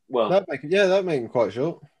 That'd make him quite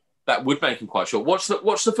short. That would make him quite short. Watch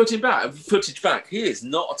the footage back. He is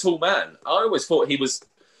not a tall man. I always thought he was,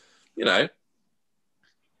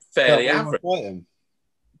 fairly average.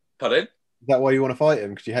 Pardon? Is that why you want to fight him?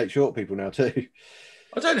 Because you hate short people now too?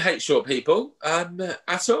 I don't hate short people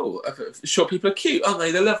at all. Short people are cute, aren't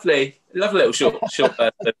they? They're lovely. Lovely little short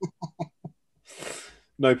person.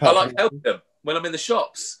 No, I like helping them when I'm in the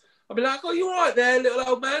shops. I'll be like, "Oh, you all right there, little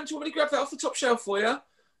old man? Do you want me to grab that off the top shelf for you?"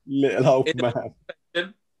 Little old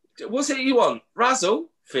man. What's it you want? Razzle?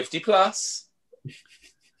 50 plus?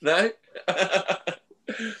 No?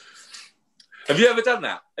 Have you ever done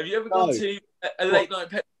that? Have you ever gone to a late night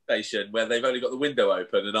petrol station where they've only got the window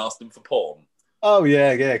open and asked them for porn? Oh,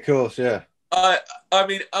 yeah, of course, yeah. I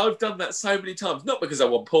mean, I've done that so many times, not because I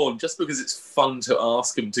want porn, just because it's fun to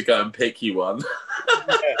ask them to go and pick you one.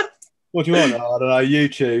 Yeah. What do you want? Oh, I don't know, you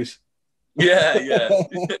choose. Yeah.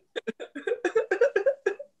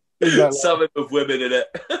 Something with women in it.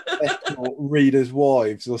 Readers'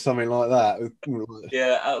 wives or something like that.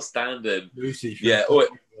 Yeah, outstanding. Lucy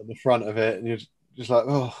on the front of it, and you're just like,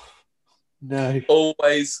 oh, no.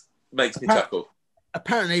 Always makes me chuckle.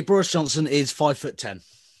 Apparently, Boris Johnson is 5'10".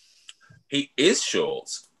 He is short.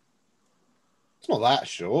 It's not that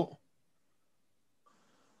short.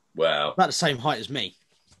 Well, about the same height as me.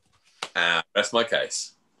 That's my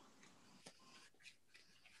case.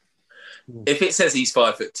 If it says he's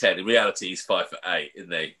 5'10", in reality he's 5'8",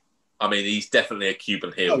 isn't he? I mean, he's definitely a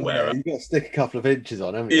Cuban heel wearer. Yeah, you've got to stick a couple of inches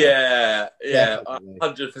on, haven't you? Yeah,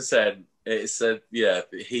 100%. It's I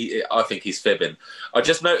think he's fibbing. I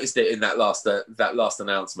just noticed it in that last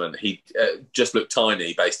announcement. He just looked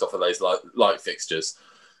tiny based off of those light fixtures,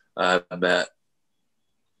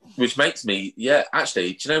 which makes me,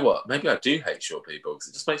 actually, do you know what? Maybe I do hate short people because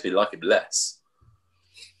it just makes me like him less.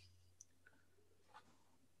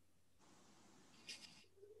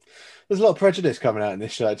 There's a lot of prejudice coming out in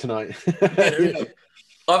this show tonight.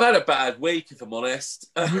 I've had a bad week, if I'm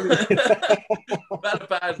honest. I've had a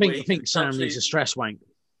bad week. I think Sam needs a stress wank.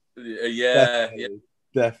 Yeah,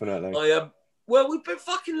 definitely. Well, we've been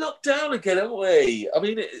fucking locked down again, haven't we? I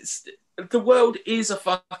mean, the world is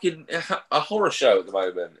a horror show at the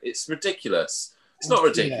moment. It's ridiculous. It's not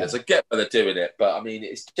ridiculous. I get why they're doing it, but I mean,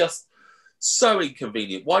 it's just so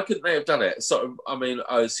inconvenient. Why couldn't they have done it?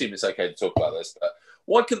 I assume it's okay to talk about this, but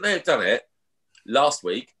why couldn't they have done it last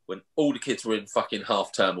week when all the kids were in fucking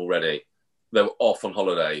half term already? They were off on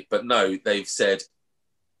holiday. But no, they've said,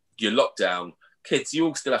 you're locked down. Kids, you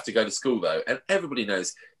all still have to go to school though. And everybody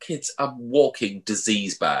knows kids are walking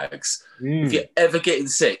disease bags. If you're ever getting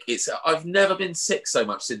sick, I've never been sick so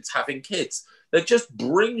much since having kids. They just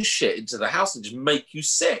bring shit into the house and just make you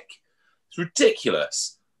sick. It's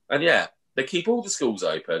ridiculous. And they keep all the schools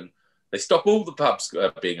open. They stop all the pubs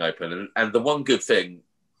being open, and the one good thing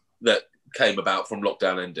that came about from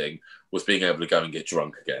lockdown ending was being able to go and get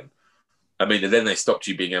drunk again. I mean, and then they stopped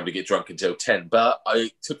you being able to get drunk until 10, but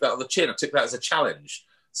I took that on the chin. I took that as a challenge.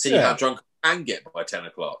 See how drunk I can get by 10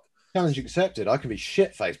 o'clock. Challenge accepted. I can be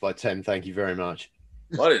shit-faced by 10, thank you very much.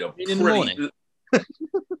 I did in the morning.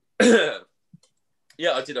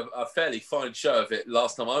 Yeah, I did a fairly fine show of it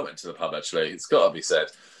last time I went to the pub, actually. It's got to be said.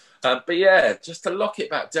 But yeah, just to lock it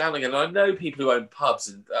back down again. I know people who own pubs,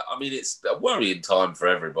 and I mean, it's a worrying time for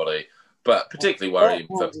everybody, but particularly worrying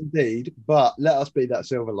for... Indeed, but let us be that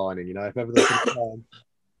silver lining, you know, if ever there's a time,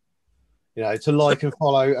 you know, to like and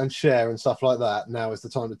follow and share and stuff like that, now is the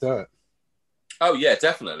time to do it. Oh, yeah,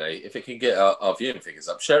 definitely. If it can get our viewing figures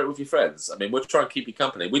up, share it with your friends. I mean, we'll try and keep you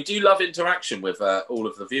company. We do love interaction with all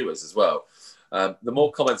of the viewers as well. The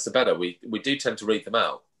more comments, the better. We do tend to read them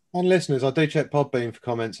out. And listeners, I do check Podbean for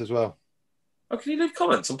comments as well. Oh, can you leave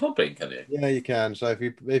comments on Podbean, can you? Yeah, you can. So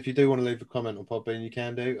if you do want to leave a comment on Podbean, you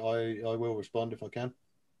can do. I will respond if I can.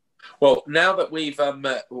 Well, now that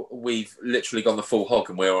we've literally gone the full hog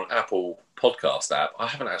and we're on Apple Podcast app, I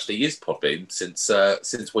haven't actually used Podbean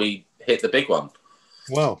since we hit the big one.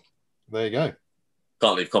 Well, there you go.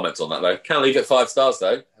 Can't leave comments on that though. Can leave it 5 stars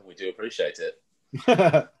though, and we do appreciate it.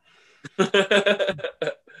 Right,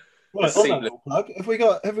 on that plug, have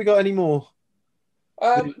we got any more?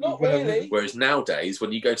 Not really. Whereas nowadays,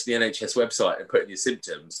 when you go to the NHS website and put in your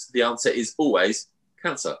symptoms, the answer is always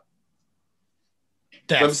cancer.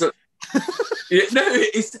 Death. No,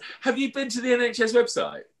 have you been to the NHS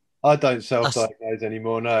website? I don't self-diagnose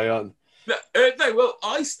anymore. No, no. Well,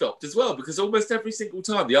 I stopped as well because almost every single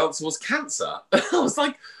time the answer was cancer. I was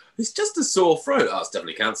like, it's just a sore throat. Oh, it's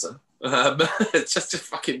definitely cancer. It's just to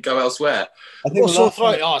fucking go elsewhere. I think sore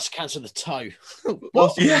throat? Oh, it's cancer of the toe.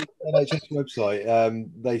 What? Yeah. The NHS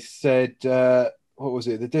website, they said, what was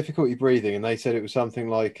it? The difficulty breathing, and they said it was something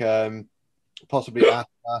like possibly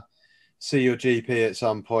asthma. See your GP at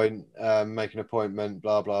some point, make an appointment,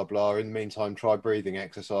 blah, blah, blah. In the meantime, try breathing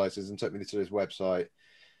exercises, and took me to this website.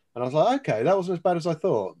 And I was like, okay, that wasn't as bad as I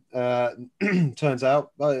thought. Turns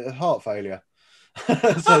out, heart failure.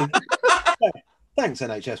 So, thanks,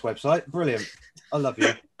 NHS website. Brilliant. I love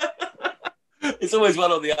you. It's always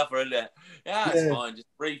one or the other, isn't it? Yeah, it's fine. Just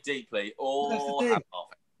breathe deeply or have half.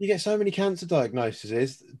 You get so many cancer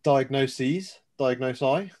diagnoses, that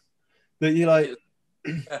you're like...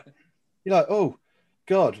 You're like, oh,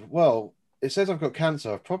 God, well, it says I've got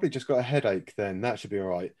cancer. I've probably just got a headache then. That should be all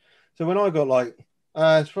right. So when I got like,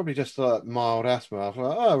 it's probably just mild asthma, I was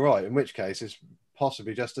like, oh, right, in which case it's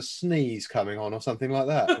possibly just a sneeze coming on or something like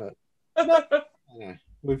that. But no,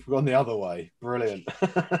 we've gone the other way. Brilliant.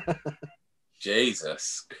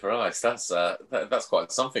 Jesus Christ, that's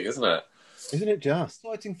quite something, isn't it? Isn't it just?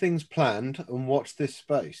 Exciting things planned and watch this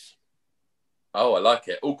space. Oh, I like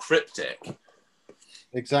it. All cryptic.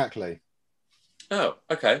 Exactly. Oh,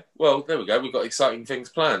 okay. Well, there we go. We've got exciting things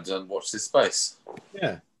planned and watch this space.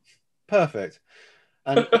 Yeah, perfect.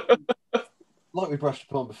 And like we brushed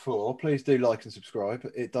upon before, please do like and subscribe.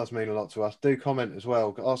 It does mean a lot to us. Do comment as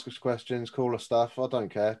well. Ask us questions, call us stuff. I don't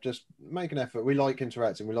care. Just make an effort. We like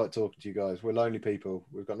interacting. We like talking to you guys. We're lonely people.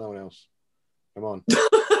 We've got no one else. Come on.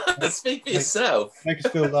 Speak for yourself. Make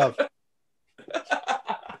us feel loved.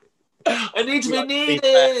 I need to be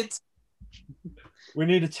needed. We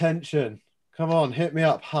need attention. Come on, hit me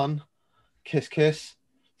up, hun. Kiss, kiss.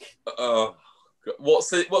 What's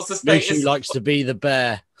the status? Lucy likes to be the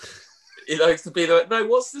bear. He likes to be the... No,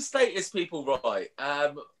 what's the status people write?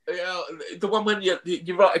 The one when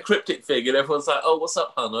you write a cryptic thing and everyone's like, oh, what's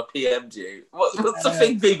up, hun? I PM'd you. What's the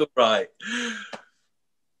thing people write?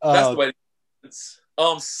 That's the way it's...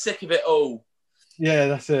 Oh, I'm sick of it all. Yeah,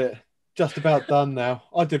 that's it. Just about done now.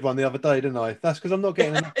 I did one the other day, didn't I? That's because I'm not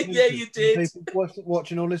getting enough. Yeah, you did. People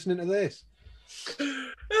watching or listening to this.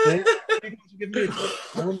 I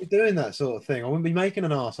wouldn't be doing that sort of thing. I wouldn't be making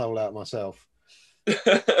an arsehole out of myself.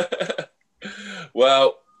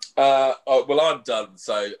 Well, I'm done.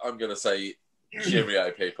 So I'm going to say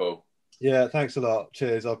cheerio, people. Yeah, thanks a lot.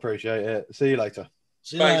 Cheers. I appreciate it. See you later.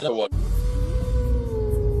 Thanks for watching.